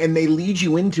thing, and they lead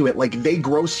you into it. Like, they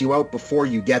gross you out before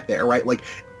you get there, right? Like,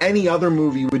 any other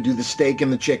movie would do the steak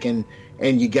and the chicken,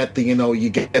 and you get the, you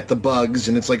get the bugs,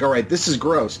 and it's like, all right, this is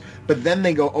gross. But then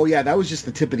they go, oh yeah, that was just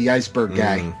the tip of the iceberg,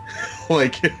 guy.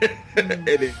 Like,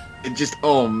 it just,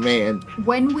 oh man.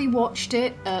 When we watched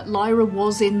it, Lyra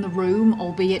was in the room,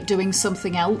 albeit doing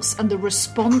something else, and the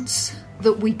response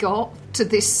that we got to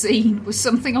this scene was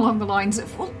something along the lines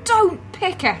of, well, don't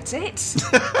pick at it.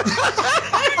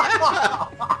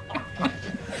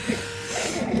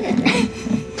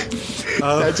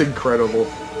 That's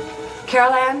incredible.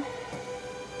 Carol Ann,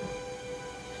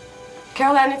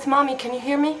 Carol Ann, it's Mommy. Can you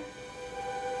hear me?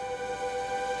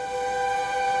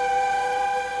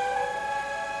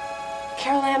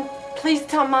 Carol Ann, please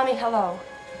tell Mommy hello.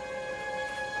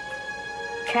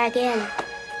 Try again.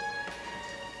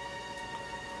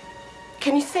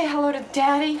 Can you say hello to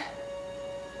Daddy?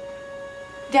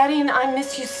 Daddy and I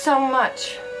miss you so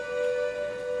much.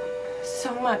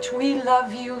 So much. We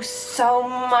love you so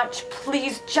much.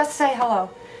 Please, just say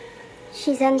hello.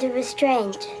 She's under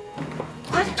restraint.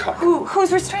 What?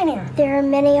 Who's restraining her? There are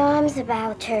many arms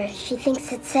about her. She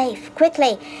thinks it's safe.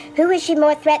 Quickly, who is she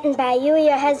more threatened by, you or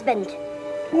your husband?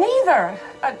 Neither.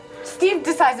 Steve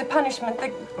decides the punishment.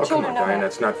 The children know. Diane,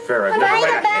 that's not fair. I've Fight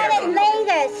never about it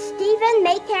later. Stephen,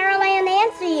 make Carol Ann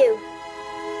answer you.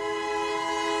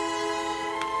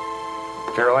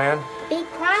 Carol Ann? Be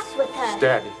cross with her. It's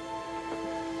Daddy.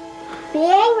 Be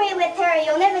angry with her.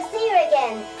 You'll never see her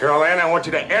again. Carol Ann, I want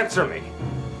you to answer me.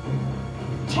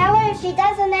 Tell her if she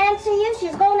doesn't answer you,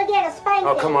 she's going to get a spanking.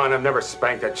 Oh, come on. I've never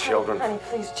spanked at children. Honey,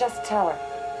 please, just tell her.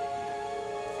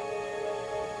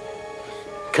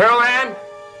 Carol Ann?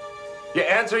 You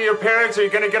answer your parents or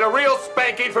you're going to get a real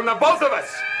spanking from the both of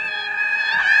us.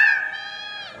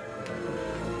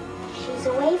 She's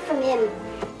away from him.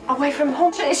 Away from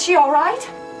home? Is she all right?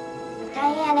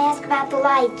 Diane, ask about the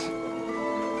light.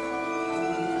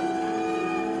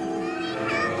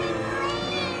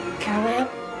 Carol Ann?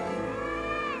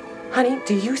 Honey,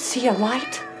 do you see a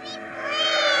light?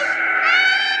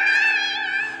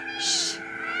 Shh.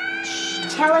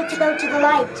 Tell her to go to the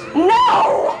light.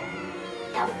 No!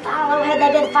 They'll follow her.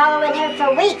 They've been following her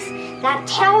for weeks. Now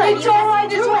tell her. It's all right.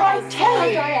 Tell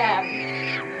her, Diane.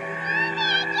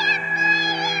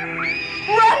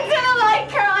 Run to the light,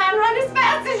 Carol Ann. Run as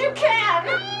fast as you can.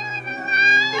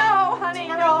 No, honey,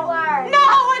 Tell no. her.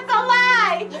 No, it's a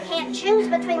lie. You can't choose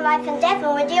between life and death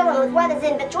when we're dealing with what is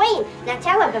in between. Now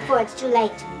tell her before it's too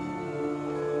late.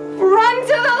 Run to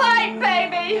the light,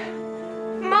 baby.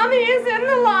 Mommy is in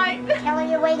the light. Tell her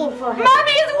you're waiting for her.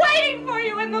 Mommy is waiting for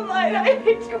you in the light. I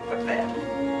hate you for that.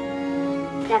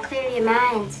 Now clear your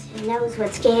minds. It knows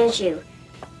what scares you.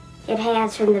 It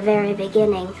has from the very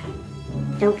beginning.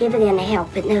 Don't give it any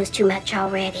help. It knows too much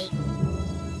already.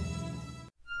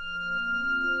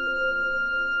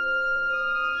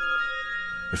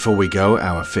 Before we go,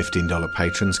 our $15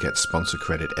 patrons get sponsor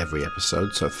credit every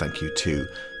episode, so thank you to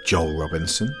Joel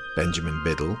Robinson, Benjamin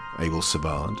Biddle, Abel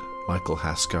Savard, Michael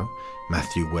Haskell,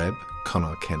 Matthew Webb,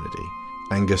 Connor Kennedy,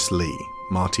 Angus Lee,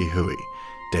 Marty Huey,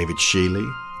 David Sheely,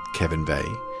 Kevin Vey,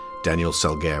 Daniel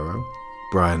Salguero,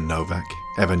 Brian Novak,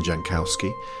 Evan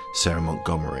Jankowski, Sarah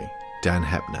Montgomery, Dan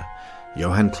Hepner,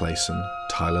 Johan Clayson,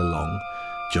 Tyler Long,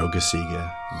 Joe Gasiga,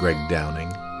 Greg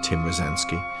Downing, Tim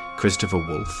Rosansky, Christopher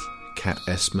Wolfe, Kat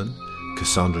Essman,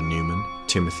 Cassandra Newman,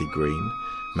 Timothy Green,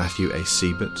 Matthew A.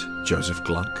 Siebert, Joseph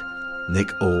Gluck,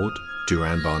 Nick Ord,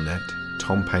 Duran Barnett,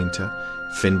 Tom Painter,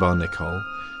 Finbar Nicole,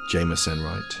 Jameis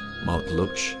Enright, Mark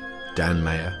Lutsch, Dan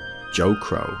Mayer, Joe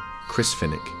Crow, Chris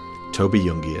Finnick, Toby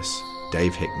Jungius,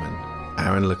 Dave Hickman,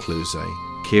 Aaron Lecluse,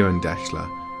 Kieran Dashler,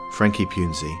 Frankie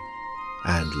Punzi,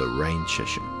 and Lorraine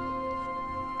Chisholm.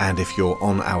 And if you're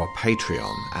on our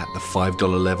Patreon at the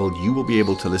 $5 level, you will be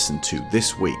able to listen to,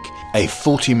 this week, a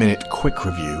 40-minute quick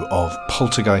review of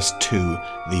Poltergeist 2: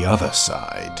 The Other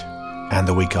Side. And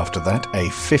the week after that, a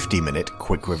 50-minute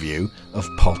quick review of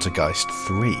Poltergeist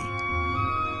 3.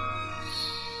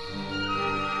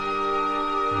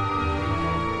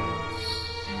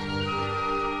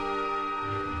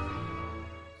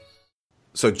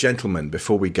 So, gentlemen,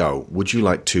 before we go, would you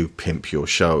like to pimp your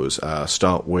shows?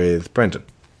 Start with Brendan.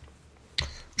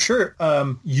 Sure.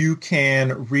 You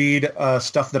can read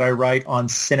stuff that I write on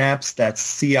Synapse. That's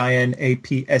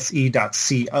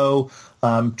CINAPSE.co.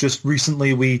 Just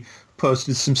recently, we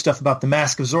posted some stuff about The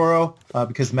Mask of Zorro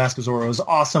because The Mask of Zorro is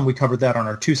awesome. We covered that on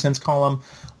our 2 cents column.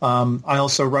 I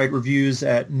also write reviews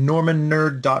at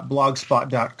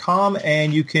normannerd.blogspot.com,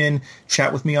 and you can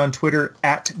chat with me on Twitter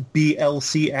at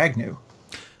BLCAgnew.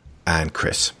 And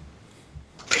Chris.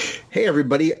 Hey,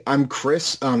 everybody. I'm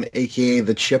Chris, a.k.a.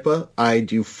 The Chippa. I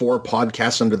do 4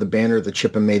 podcasts under the banner The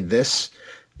Chippa Made This.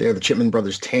 They're the Chipman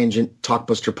Brothers Tangent,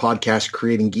 Talkbuster podcast,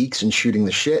 Creating Geeks, and Shooting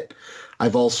the Shit.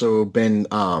 I've also been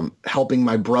helping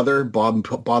my brother, Bob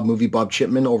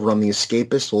Chipman, over on The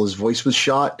Escapist while his voice was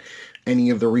shot. Any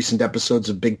of the recent episodes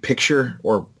of Big Picture,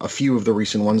 or a few of the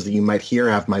recent ones that you might hear,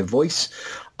 have my voice.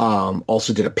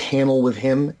 Also did a panel with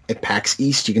him at PAX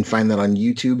East. You can find that on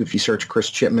YouTube if you search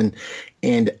Chris Chipman.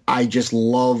 And I just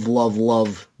love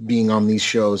being on these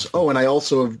shows. Oh, and I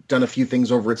also have done a few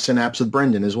things over at Synapse with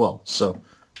Brendan as well. So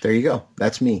there you go.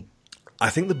 That's me. I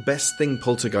think the best thing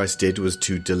Poltergeist did was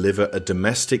to deliver a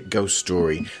domestic ghost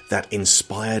story that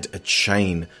inspired a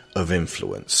chain of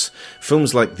influence.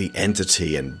 Films like The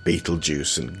Entity and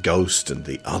Beetlejuice and Ghost and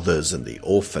The Others and The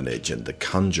Orphanage and The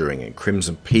Conjuring and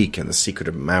Crimson Peak and The Secret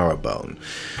of Marrowbone.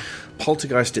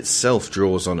 Poltergeist itself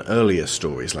draws on earlier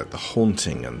stories like The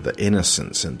Haunting and The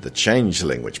Innocents and The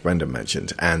Changeling, which Brenda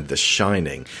mentioned, and The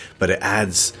Shining, but it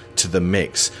adds to the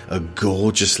mix a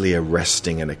gorgeously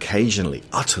arresting and occasionally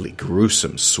utterly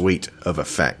gruesome suite of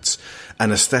effects,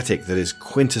 an aesthetic that is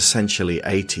quintessentially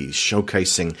 80s,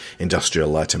 showcasing industrial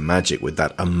light and magic with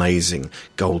that amazing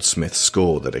Goldsmith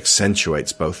score that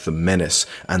accentuates both the menace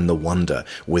and the wonder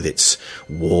with its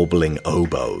warbling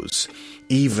oboes.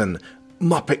 Even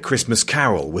Muppet Christmas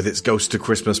Carol with its Ghost of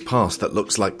Christmas Past that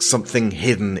looks like something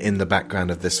hidden in the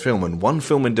background of this film. And one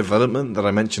film in development that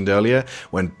I mentioned earlier,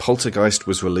 when Poltergeist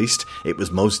was released, it was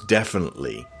most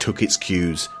definitely took its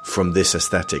cues from this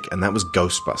aesthetic, and that was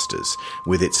Ghostbusters,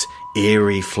 with its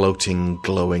eerie, floating,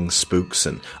 glowing spooks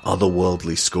and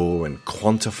otherworldly score and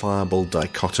quantifiable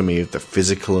dichotomy of the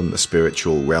physical and the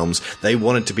spiritual realms. They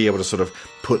wanted to be able to sort of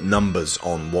put numbers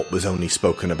on what was only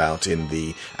spoken about in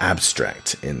the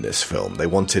abstract in this film. They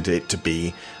wanted it to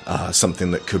be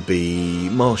something that could be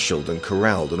marshalled and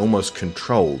corralled and almost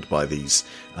controlled by these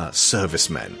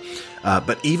servicemen.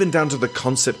 But even down to the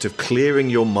concept of clearing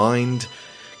your mind,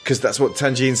 because that's what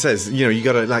Tangine says. You know, you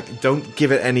gotta, don't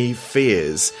give it any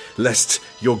fears, lest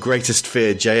your greatest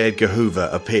fear, J. Edgar Hoover,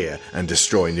 appear and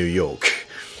destroy New York.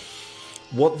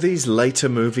 What these later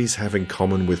movies have in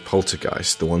common with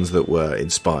Poltergeist, the ones that were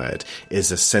inspired, is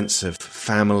a sense of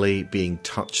family being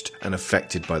touched and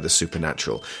affected by the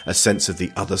supernatural, a sense of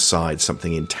the other side,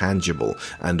 something intangible,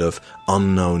 and of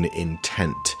unknown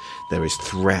intent. There is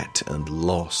threat and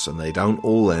loss, and they don't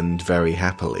all end very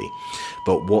happily.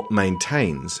 But what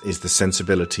maintains is the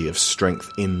sensibility of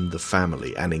strength in the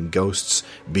family and in ghosts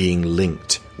being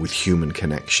linked with human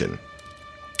connection.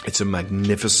 It's a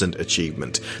magnificent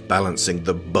achievement, balancing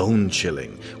the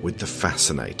bone-chilling with the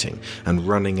fascinating and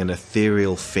running an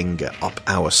ethereal finger up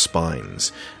our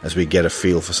spines as we get a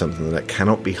feel for something that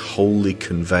cannot be wholly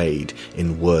conveyed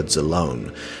in words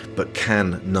alone, but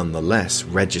can nonetheless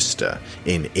register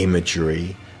in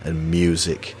imagery and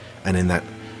music and in that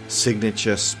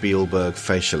signature Spielberg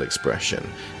facial expression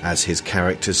as his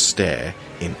characters stare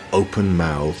in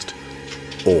open-mouthed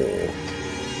awe.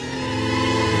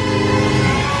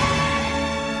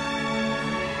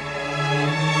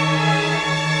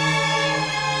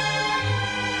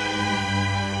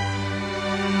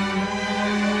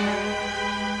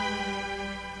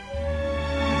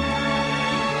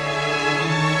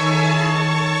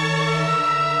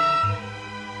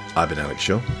 I've been Alex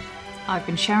Shaw. I've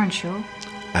been Sharon Shaw.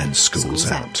 And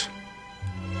School's out.